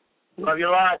 Love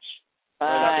you lots.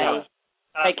 Bye.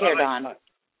 Take care, Don.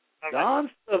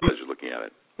 Don? As you're looking at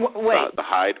it. Wait. The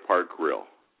Hyde Park Grill.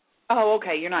 Oh,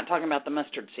 okay. You're not talking about the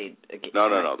mustard seed again. No.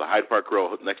 The Hyde Park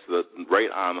Grill next to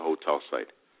right on the hotel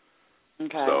site.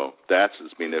 Okay. So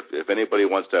if anybody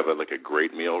wants to have a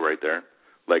great meal right there,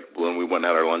 like when we went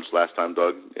and had our lunch last time,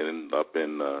 Doug, that's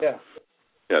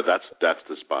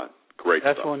the spot. Great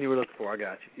That's stuff. the one you were looking for. I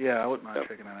got you. Yeah, I wouldn't mind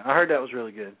checking that out. I heard that was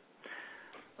really good.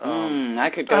 I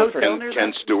could go for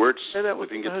Ken Stewart's. Say that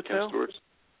was we can the get to hotel? Ken Stewart's.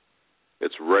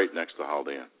 It's right next to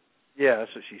Holiday Inn. Yeah,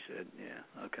 that's what she said. Yeah,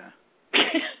 okay.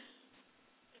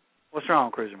 What's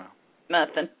wrong, Cruiser Mouth?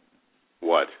 Nothing.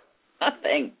 What?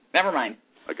 Nothing. Never mind.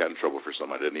 I got in trouble for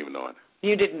something. I didn't even know it.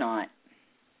 You did not.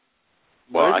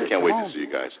 Well, I can't wait to see you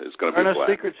guys. It's going to be There are no black.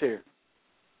 secrets here.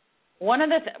 One of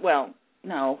the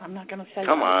no, I'm not going to say.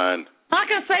 Come on. I'm not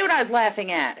going to say what I was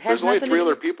laughing at. There's only 3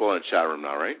 other people in the chat room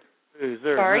now, right? Who's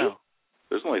there? Sorry? No.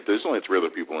 There's only 3 other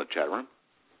people in the chat room.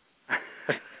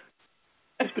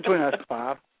 It's between us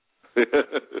 5.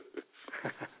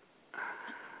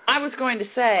 I was going to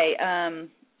say,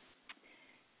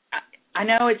 I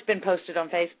know it's been posted on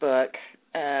Facebook,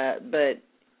 but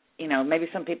maybe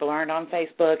some people aren't on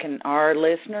Facebook and are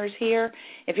listeners here.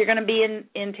 If you're going to be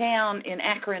in town in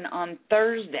Akron on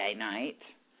Thursday night,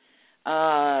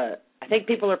 I think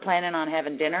people are planning on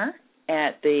having dinner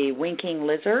at the Winking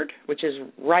Lizard, which is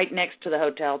right next to the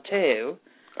hotel too.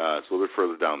 It's a little bit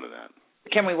further down than that.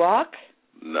 Can we walk?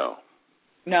 No.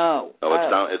 No.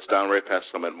 It's down right past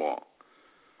Summit Mall.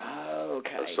 Oh,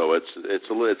 okay. So it's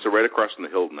right across from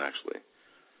the Hilton actually.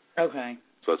 Okay.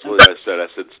 So that's what I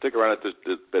said stick around at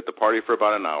the party for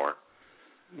about an hour.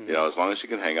 Mm-hmm. As long as you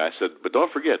can hang. I said, but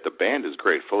don't forget the band is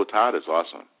great. Faux Todd is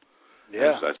awesome.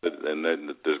 Yeah. And so I said, and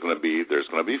then there's going to be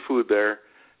food there,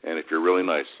 and if you're really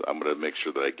nice, I'm going to make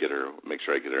sure I get her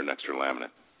an extra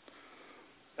laminate.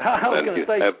 I was going to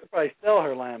say you could probably sell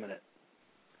her laminate.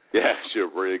 Yeah,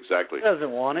 sure, exactly. She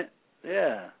doesn't want it.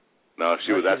 Yeah. No,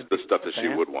 that's the stuff that she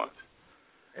would want.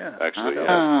 Yeah. Actually.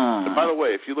 And by the way,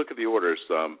 if you look at the orders,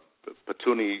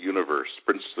 Patoonie Universe,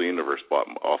 Princely Universe bought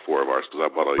all 4 of ours because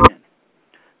I bought all yours.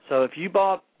 So if you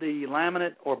bought the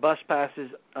laminate or bus passes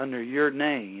under your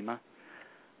name,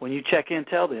 when you check in,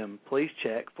 tell them, please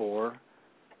check for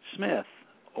Smith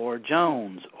or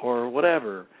Jones or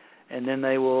whatever, and then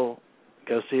they will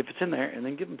go see if it's in there and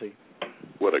then give them to you.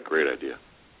 What a great idea.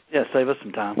 Yeah, save us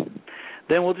some time.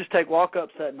 Then we'll just take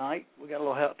walk-ups that night. We got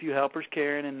a few helpers,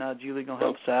 Karen and Julie, going to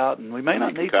help us out, and we may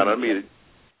not need count on me.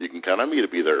 You can count on me to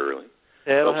be there early.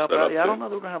 Yeah, it'll help out. Yeah, I don't know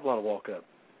that we're going to have a lot of walk-up.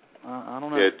 I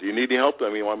don't know. Yeah, do you need any help? I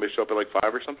mean, you want me to show up at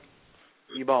 5 or something?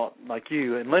 You bought, like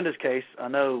you. In Linda's case, I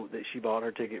know that she bought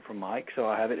her ticket from Mike, so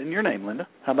I have it in your name, Linda.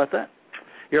 How about that?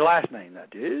 Your last name,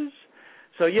 that is.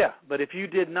 So, yeah, but if you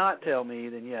did not tell me,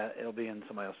 then, yeah, it'll be in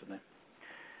somebody else's name.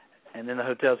 And then the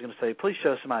hotel's going to say, please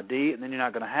show some ID, and then you're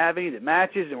not going to have any that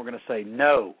matches, and we're going to say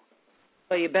no.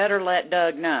 So you better let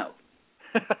Doug know.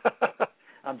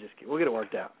 I'm just kidding. We'll get it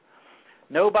worked out.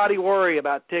 Nobody worry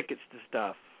about tickets to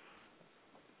stuff,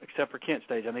 except for Kent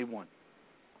Stage. I need one.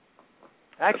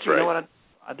 Actually, right. You know what?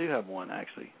 I do have one,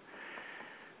 actually.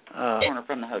 Corner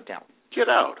from the hotel. Get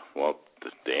out. Well,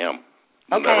 damn.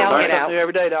 Okay, I'll get out.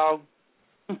 Every day, dog.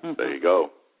 There you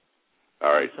go.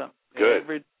 All right. Good.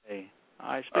 Every day.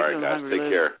 All right, all right, guys. Take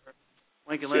care.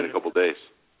 Lincoln See you in a couple days.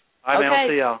 All right, man. We'll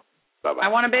see y'all. Bye-bye. I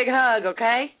want a big hug,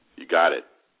 okay? You got it.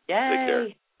 Yay. Take care.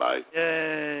 Bye.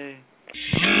 Yay.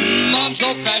 Mom's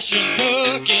old-fashioned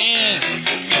cooking,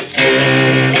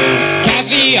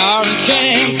 caviar and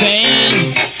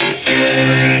champagne,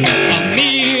 a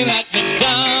meal at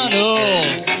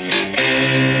McDonald's.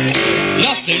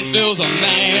 Nothing fills a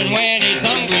man when he's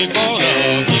hungry for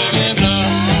love. Give him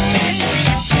love,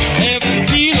 help him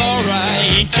feel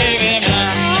alright. Give him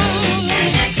love,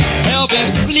 help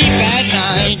him sleep at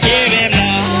night. Give him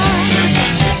love,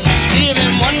 give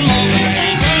him one more night.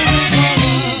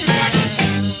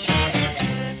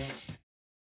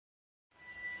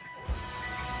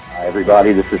 Hi,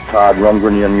 everybody. This is Todd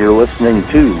Rundgren, and you're listening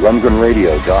to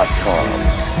RundgrenRadio.com.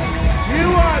 You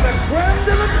are the creme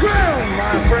de la creme,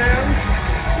 my friend.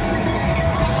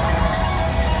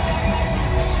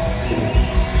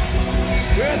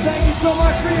 Well, thank you so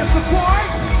much for your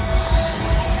support.